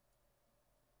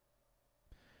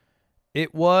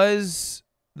 It was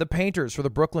the painters for the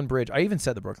Brooklyn Bridge. I even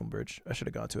said the Brooklyn Bridge. I should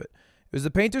have gone to it. It was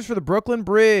the painters for the Brooklyn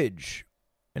Bridge.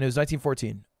 And it was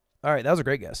 1914. All right, that was a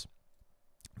great guess.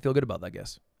 I feel good about that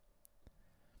guess.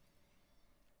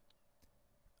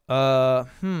 Wow,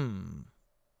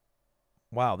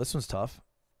 this one's tough.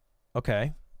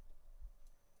 Okay.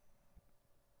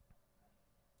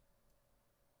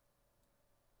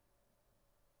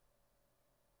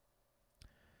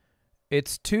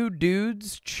 It's two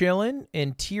dudes chilling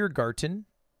in Tiergarten.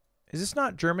 Is this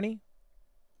not Germany?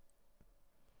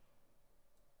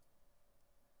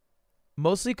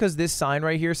 Mostly because this sign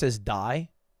right here says die,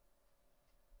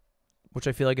 which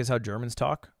I feel like is how Germans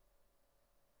talk.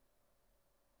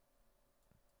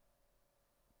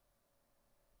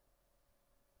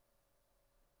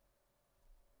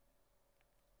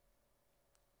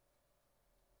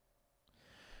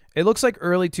 It looks like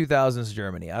early 2000s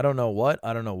Germany. I don't know what.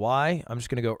 I don't know why. I'm just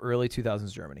going to go early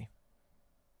 2000s Germany.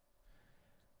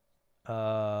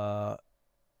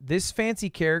 This fancy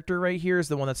character right here is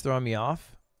the one that's throwing me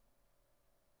off.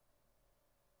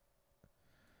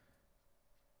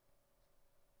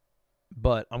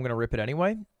 But I'm going to rip it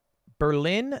anyway.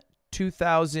 Berlin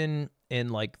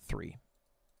 2003.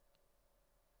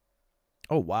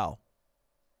 Oh, wow.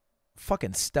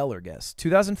 Fucking stellar guess.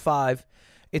 2005.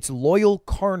 It's Loyal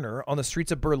Karner on the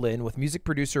streets of Berlin with music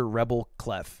producer Rebel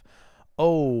Clef.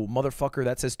 Oh, motherfucker,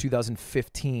 that says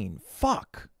 2015.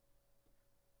 Fuck.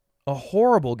 A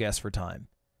horrible guess for time.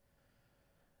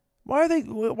 Why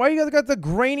you guys got the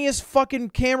grainiest fucking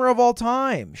camera of all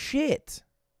time? Shit.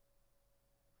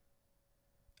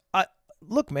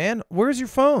 Look, man, where's your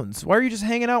phones? Why are you just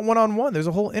hanging out one-on-one? There's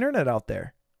a whole internet out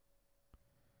there.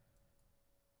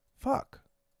 Fuck.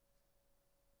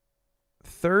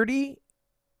 30?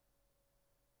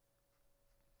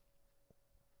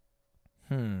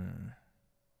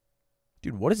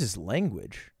 Dude, what is this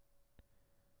language?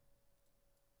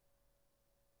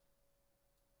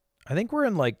 I think we're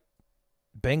in, like,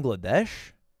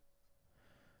 Bangladesh?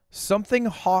 Something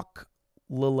Hawk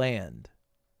Leland.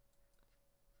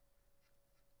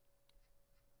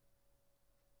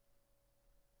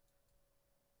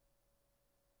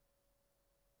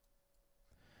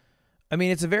 I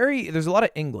mean, there's a lot of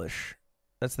English.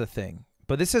 That's the thing.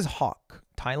 But this is Hawk.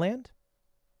 Thailand?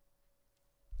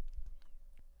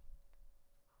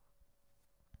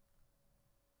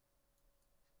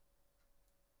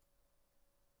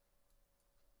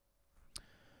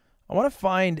 I want to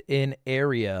find an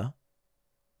area,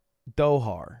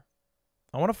 Dohar.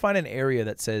 I want to find an area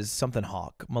that says something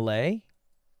Hawk. Malay?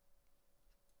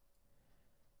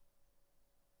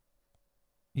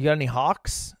 You got any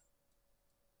hawks?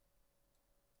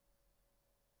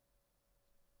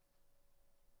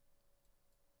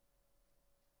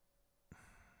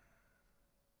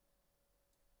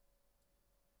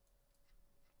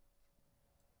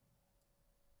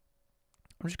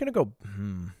 I'm just going to go,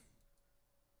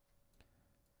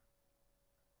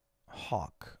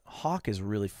 Hawk. Hawk is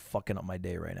really fucking up my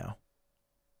day right now.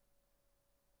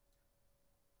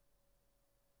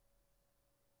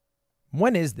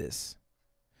 When is this?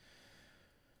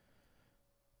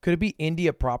 Could it be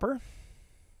India proper?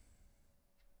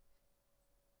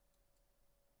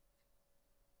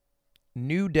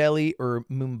 New Delhi or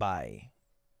Mumbai?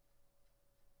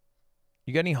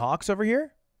 You got any Hawks over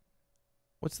here?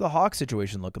 What's the Hawk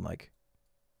situation looking like?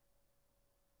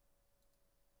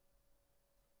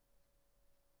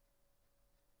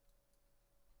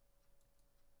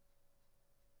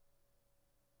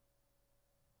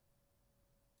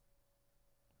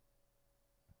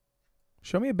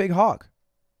 Show me a big hawk.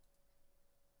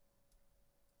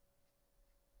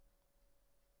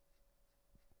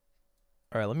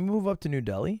 All right, let me move up to New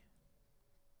Delhi.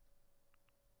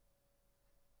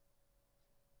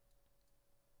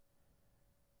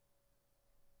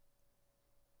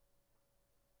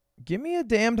 Give me a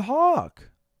damned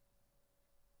hawk.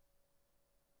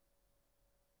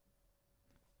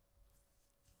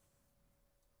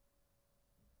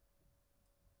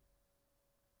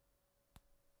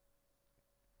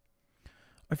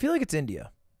 I feel like it's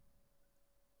India.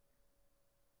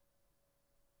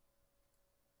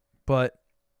 But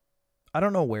I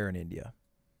don't know where in India.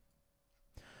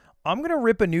 I'm going to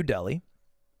rip a New Delhi.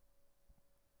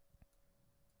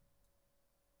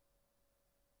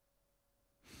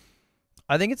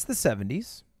 I think it's the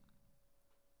 70s.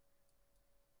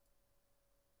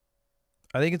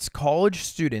 I think it's college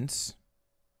students.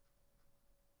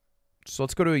 So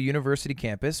let's go to a university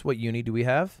campus. What uni do we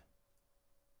have?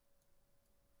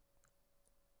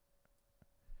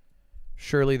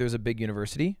 Surely there's a big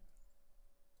university.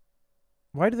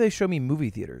 Why do they show me movie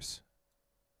theaters?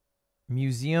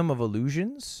 Museum of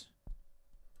Illusions?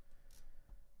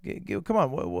 Come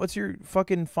on, what's your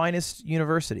fucking finest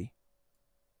university?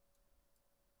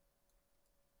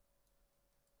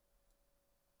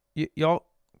 Y'all,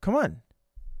 come on.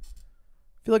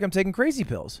 I feel like I'm taking crazy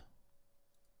pills.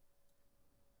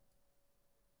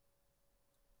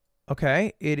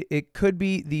 Okay, it could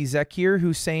be the Zakir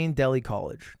Hussain Delhi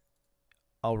College.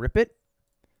 I'll rip it.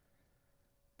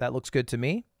 That looks good to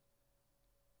me.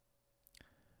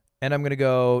 And I'm going to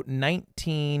go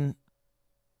 19...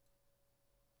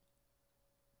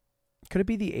 Could it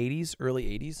be the 80s, early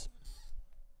 80s?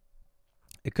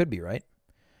 It could be, right?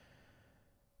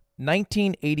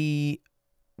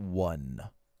 1981.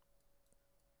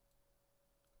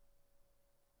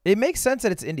 It makes sense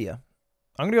that it's India.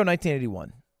 I'm going to go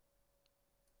 1981.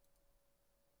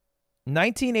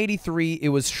 1983, it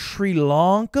was Sri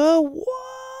Lanka?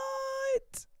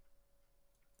 What?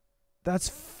 That's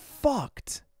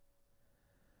fucked.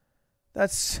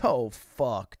 That's so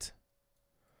fucked.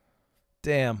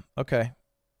 Damn. Okay.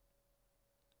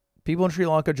 People in Sri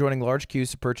Lanka joining large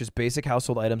queues to purchase basic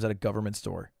household items at a government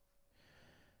store.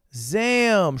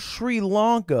 Zam, Sri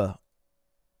Lanka.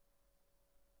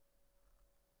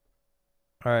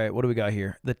 All right, what do we got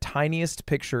here? The tiniest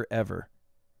picture ever.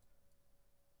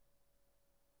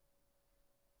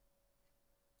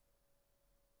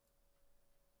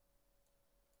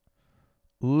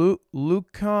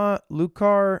 Lucan.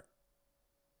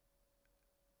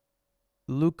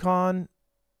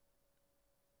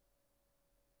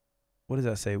 What does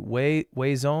that say?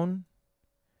 Wayzone.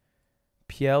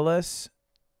 PLS.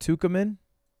 Tukaman.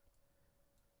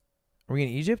 Are we in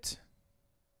Egypt?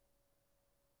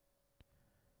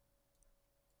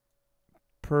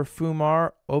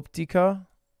 Perfumar Optica.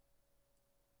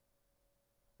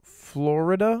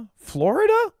 Florida?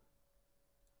 Florida?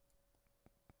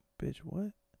 Bitch,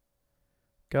 what?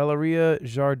 Galeria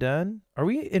Jardin? Are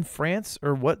we in France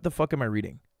or what the fuck am I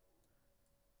reading?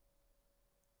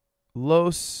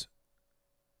 Los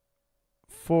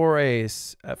Four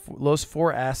Asses.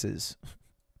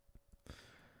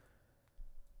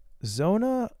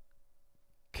 Zona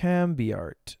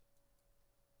Cambiart.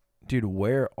 Dude,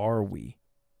 where are we?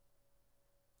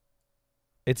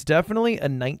 It's definitely a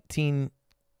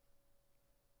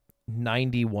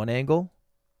 1991 angle.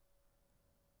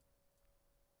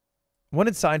 When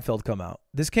did Seinfeld come out?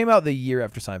 This came out the year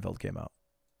after Seinfeld came out.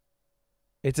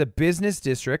 It's a business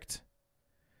district.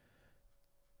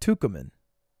 Tucumán.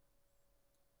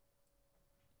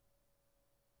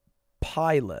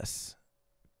 Piles.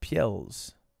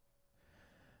 Piels.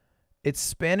 It's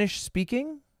Spanish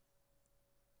speaking.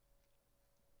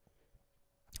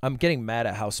 I'm getting mad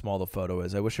at how small the photo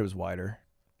is. I wish it was wider.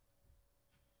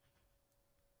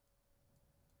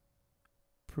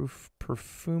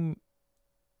 Perfume.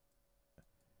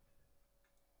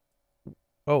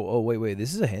 Oh, wait.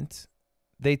 This is a hint.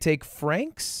 They take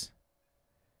francs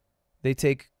They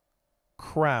take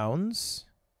crowns.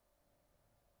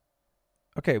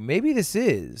 Okay, maybe this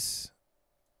is.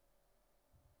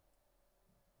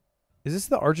 Is this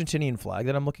the Argentinian flag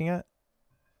that I'm looking at?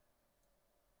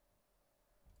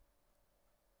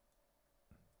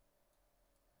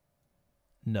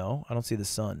 No, I don't see the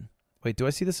sun. Wait, do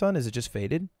I see the sun? Is it just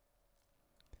faded?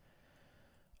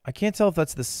 I can't tell if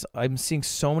that's the... I'm seeing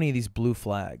so many of these blue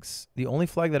flags. The only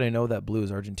flag that I know that blue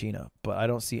is Argentina, but I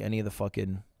don't see any of the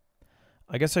fucking...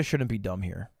 I guess I shouldn't be dumb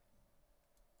here.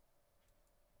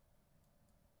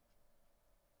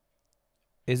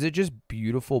 Is it just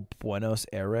beautiful Buenos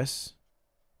Aires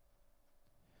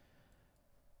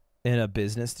in a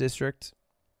business district?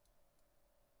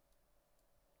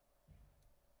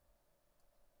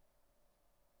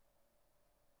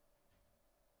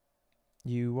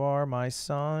 You are my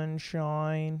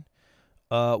sunshine.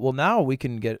 Well, now we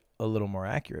can get a little more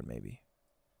accurate, maybe.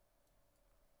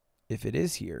 If it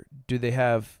is here, do they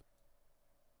have...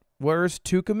 Where's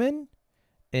Tucumán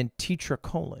and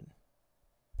Tetracolin?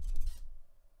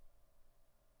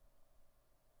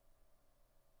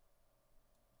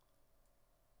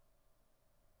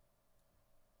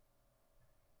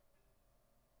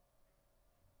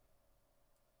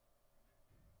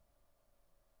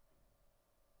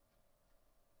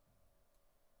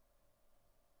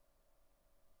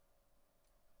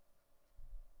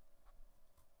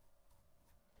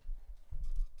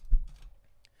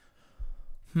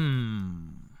 I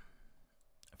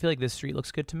feel like this street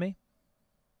looks good to me.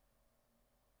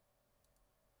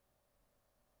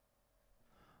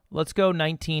 Let's go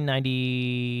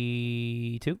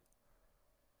 1992.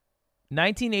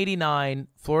 1989,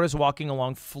 Florida's walking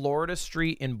along Florida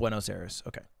Street in Buenos Aires.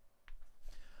 Okay.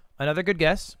 Another good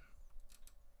guess.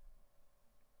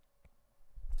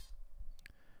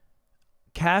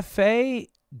 Café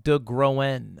de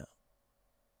Groen.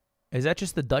 Is that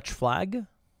just the Dutch flag?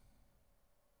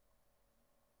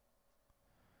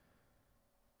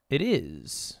 It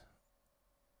is.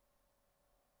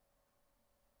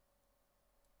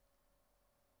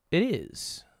 It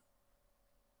is.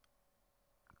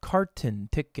 Carton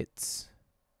tickets.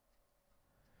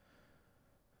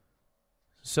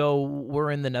 So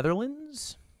we're in the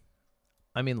Netherlands?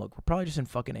 I mean, look, we're probably just in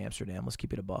fucking Amsterdam. Let's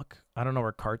keep it a buck. I don't know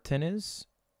where Carton is.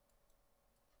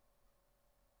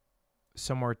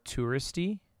 Somewhere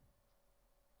touristy.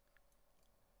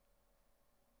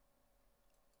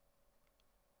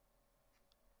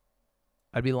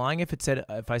 I'd be lying if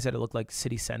I said it looked like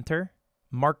city center.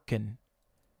 Marken.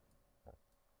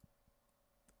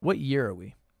 What year are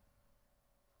we?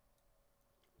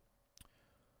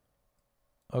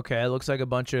 Okay, it looks like a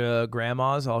bunch of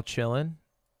grandmas all chilling.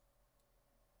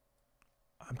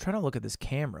 I'm trying to look at this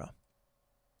camera.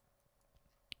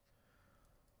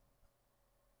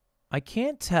 I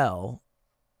can't tell.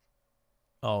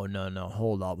 Oh, no.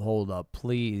 Hold up,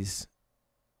 please.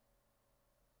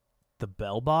 The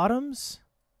bell bottoms?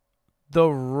 The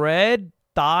red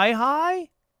thigh high?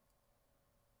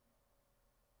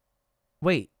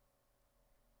 Wait.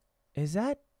 Is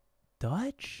that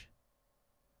Dutch?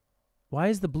 Why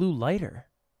is the blue lighter?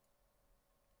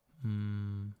 I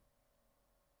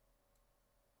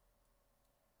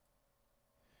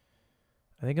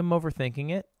think I'm overthinking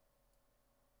it.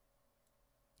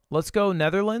 Let's go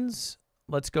Netherlands.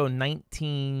 Let's go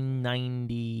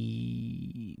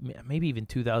 1990, maybe even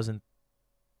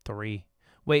 2003.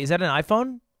 Wait, is that an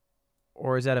iPhone?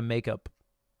 Or is that a makeup?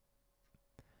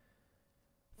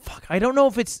 Fuck, I don't know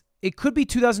if it's... It could be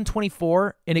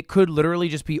 2024, and it could literally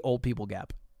just be old people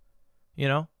gap. You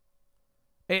know?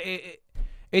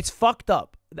 It's fucked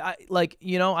up. I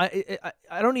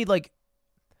don't need, like...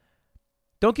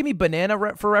 Don't give me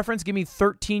banana for reference. Give me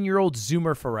 13-year-old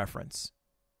Zoomer for reference.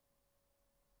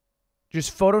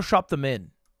 Just Photoshop them in.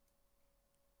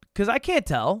 Because I can't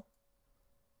tell.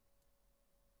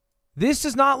 This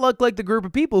does not look like the group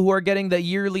of people who are getting the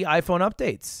yearly iPhone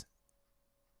updates.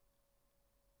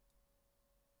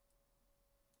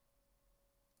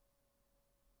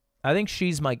 I think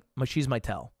she's my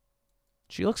tell.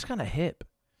 She looks kind of hip.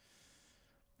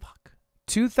 Fuck.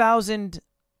 2000.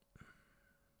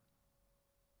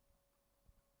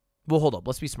 Well, hold up.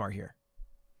 Let's be smart here.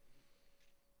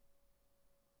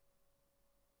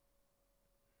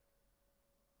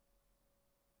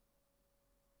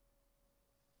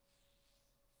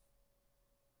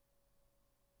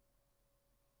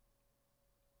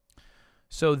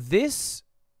 So this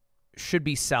should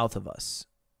be south of us,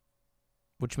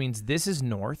 which means this is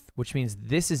north, which means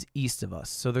this is east of us.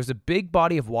 So there's a big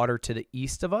body of water to the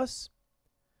east of us,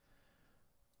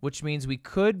 which means we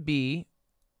could be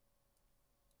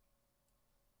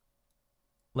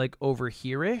like over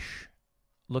here-ish,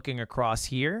 looking across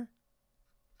here,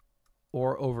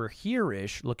 or over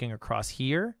here-ish looking across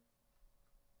here.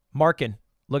 Markin.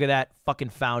 Look at that. Fucking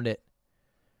found it.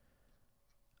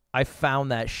 I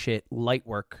found that shit. Light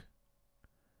work.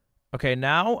 Okay,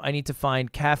 now I need to find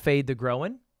Cafe de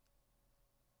Groen.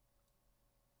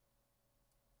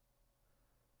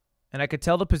 And I could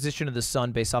tell the position of the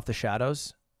sun based off the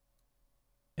shadows.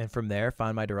 And from there,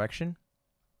 find my direction.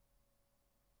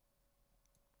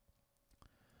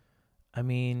 I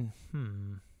mean,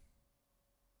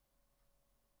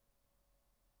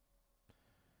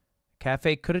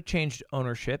 Cafe could have changed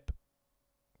ownership.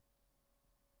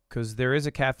 Because there is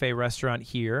a cafe restaurant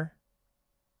here.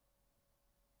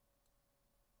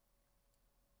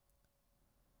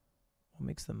 What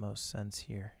makes the most sense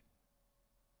here?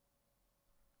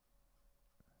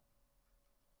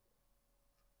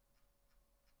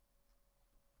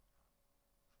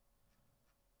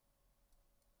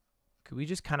 Could we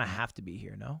just kind of have to be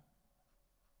here, no?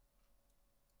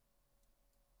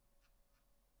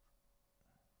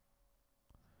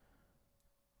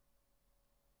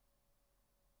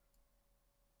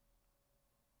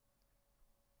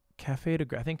 I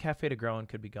think Cafe de Groen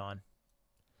could be gone.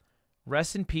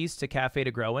 Rest in peace to Cafe de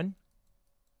Groen.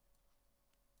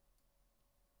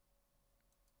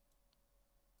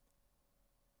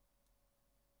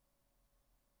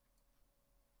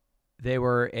 They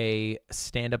were a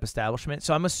stand-up establishment.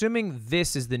 So I'm assuming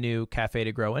this is the new Cafe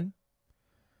de Groen.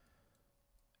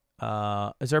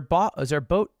 Is our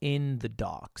boat in the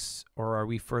docks? Or are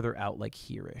we further out like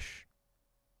here-ish?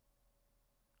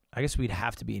 I guess we'd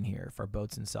have to be in here if our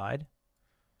boat's inside.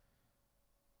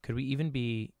 Could we even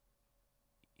be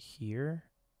here?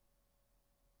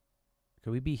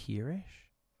 Could we be here-ish?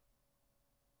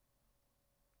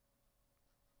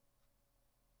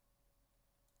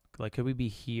 Like, could we be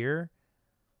here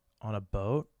on a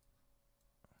boat?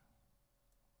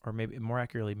 Or maybe, more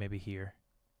accurately, maybe here.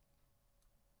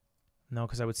 No,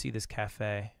 because I would see this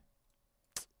cafe.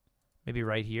 Maybe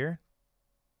right here?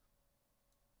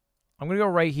 I'm going to go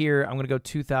right here. I'm going to go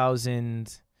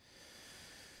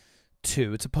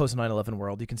 2002. It's a post 9/11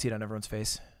 world. You can see it on everyone's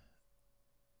face.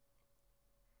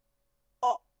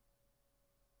 Oh.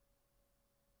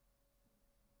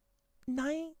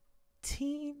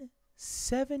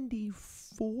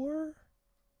 1974?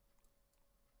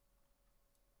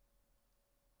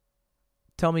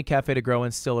 Tell me Cafe de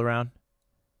Groen's still around.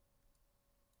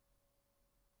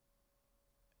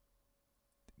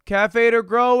 Cafe de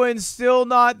Groen's still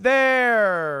not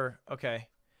there. Okay.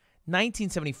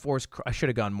 1974 is... I should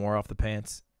have gone more off the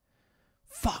pants.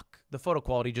 Fuck. The photo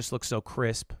quality just looks so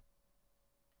crisp.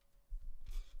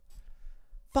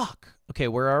 Fuck. Okay,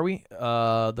 where are we?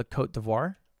 The Côte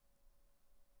d'Ivoire.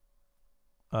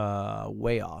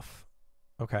 Way off.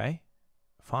 Okay.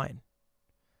 Fine.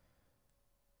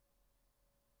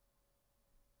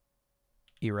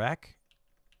 Iraq.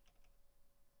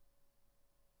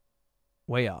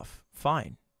 Way off.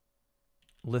 Fine.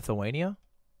 Lithuania.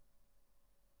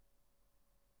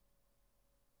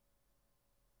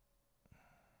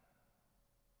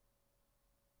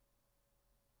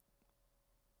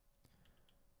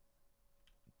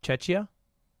 Czechia.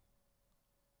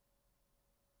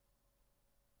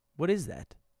 What is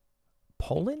that?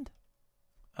 Poland?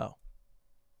 Oh.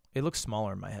 It looks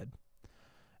smaller in my head.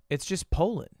 It's just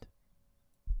Poland.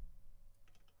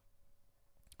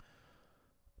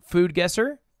 Food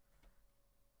guesser.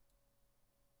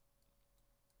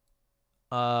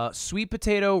 Sweet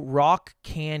potato, rock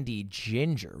candy,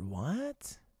 ginger.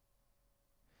 What?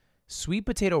 Sweet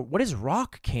potato. What is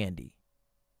rock candy?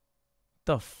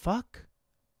 The fuck?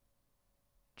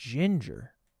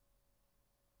 Ginger.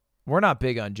 We're not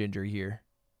big on ginger here.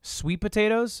 Sweet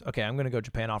potatoes? Okay, I'm going to go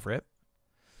Japan off rip.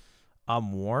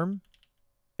 I'm warm.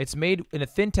 It's made in a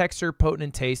thin texture, potent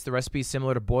in taste. The recipe is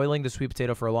similar to boiling the sweet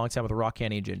potato for a long time with rock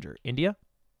candy and ginger. India.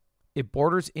 It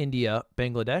borders India,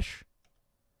 Bangladesh.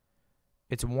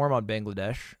 It's warm on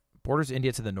Bangladesh. Borders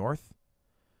India to the north.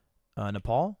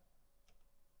 Nepal.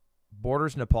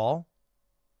 Borders Nepal.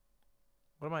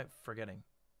 What am I forgetting?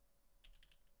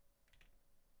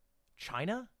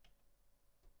 China?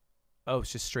 Oh,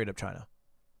 it's just straight up China.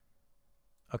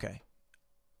 Okay.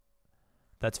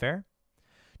 That's fair.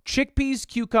 Chickpeas,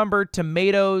 cucumber,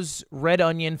 tomatoes, red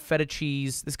onion, feta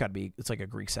cheese. This got to be, it's like a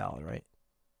Greek salad, right?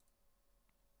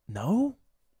 No?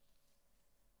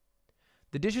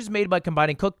 The dish is made by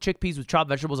combining cooked chickpeas with chopped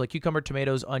vegetables like cucumber,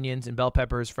 tomatoes, onions, and bell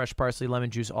peppers, fresh parsley,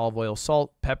 lemon juice, olive oil,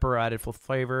 salt, pepper added for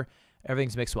flavor.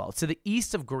 Everything's mixed well. It's to the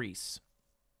east of Greece.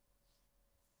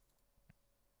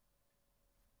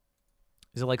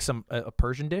 Is it like a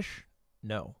Persian dish?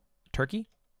 No. Turkey?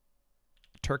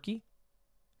 Turkey?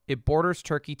 It borders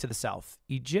Turkey to the south.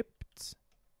 Egypt,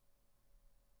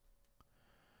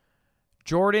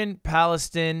 Jordan,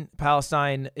 Palestine,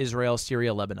 Israel,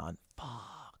 Syria, Lebanon.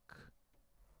 Fuck.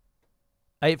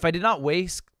 If I did not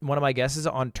waste one of my guesses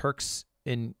on Turks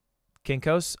in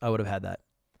Kinko's, I would have had that.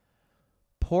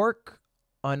 Pork,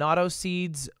 annatto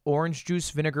seeds, orange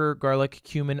juice, vinegar, garlic,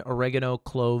 cumin, oregano,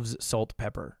 cloves, salt,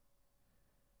 pepper.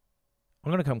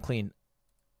 I'm going to come clean.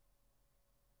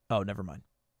 Oh, never mind.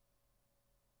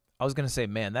 I was going to say,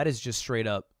 man, that is just straight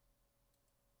up.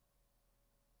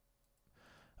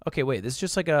 Okay, wait. This is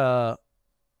just like a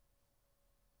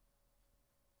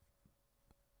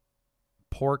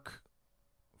pork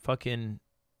fucking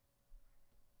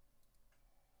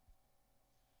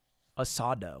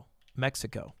asado.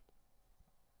 Mexico.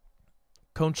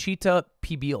 Conchita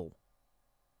pibil.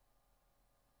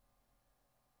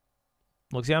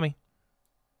 Looks yummy.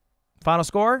 Final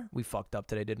score? We fucked up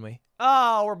today, didn't we?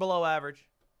 Oh, we're below average.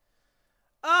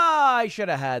 Ah, I should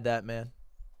have had that, man.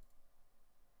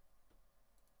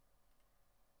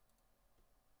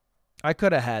 I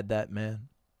could have had that, man.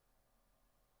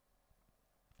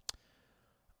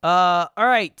 All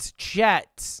right,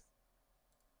 chat.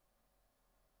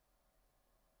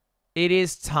 It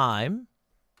is time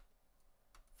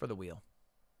for the wheel.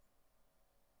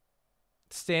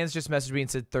 Stans just messaged me and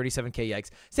said 37K,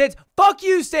 yikes. Stans, fuck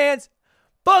you, Stans.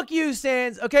 Fuck you,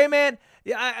 Stans. Okay, man.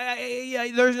 Yeah,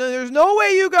 there's no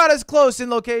way you got us close in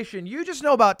location. You just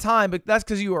know about time, but that's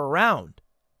because you were around.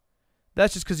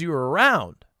 That's just because you were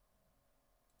around.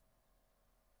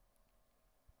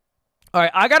 All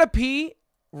right, I got to pee.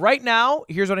 Right now,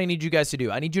 here's what I need you guys to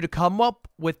do. I need you to come up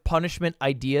with punishment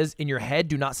ideas in your head.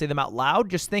 Do not say them out loud.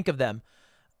 Just think of them.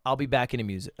 I'll be back in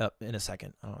a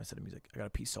second. Oh, I said a music. I got to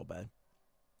pee so bad.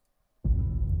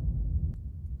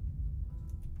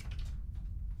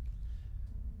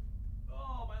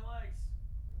 Oh, my legs.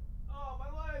 Oh, my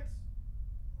legs.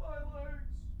 My legs.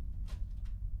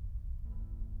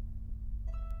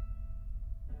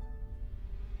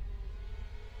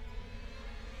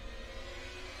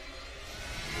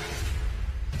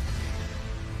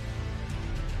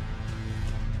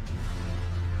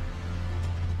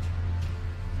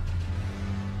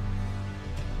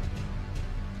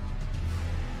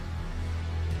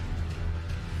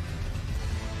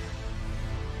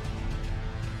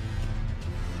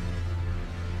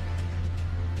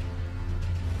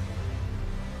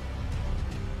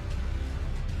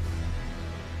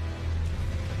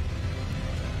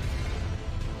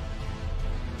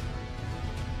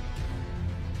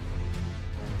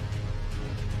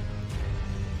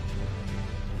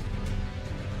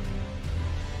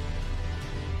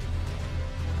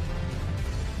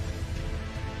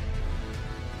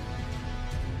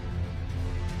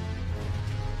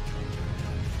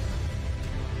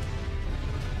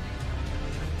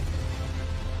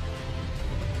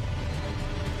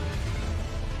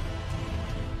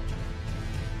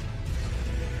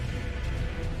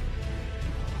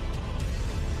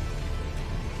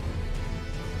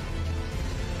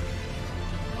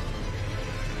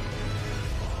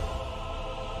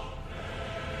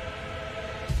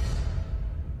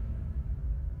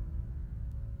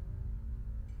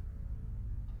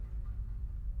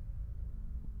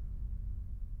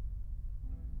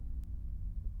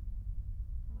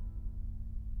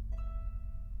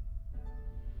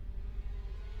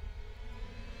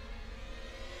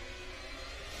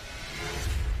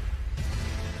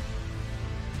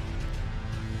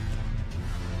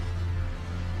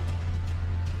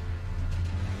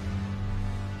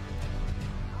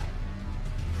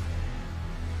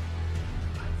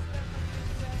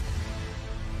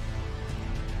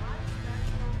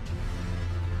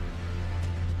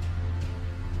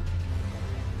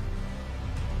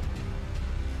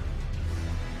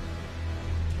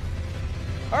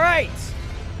 All right.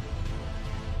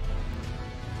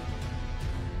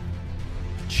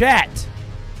 Chat.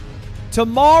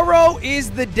 Tomorrow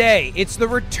is the day. It's the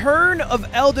return of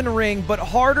Elden Ring, but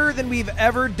harder than we've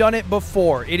ever done it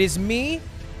before. It is me,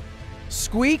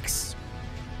 Squeaks,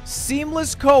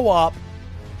 seamless co-op,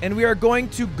 and we are going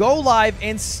to go live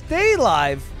and stay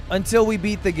live until we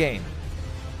beat the game.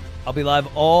 I'll be live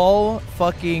all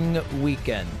fucking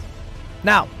weekend.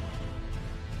 Now,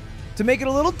 to make it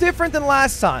a little different than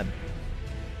last time,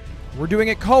 we're doing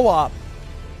it co-op,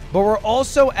 but we're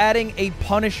also adding a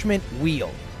punishment wheel.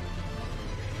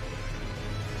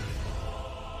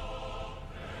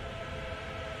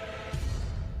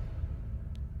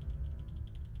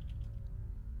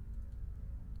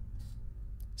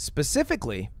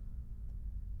 Specifically,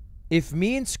 if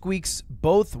me and Squeaks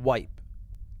both wipe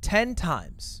 10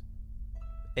 times,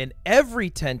 and every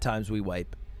 10 times we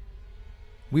wipe,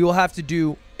 we will have to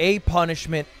do a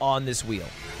punishment on this wheel.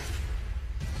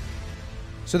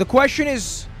 So the question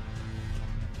is,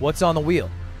 what's on the wheel?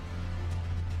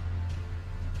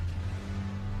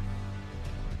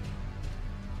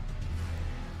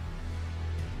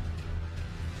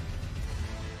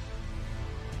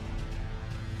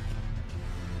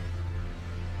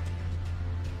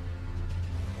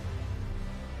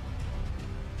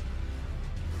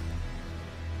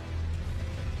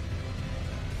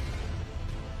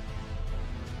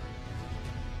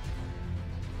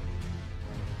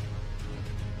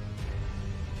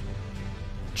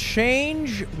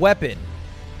 Change weapon.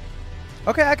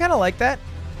 Okay, I kind of like that.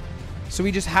 So we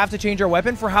just have to change our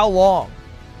weapon for how long?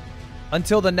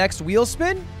 Until the next wheel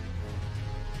spin?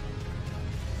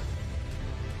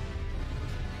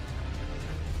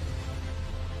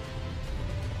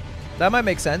 That might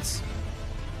make sense.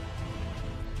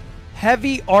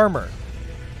 Heavy armor.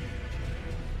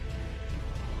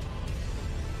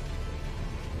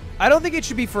 I don't think it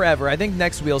should be forever. I think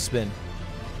next wheel spin.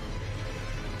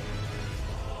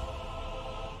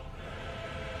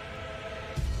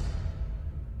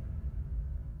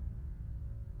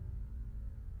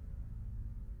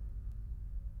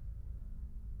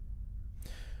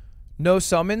 No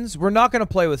summons? We're not going to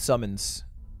play with summons.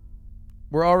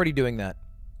 We're already doing that.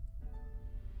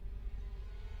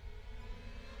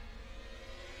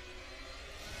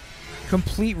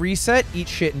 Complete reset, eat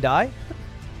shit and die?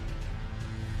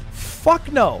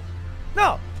 Fuck no.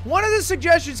 No. One of the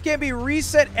suggestions can't be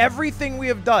reset everything we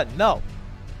have done. No.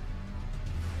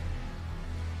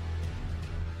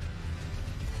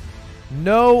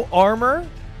 No armor.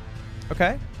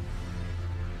 Okay.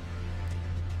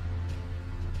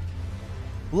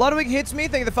 Ludwig hits me.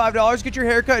 Thank you for the $5. Get your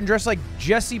haircut and dress like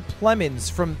Jesse Plemons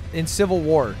from in Civil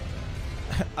War.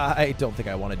 I don't think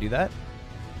I want to do that.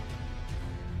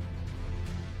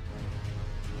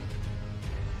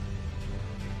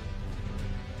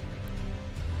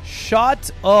 Shot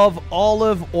of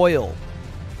olive oil.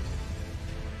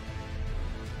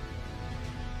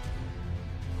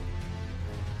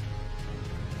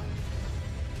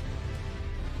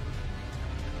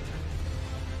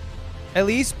 At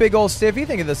least big old Stiffy.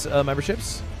 Think of this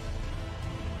memberships.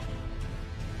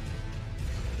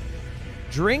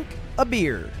 Drink a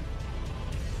beer.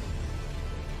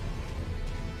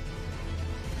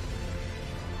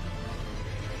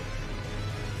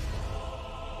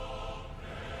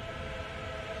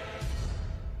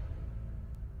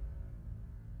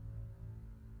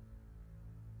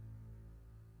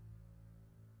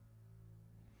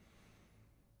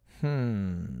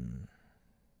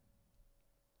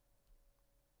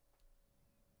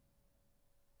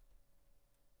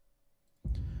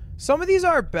 Some of these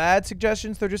aren't bad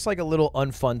suggestions. They're just like a little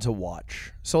unfun to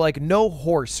watch. So like no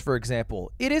horse, for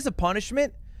example. It is a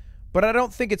punishment, but I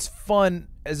don't think it's fun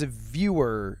as a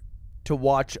viewer to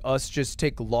watch us just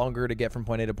take longer to get from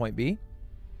point A to point B.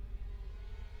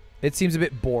 It seems a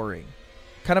bit boring.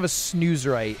 Kind of a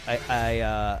snoozer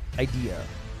idea.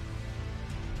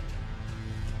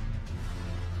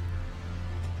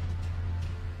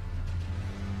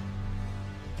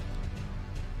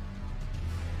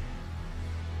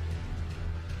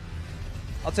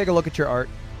 I'll take a look at your art.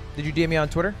 Did you DM me on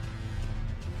Twitter?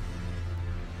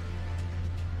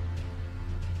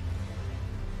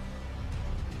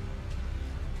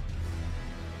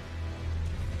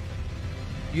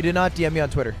 You did not DM me on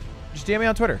Twitter. Just DM me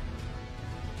on Twitter.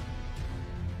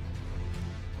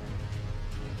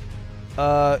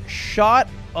 Shot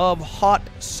of hot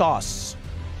sauce.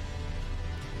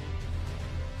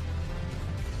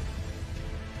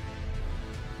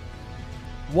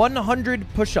 $100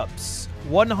 push-ups.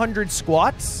 100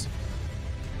 squats.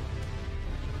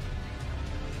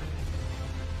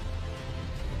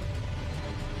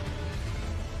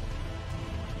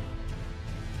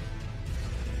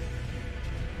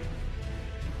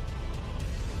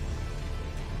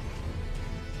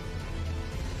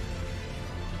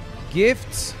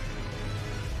 Gift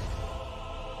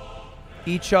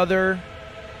each other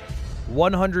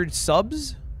 100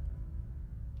 subs.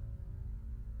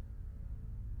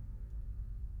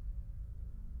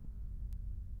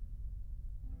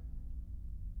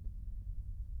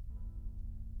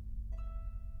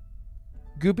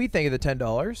 Goopy, thank you for the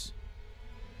 $10.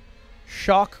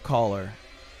 Shock collar.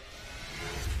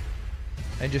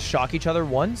 And just shock each other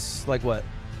once? Like what?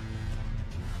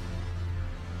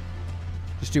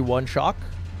 Just do one shock?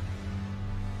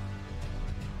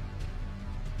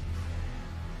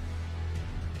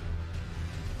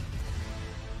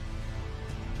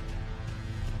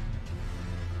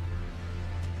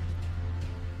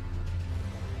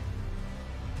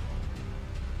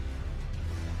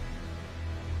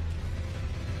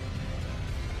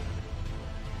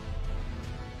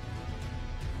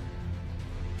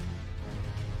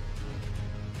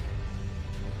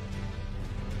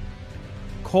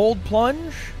 Cold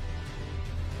plunge.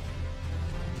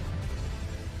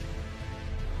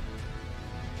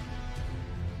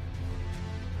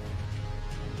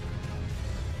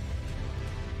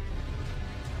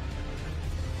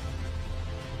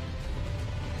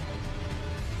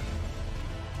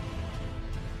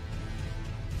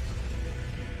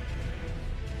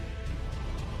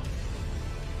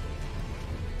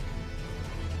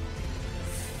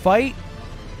 Fight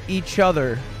each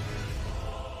other.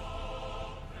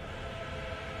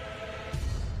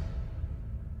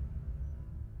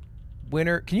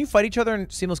 Winner. Can you fight each other in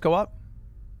seamless co-op?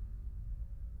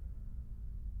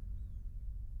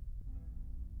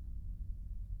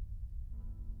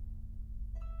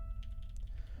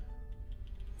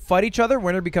 Fight each other.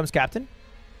 Winner becomes captain.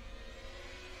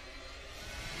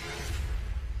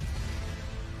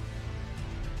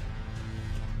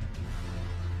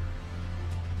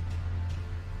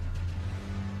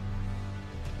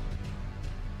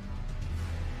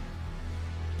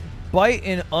 Bite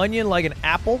an onion like an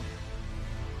apple.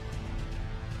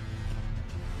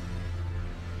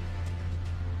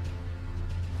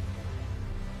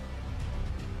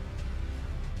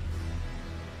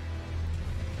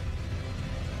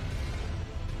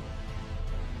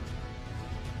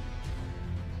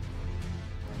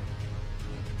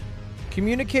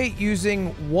 Communicate using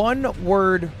one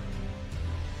word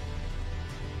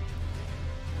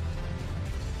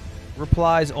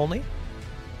replies only.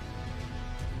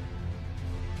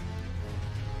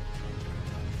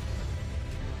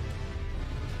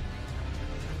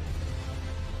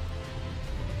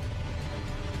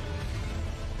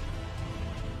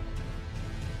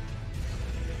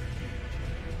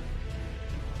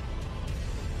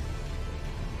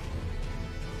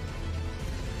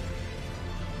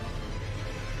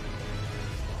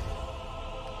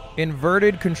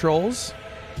 Inverted controls.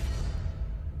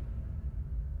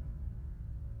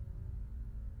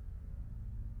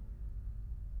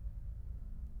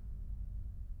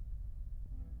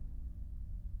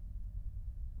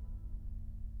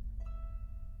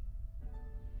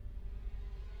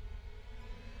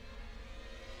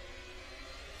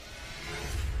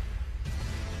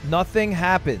 Nothing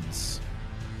happens.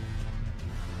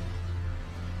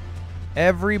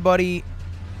 Everybody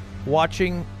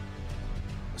watching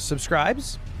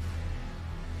subscribes.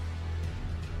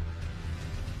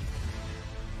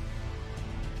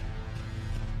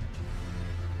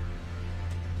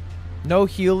 No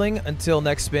healing until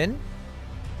next spin.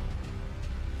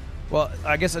 Well,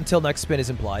 I guess until next spin is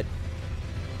implied.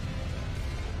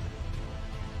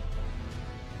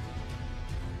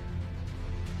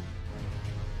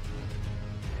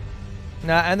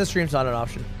 Nah, and the stream's not an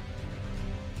option.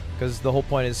 Because the whole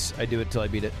point is I do it till I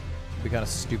beat it. It'd be kind of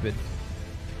stupid.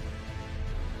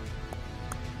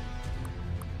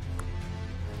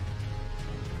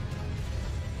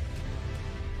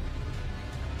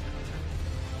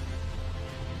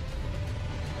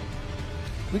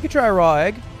 We could try a raw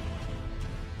egg.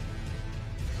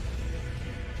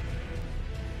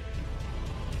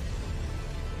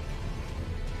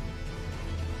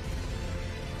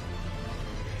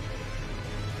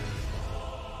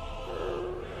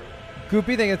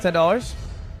 Goopy, think it's $10.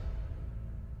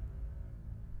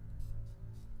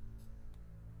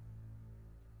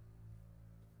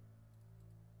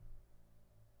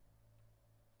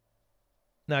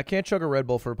 Nah, I can't chug a Red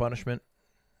Bull for punishment.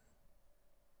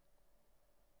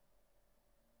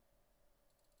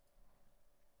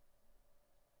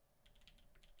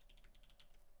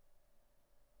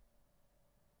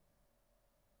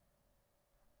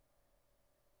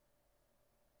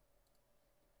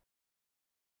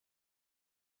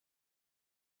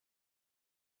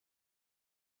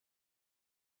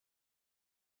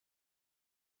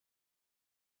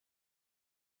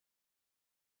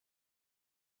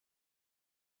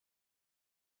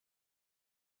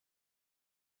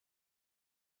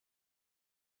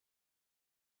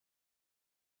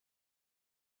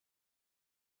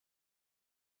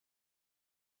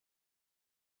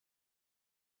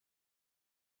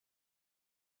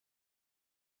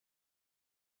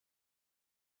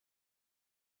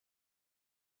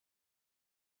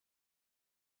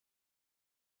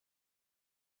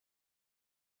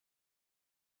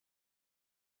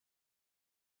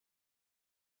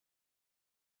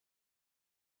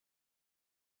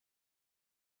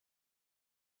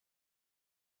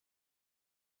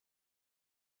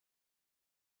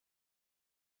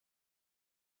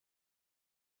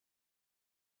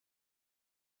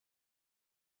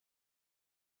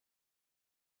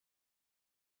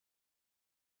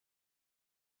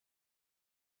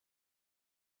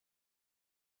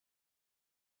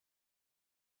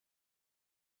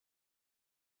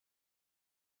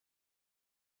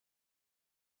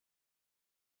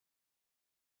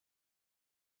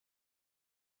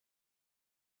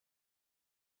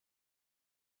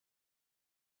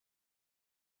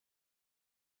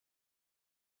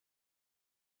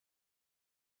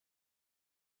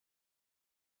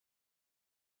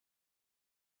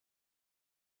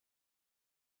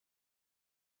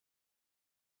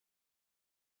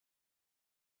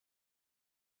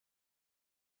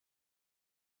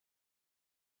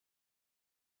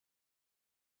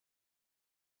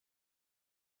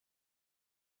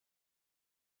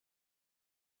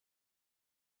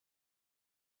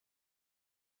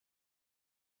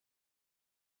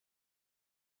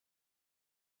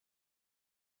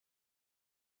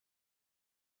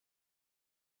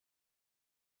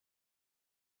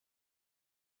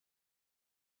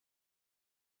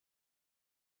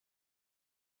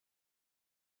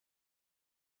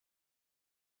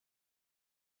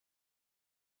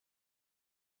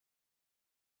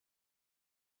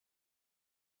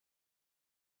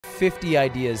 50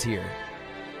 ideas here,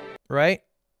 right?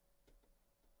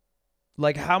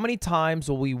 Like, how many times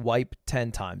will we wipe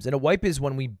 10 times? And a wipe is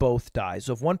when we both die.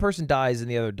 So if one person dies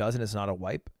and the other doesn't, it's not a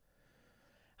wipe.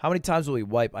 How many times will we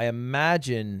wipe? I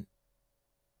imagine,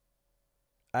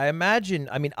 I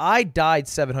mean, I died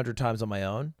 700 times on my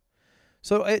own.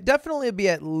 So it definitely would be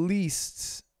at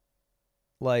least,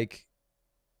 like,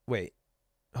 wait,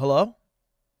 hello?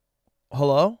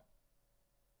 Hello?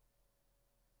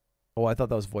 Oh, I thought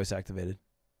that was voice activated.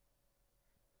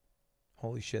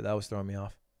 Holy shit, that was throwing me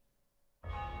off.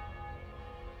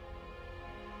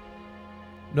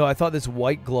 No, I thought this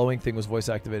white glowing thing was voice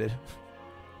activated.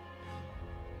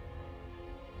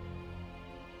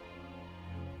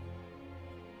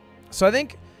 So I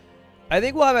think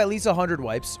we'll have at least 100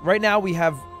 wipes. Right now we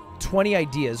have 20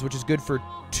 ideas, which is good for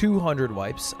 200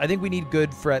 wipes. I think we need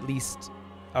good for at least,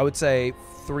 I would say,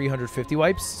 350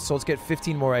 wipes. So let's get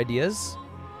 15 more ideas.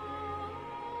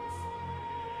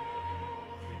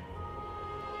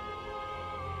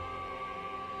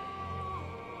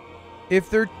 If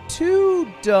they're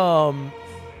too dumb,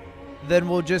 then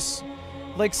we'll just,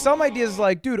 like, some ideas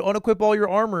like, dude, unequip all your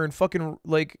armor and fucking,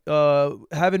 like,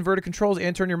 have inverted controls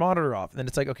and turn your monitor off. And then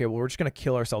it's like, okay, well, we're just going to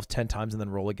kill ourselves 10 times and then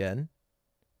roll again.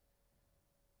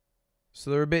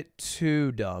 So they're a bit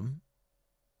too dumb.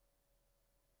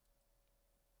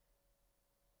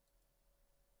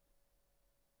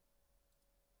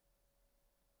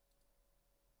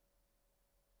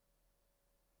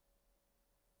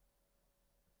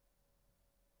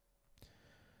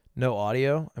 No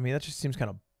audio? I mean, that just seems kind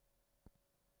of...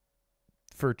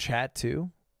 For chat, too?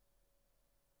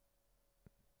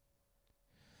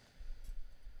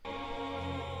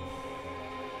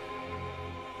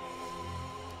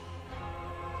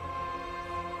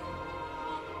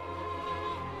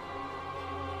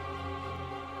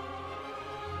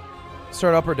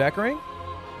 Start upper decorating?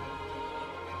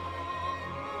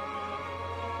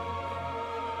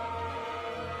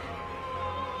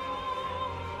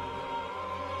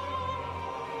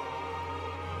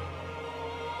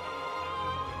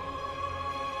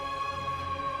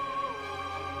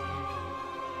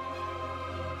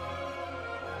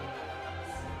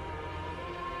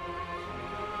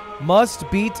 Must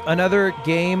beat another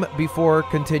game before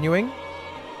continuing.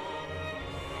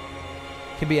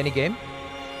 Can be any game.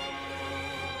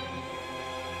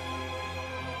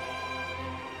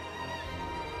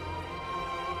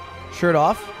 Shirt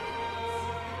off.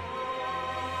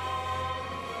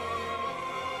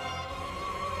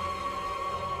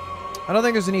 I don't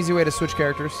think there's an easy way to switch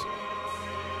characters.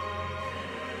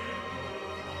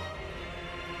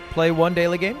 Play one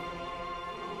daily game.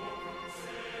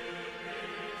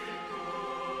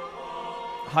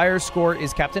 Higher score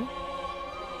is captain.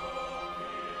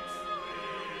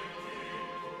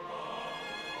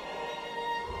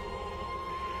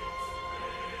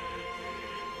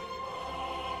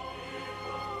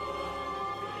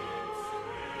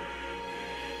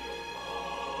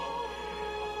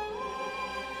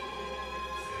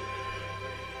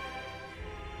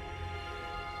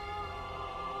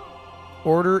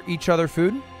 Order each other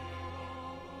food.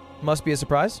 Must be a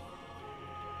surprise.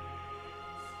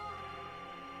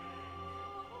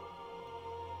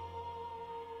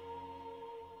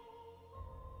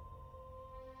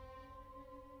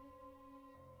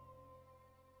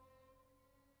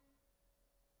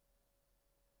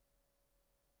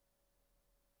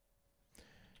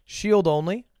 Shield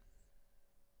only.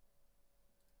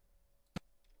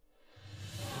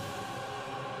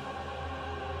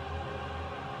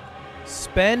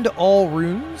 Spend all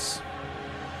runes.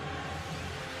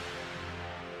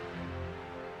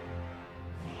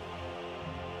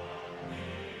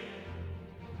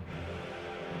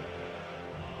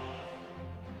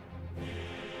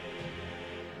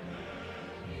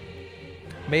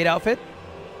 Maid outfit.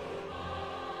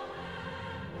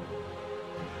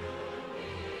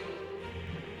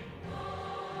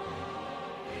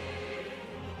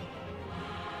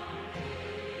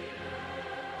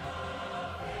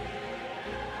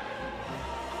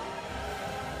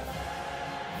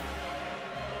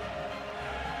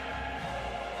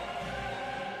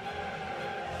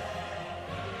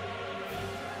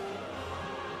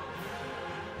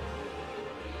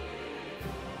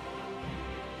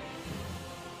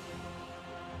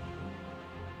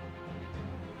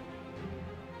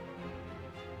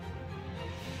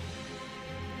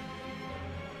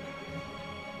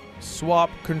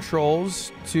 Swap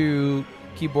controls to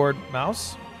keyboard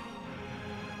mouse.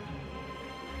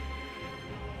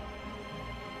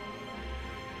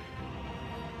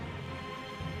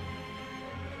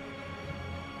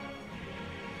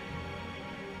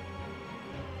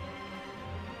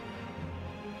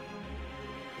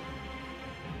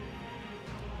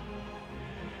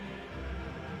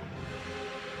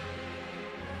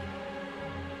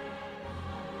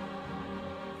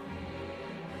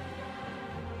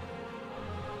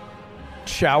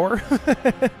 Shower.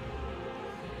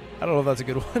 I don't know if that's a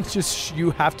good one. Just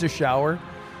you have to shower,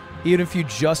 even if you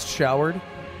just showered.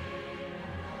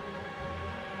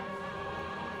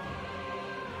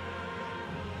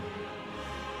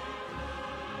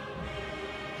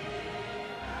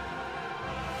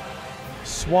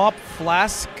 Swap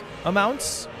flask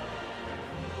amounts.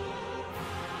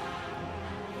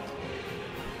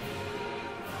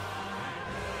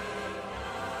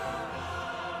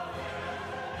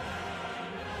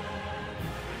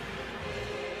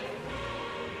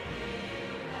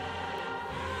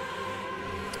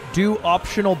 Do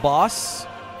optional boss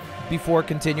before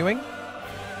continuing.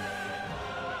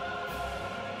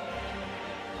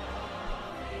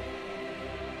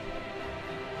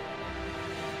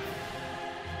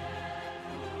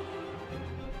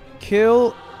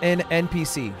 Kill an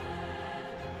NPC.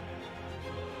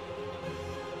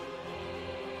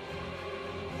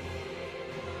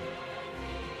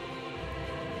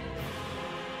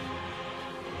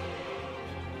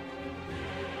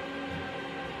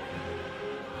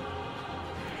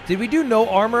 Did we do no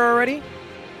armor already?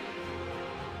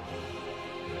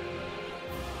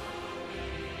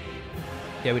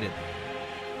 Yeah, we did.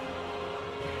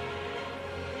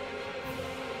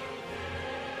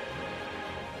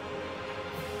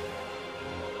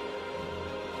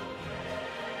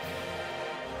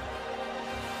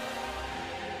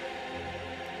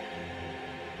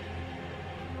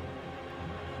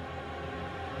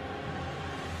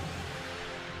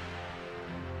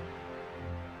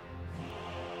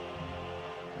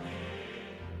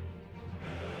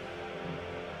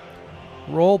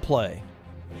 Role play.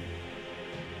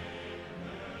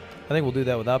 I think we'll do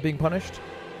that without being punished.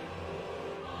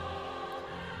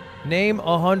 Name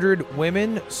 100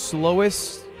 women.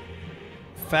 Slowest,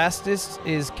 fastest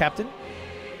is captain.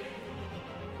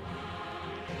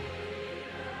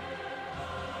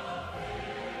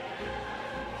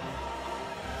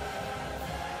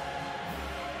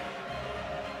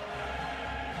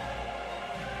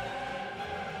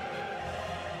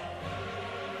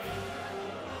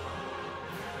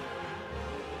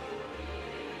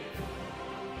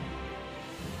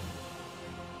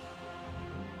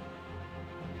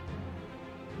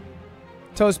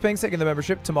 Toast Pinks taking the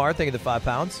membership. Tamar taking the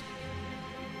 £5.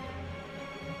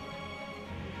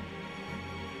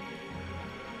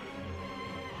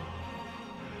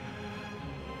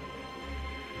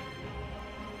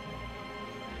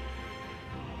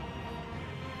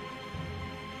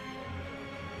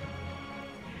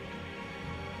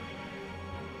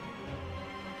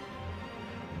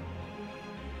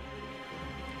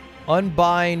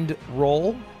 Unbind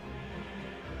roll.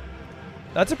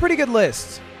 That's a pretty good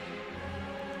list.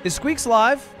 Is Squeaks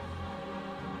live?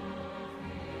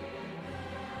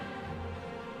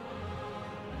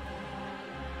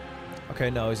 Okay,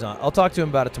 no, he's not. I'll talk to him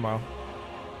about it tomorrow.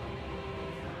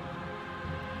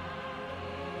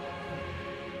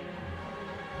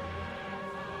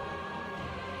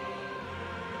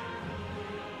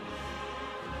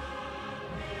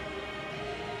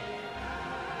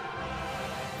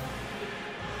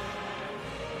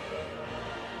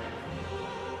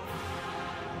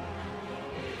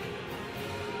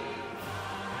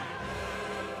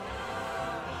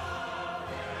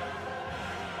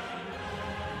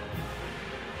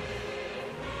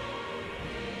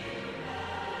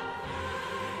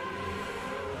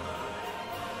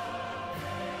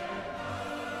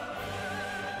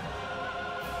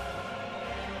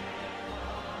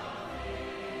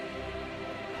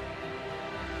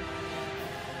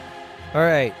 All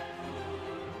right.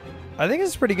 I think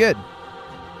this is pretty good.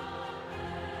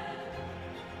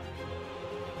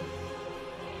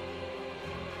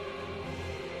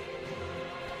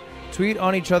 Tweet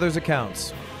on each other's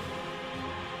accounts.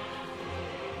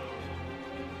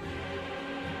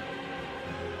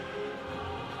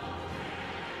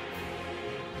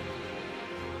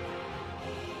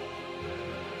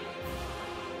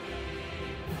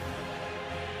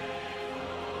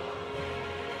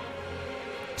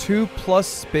 Two plus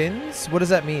spins? What does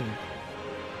that mean?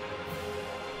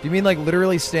 Do you mean like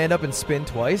literally stand up and spin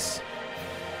twice?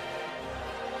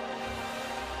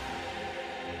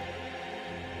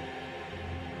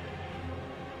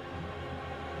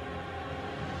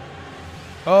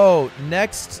 Oh,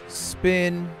 next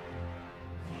spin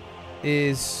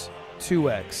is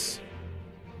 2x.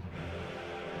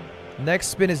 Next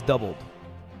spin is doubled.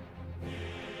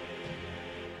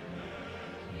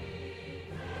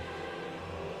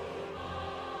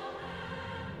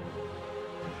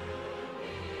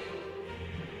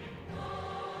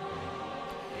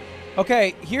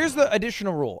 Okay, here's the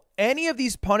additional rule. Any of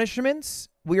these punishments,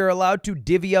 we are allowed to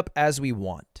divvy up as we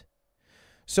want.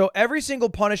 So every single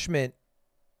punishment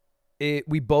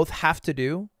we both have to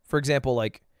do. For example,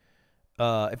 like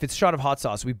if it's shot of hot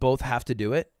sauce, we both have to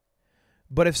do it.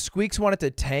 But if Squeaks wanted to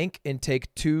tank and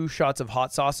take 2 shots of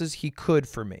hot sauces, he could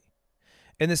for me.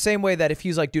 In the same way that if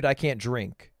he's like, dude, I can't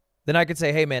drink, then I could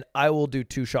say, hey, man, I will do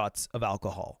 2 shots of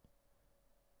alcohol.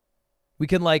 We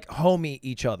can, like, homie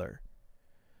each other.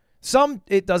 Some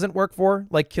it doesn't work for,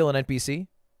 like kill an NPC.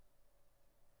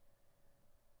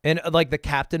 And, like, the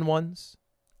captain ones.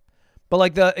 But,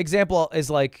 like, the example is,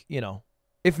 like, you know,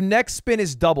 if next spin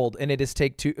is doubled and it is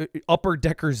take 2 upper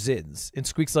decker zins, and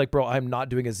Squeak's like, bro, I'm not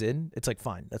doing a zin. It's like,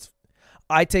 fine.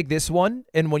 I take this one,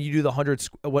 and when you do the 100,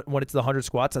 when it's the 100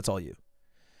 squats, that's all you.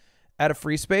 Add a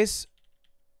free space.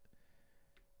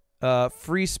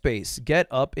 Free space. Get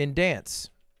up and dance.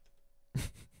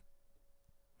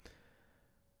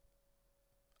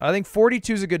 I think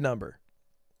 42 is a good number.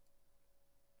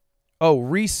 Oh,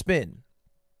 respin.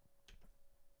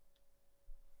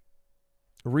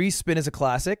 Respin is a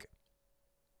classic.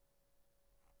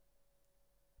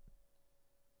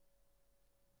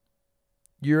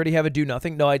 You already have a do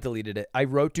nothing? No, I deleted it. I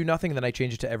wrote do nothing, and then I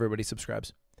changed it to everybody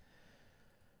subscribes.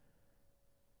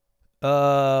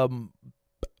 Add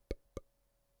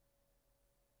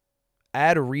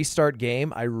a restart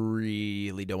game. I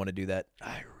really don't want to do that.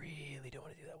 I really don't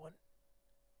want to do that one.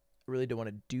 I really don't want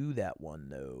to do that one,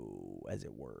 though, as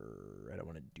it were. I don't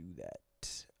want to do that.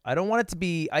 I don't want it to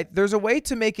be... there's a way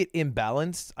to make it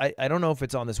imbalanced. I don't know if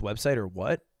it's on this website or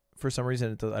what. For some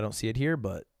reason, I don't see it here,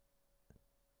 but...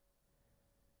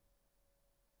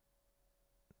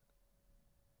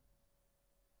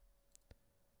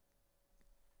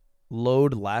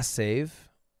 Load last save.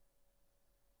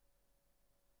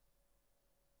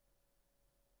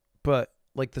 But,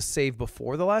 like, the save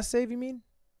before the last save, you mean?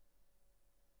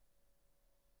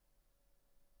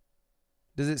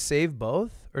 Does it save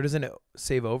both? Or doesn't it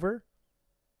save over?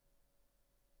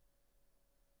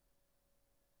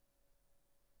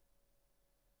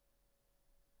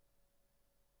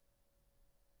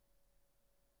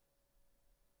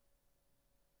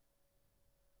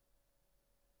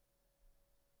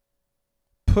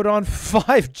 Put on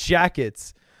 5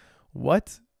 jackets.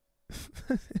 What?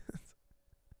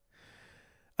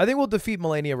 I think we'll defeat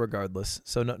Melania regardless,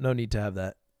 so no need to have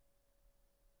that.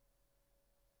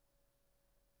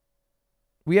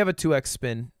 We have a 2x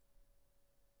spin.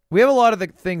 We have a lot of the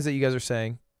things that you guys are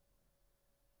saying.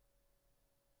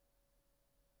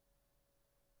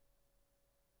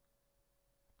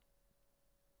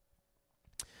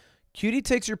 Cutie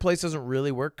takes your place doesn't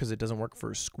really work because it doesn't work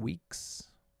for Squeaks.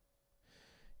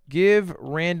 Give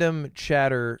random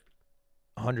chatter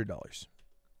 $100.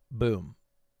 Boom.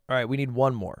 All right, we need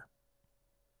one more.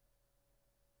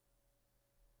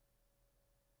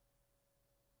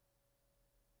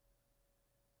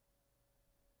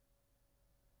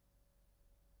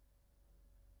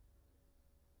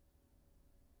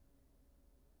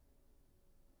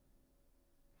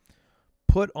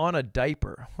 Put on a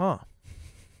diaper. Huh.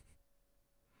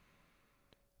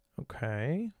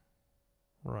 Okay.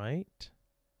 Right.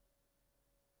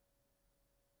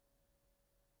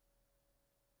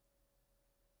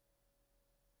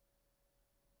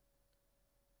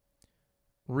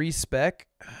 Respec.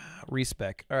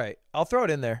 Respec. All right. I'll throw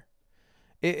it in there.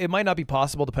 It might not be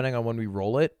possible depending on when we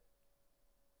roll it.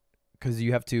 Because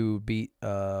you have to beat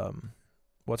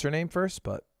what's her name first,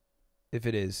 but if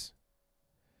it is.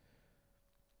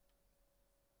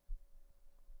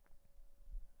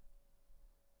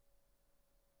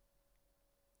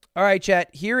 All right,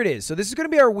 chat. Here it is. So this is going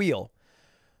to be our wheel.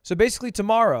 So basically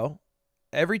tomorrow,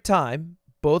 every time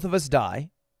both of us die,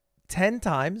 10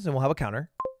 times, and we'll have a counter.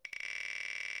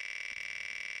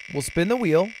 We'll spin the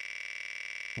wheel.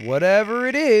 Whatever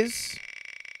it is.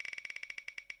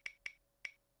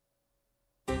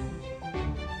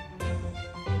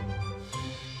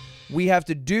 We have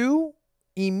to do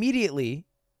immediately.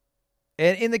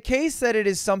 And in the case that it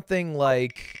is something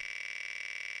like...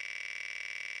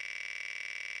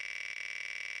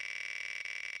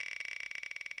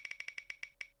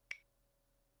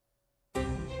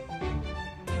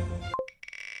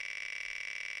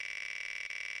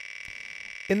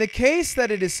 In the case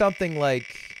that it is something like...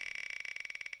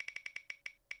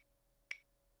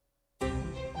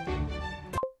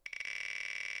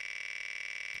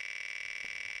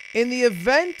 In the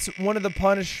event one of the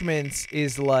punishments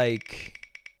is like...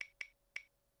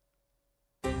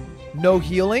 no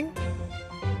healing,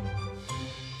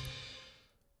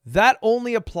 that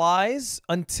only applies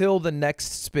until the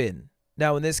next spin.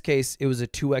 Now, in this case, it was a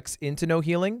 2x into no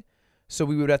healing, so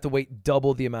we would have to wait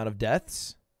double the amount of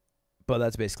deaths. But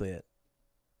that's basically it.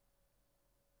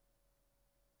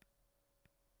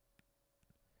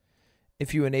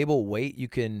 if you enable wait, you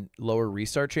can lower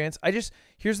restart chance.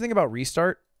 Here's the thing about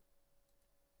restart.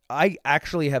 I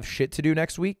actually have shit to do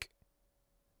next week.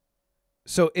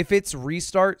 So if it's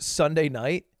restart Sunday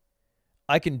night,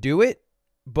 I can do it,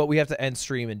 but we have to end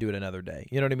stream and do it another day.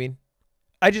 You know what I mean?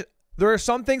 There are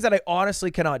some things that I honestly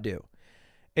cannot do.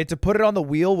 And to put it on the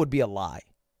wheel would be a lie.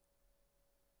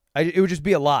 It would just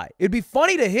be a lie. It'd be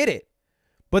funny to hit it,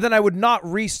 but then I would not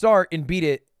restart and beat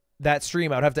it that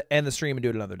stream. I would have to end the stream and do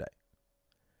it another day.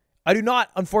 I do not,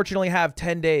 unfortunately, have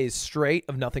 10 days straight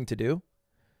of nothing to do.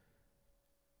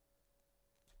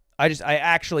 I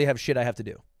actually have shit I have to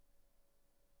do.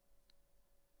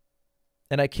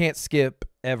 And I can't skip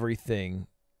everything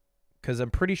because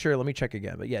I'm pretty sure, let me check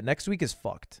again. But yeah, next week is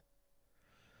fucked.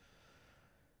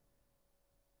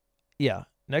 Yeah,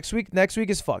 next week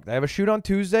is fucked. I have a shoot on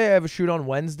Tuesday. I have a shoot on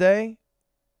Wednesday.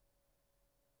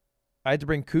 I had to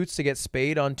bring Coots to get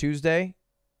spayed on Tuesday,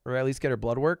 or at least get her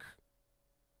blood work.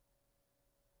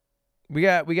 We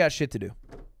got shit to do.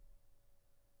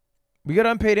 We got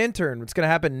unpaid intern. It's gonna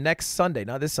happen next Sunday,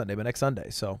 not this Sunday, but next Sunday.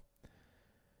 So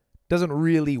doesn't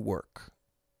really work.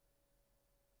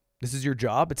 This is your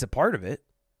job. It's a part of it.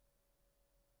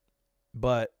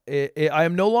 But I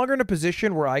am no longer in a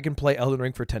position where I can play Elden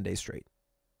Ring for 10 days straight.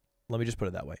 Let me just put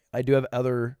it that way. I do have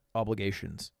other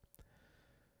obligations.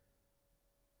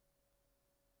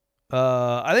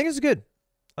 I think it's good.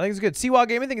 CWA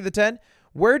Gaming, thank you for the 10.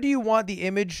 Where do you want the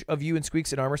image of you and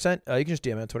Squeaks in armor sent? You can just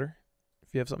DM me on Twitter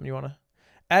if you have something you want to.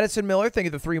 Addison Miller, thank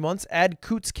you for the 3 months. Add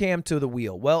Coots Cam to the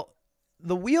wheel. Well,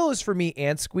 the wheel is for me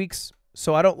and Squeaks,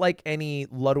 so I don't like any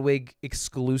Ludwig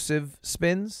exclusive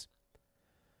spins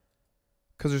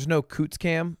because there's no Coots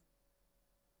Cam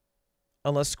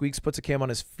unless Squeaks puts a cam on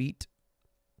his feet.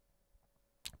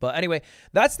 But anyway,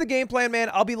 that's the game plan, man.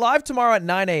 I'll be live tomorrow at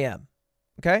 9 a.m.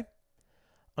 Okay?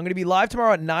 I'm going to be live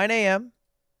tomorrow at 9 a.m.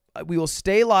 We will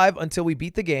stay live until we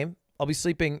beat the game. I'll be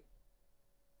sleeping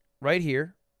right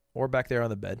here or back there on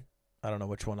the bed. I don't know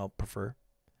which one I'll prefer.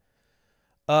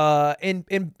 And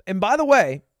by the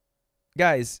way,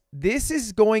 guys, this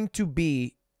is going to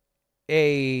be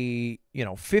a,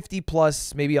 50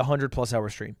 plus, maybe 100 plus hour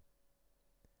stream.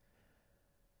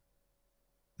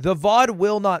 The VOD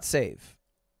will not save.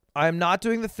 I'm not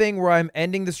doing the thing where I'm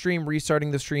ending the stream,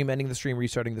 restarting the stream, ending the stream,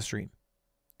 restarting the stream.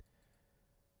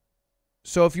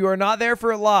 So if you are not there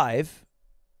for it live,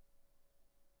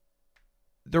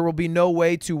 there will be no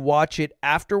way to watch it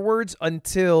afterwards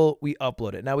until we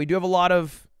upload it. Now, we do have a lot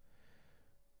of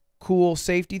cool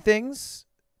safety things,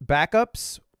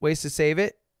 backups, ways to save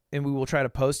it, and we will try to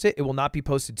post it. It will not be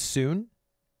posted soon.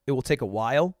 It will take a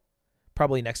while,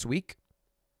 probably next week.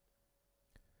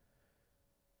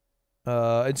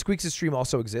 And Squeaks' stream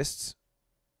also exists.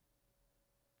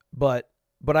 But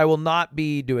I will not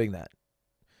be doing that.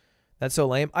 That's so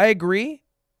lame. I agree,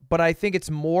 but I think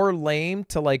it's more lame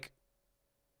to, like,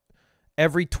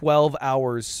 every 12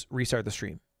 hours restart the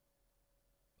stream.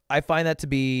 I find that to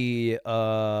be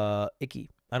icky.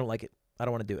 I don't like it. I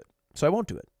don't want to do it. So I won't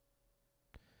do it.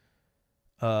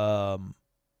 I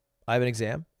have an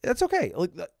exam. That's okay.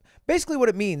 Like, basically what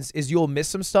it means is you'll miss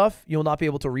some stuff. You'll not be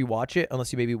able to rewatch it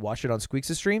unless you maybe watch it on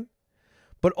Squeaks' stream.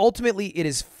 But ultimately, it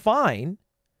is fine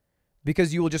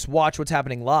because you will just watch what's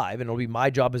happening live, and it'll be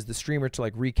my job as the streamer to,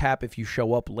 like, recap if you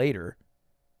show up later.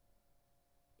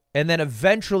 And then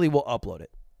eventually we'll upload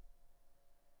it.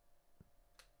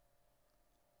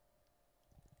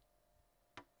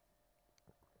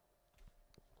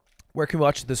 Where can we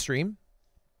watch the stream?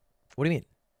 What do you mean?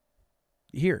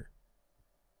 Here.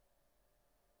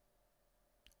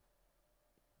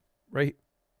 Right.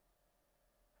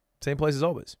 Same place as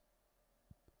always.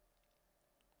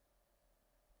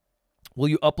 Will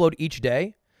you upload each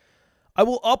day? I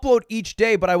will upload each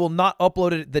day, but I will not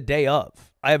upload it the day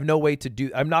of. I have no way to do.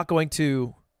 I'm not going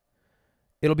to.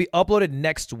 It'll be uploaded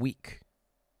next week.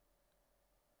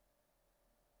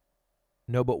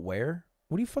 No, but where?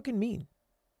 What do you fucking mean?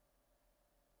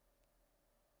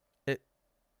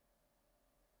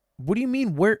 What do you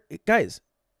mean where? Guys,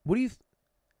 what do you...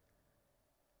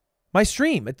 My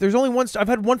stream. There's only one... I've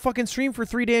had one fucking stream for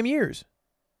 3 damn years.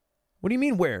 What do you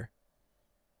mean where?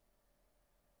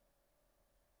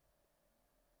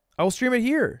 I will stream it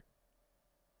here.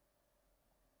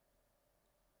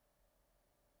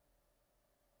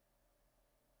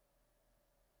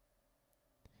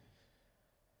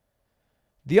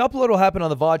 The upload will happen on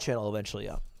the VOD channel eventually,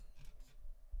 yeah.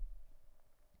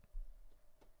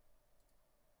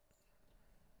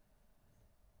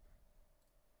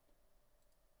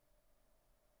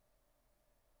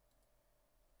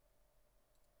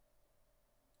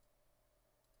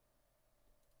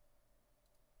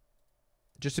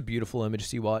 Just a beautiful image,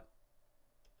 see what?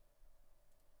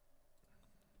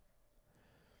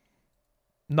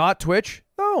 Not Twitch?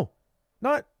 No.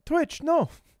 Not Twitch. No.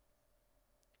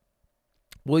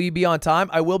 Will you be on time?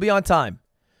 I will be on time.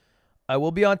 I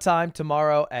will be on time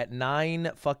tomorrow at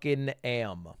 9 fucking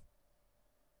a.m.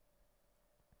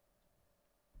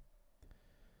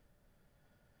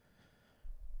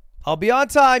 I'll be on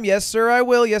time. Yes, sir, I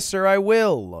will. Yes, sir, I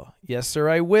will. Yes, sir,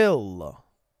 I will.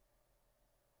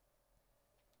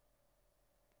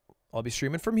 I'll be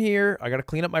streaming from here. I got to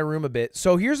clean up my room a bit.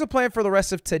 So here's the plan for the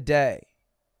rest of today.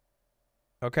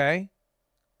 Okay?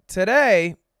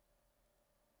 Today,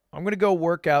 I'm going to go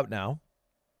work out now.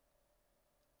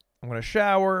 I'm going to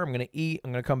shower. I'm going to eat.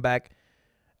 I'm going to come back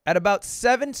at about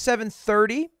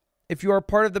 7:30. If you are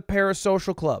part of the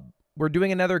Parasocial Club, we're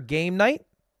doing another game night.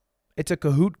 It's a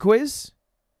Kahoot quiz.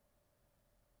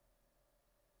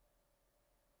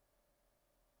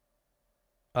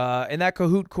 And that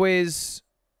Kahoot quiz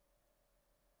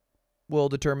will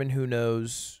determine who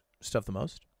knows stuff the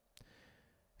most.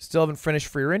 Still haven't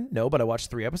finished Freerin. No, but I watched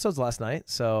 3 episodes last night.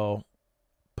 So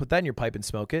put that in your pipe and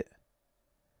smoke it.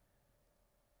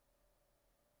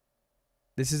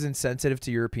 This is insensitive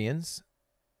to Europeans.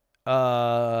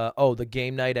 Oh, the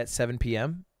game night at 7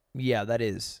 p.m.? Yeah, that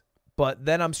is. But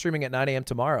then I'm streaming at 9 a.m.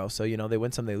 tomorrow. So, you know, they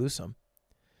win some, they lose some.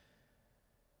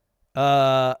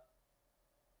 So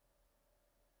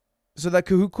that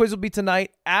Kahoot quiz will be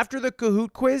tonight. After the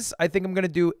Kahoot quiz, I think I'm going to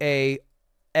do a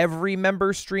every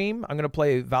member stream. I'm going to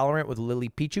play Valorant with Lily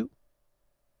Pichu.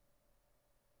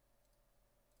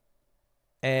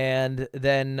 And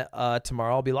then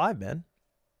tomorrow I'll be live, man.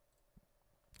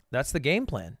 That's the game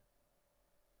plan.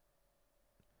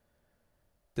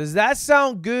 Does that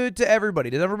sound good to everybody?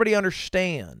 Does everybody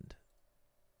understand?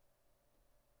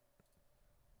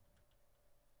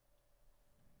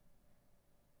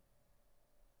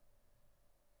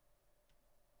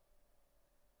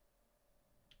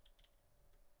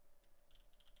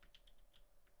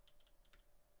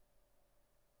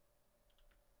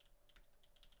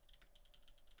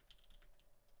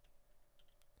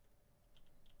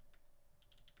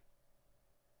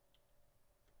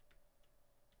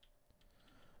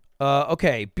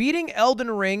 Okay, beating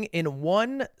Elden Ring in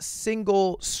one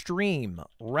single stream.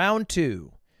 Round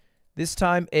 2. This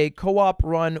time a co-op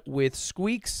run with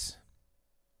Squeaks.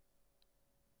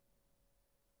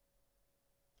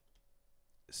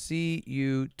 See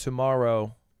you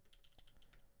tomorrow,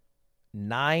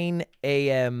 9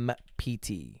 a.m.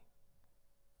 PT.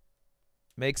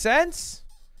 Make sense?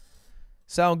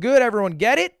 Sound good? Everyone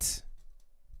get it?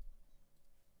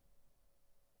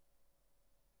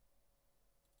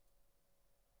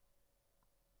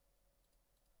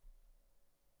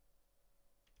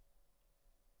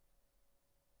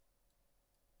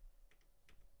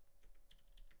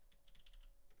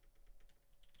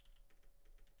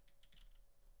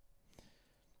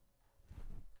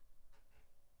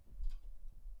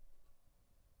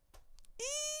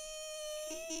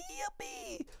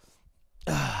 Yuppie.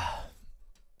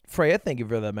 Freya, thank you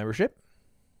for that membership.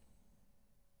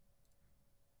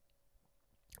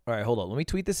 All right, hold on. Let me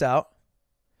tweet this out.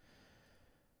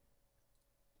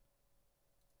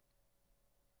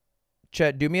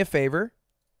 Chat, do me a favor.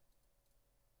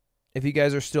 If you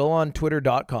guys are still on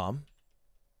twitter.com,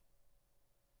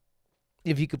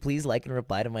 if you could please like and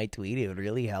reply to my tweet, it would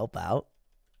really help out.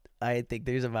 I think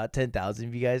there's about 10,000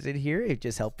 of you guys in here. It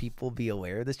just help people be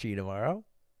aware of the stream tomorrow.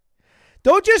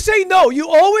 Don't just say no. You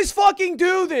always fucking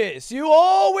do this. You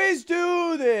always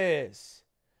do this.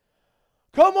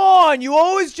 Come on. You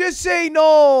always just say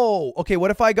no. Okay,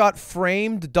 what if I got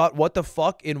framed what the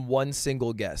fuck in one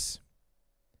single guess?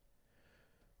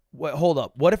 What, hold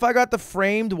up. What if I got the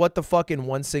framed what the fuck in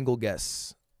one single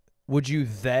guess? Would you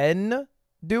then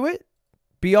do it?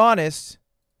 Be honest.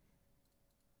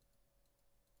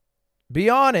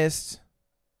 Be honest.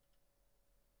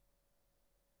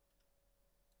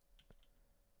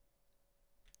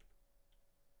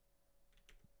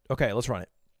 Okay, let's run it.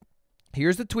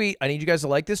 Here's the tweet. I need you guys to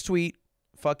like this tweet.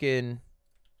 Fucking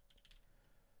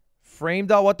framed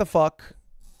out what the fuck.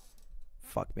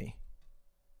 Fuck me.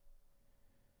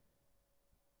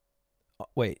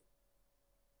 Wait.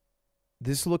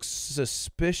 This looks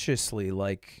suspiciously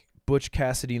like Butch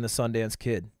Cassidy and the Sundance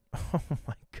Kid. Oh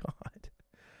my God.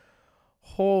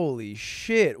 Holy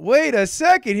shit. Wait a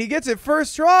second. He gets it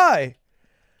first try.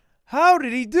 How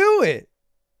did he do it?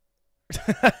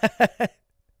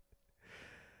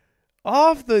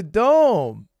 Off the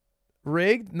dome.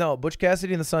 Rigged? No, Butch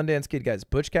Cassidy and the Sundance Kid, guys.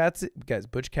 Butch Cassidy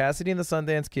and the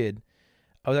Sundance Kid.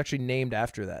 I was actually named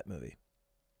after that movie.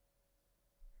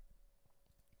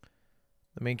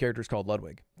 The main character is called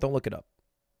Ludwig. Don't look it up.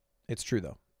 It's true,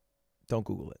 though. Don't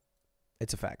Google it.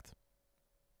 It's a fact.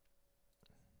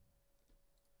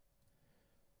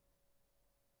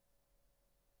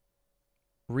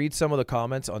 read some of the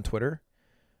comments on Twitter.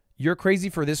 You're crazy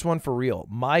for this one for real.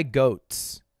 My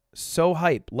goats. So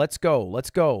hype. Let's go. Let's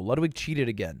go. Ludwig cheated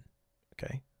again.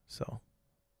 Okay, so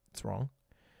it's wrong.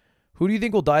 Who do you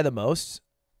think will die the most?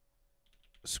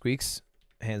 Squeaks,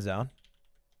 hands down.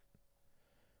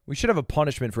 We should have a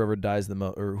punishment for whoever dies the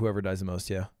most, or whoever dies the most,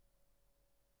 yeah.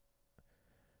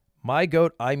 My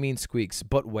goat, I mean Squeaks.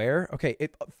 But where? Okay,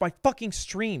 my fucking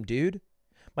stream, dude.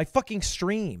 My fucking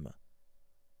stream.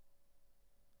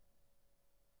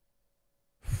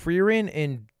 Frieren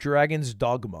in Dragon's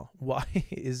Dogma. Why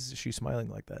is she smiling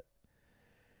like that?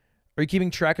 Are you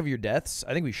keeping track of your deaths?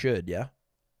 I think we should, yeah.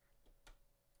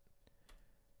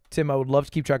 Tim, I would love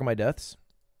to keep track of my deaths.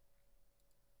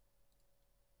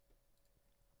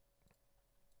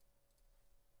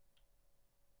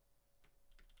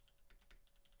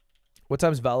 What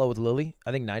time's Valo with Lily?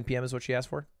 I think 9 p.m. is what she asked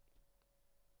for.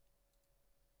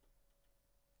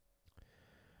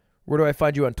 Where do I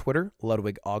find you on Twitter?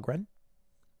 Ludwig Ogren.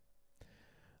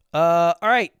 All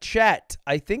right, chat.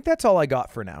 I think that's all I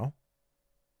got for now.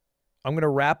 I'm going to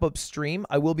wrap up stream.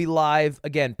 I will be live,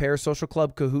 again, Parasocial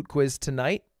Club Kahoot Quiz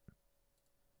tonight.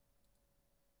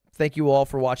 Thank you all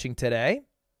for watching today.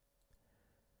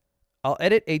 I'll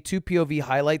edit a 2 POV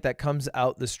highlight that comes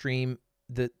out the stream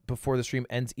before the stream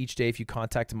ends each day if you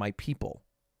contact my people.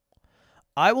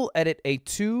 I will edit a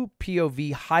 2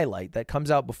 POV highlight that comes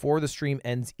out before the stream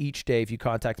ends each day if you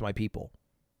contact my people.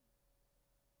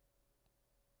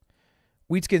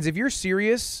 Wheatskins, if you're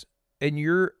serious and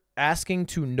you're asking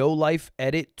to no life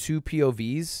edit 2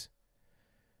 POVs,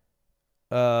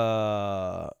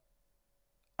 I'd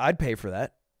pay for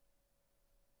that.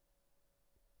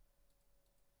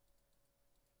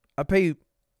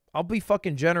 I'll be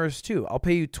fucking generous too. I'll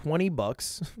pay you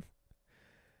 $20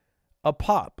 a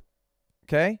pop.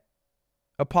 Okay?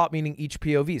 A pop meaning each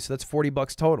POV. So that's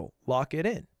 $40 total. Lock it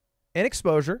in. And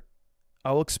exposure.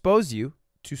 I'll expose you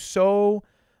to so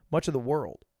much of the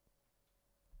world.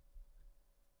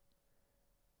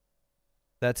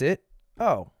 That's it?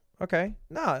 Oh, okay.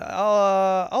 No,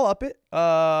 I'll up it.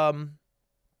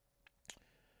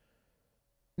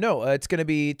 No, it's going to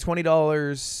be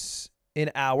 $20 an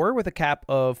hour with a cap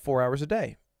of 4 hours a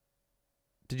day.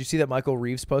 Did you see that Michael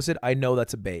Reeves posted? I know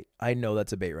that's a bait. I know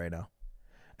that's a bait right now.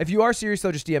 If you are serious,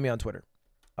 though, just DM me on Twitter.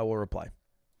 I will reply.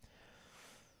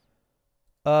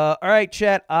 All right,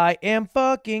 chat. I am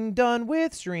fucking done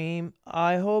with stream.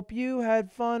 I hope you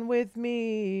had fun with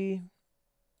me.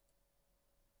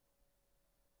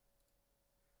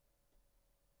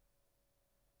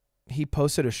 He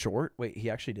posted a short? Wait, he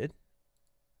actually did?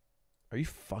 Are you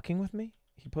fucking with me?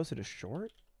 He posted a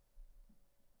short?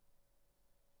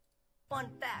 Fun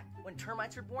fact, when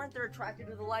termites are born, they're attracted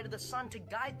to the light of the sun to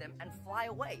guide them and fly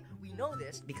away. We know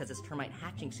this because it's termite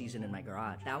hatching season in my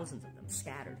garage. Thousands of them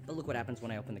scattered. But look what happens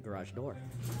when I open the garage door.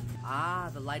 Ah,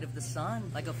 the light of the sun.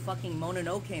 Like a fucking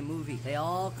Mononoke movie. They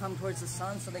all come towards the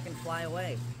sun so they can fly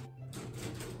away.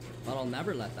 But I'll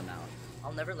never let them out.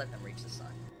 I'll never let them reach the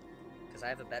sun. Because I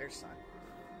have a better sun.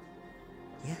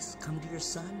 Yes, come to your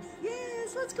sun.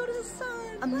 Yes, let's go to the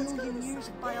sun. A million years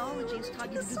of biology has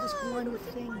taught you to do this one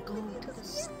thing. Go to the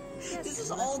sun. Yes, this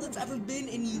is all that's ever been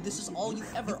in you. This is all you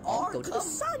ever are. Go to the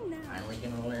sun now. Finally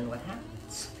gonna learn what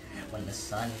happens when the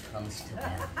sun comes to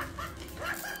them.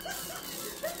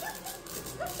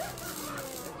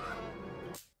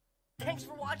 Thanks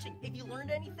for watching. If you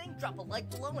learned anything, drop a like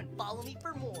below and follow me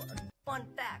for more. Fun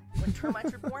fact, when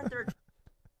termites are born, they're...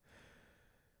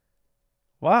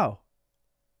 Wow.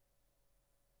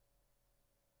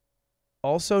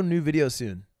 Also, new video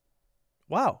soon.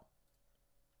 Wow.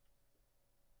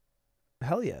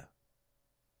 Hell yeah.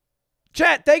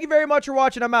 Chat, thank you very much for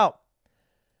watching. I'm out.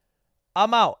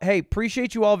 I'm out. Hey,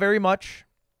 appreciate you all very much.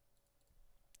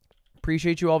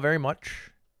 Appreciate you all very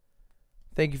much.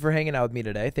 Thank you for hanging out with me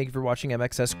today. Thank you for watching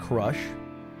MXS Crush.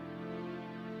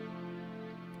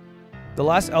 The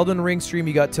last Elden Ring stream,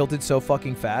 you got tilted so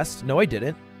fucking fast. No, I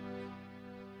didn't.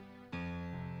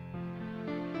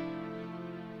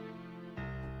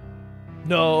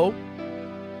 No.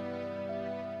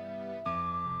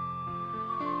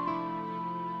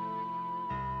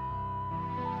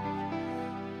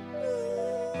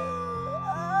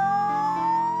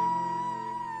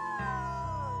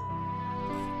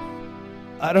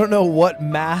 I don't know what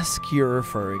mask you're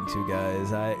referring to,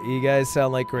 guys. You guys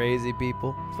sound like crazy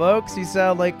people. Folks, you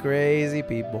sound like crazy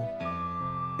people.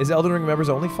 Is Elden Ring members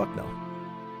only? Fuck no.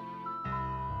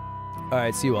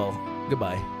 Alright, see you all.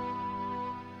 Goodbye.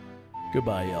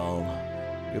 Goodbye, y'all.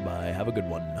 Goodbye. Have a good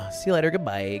one. See you later.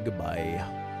 Goodbye. Goodbye.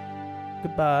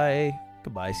 Goodbye.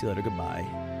 Goodbye. See you later. Goodbye.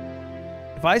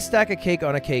 If I stack a cake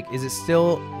on a cake, is it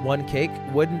still one cake?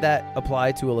 Wouldn't that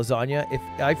apply to a lasagna? If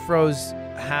I froze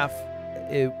half,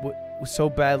 it was so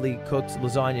badly cooked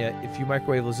lasagna, if you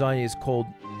microwave lasagna is cold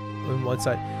on one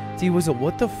side. T-Wizzle,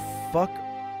 what the fuck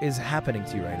is happening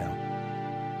to you right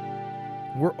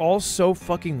now? We're all so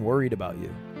fucking worried about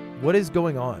you. What is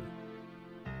going on?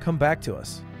 Come back to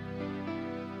us.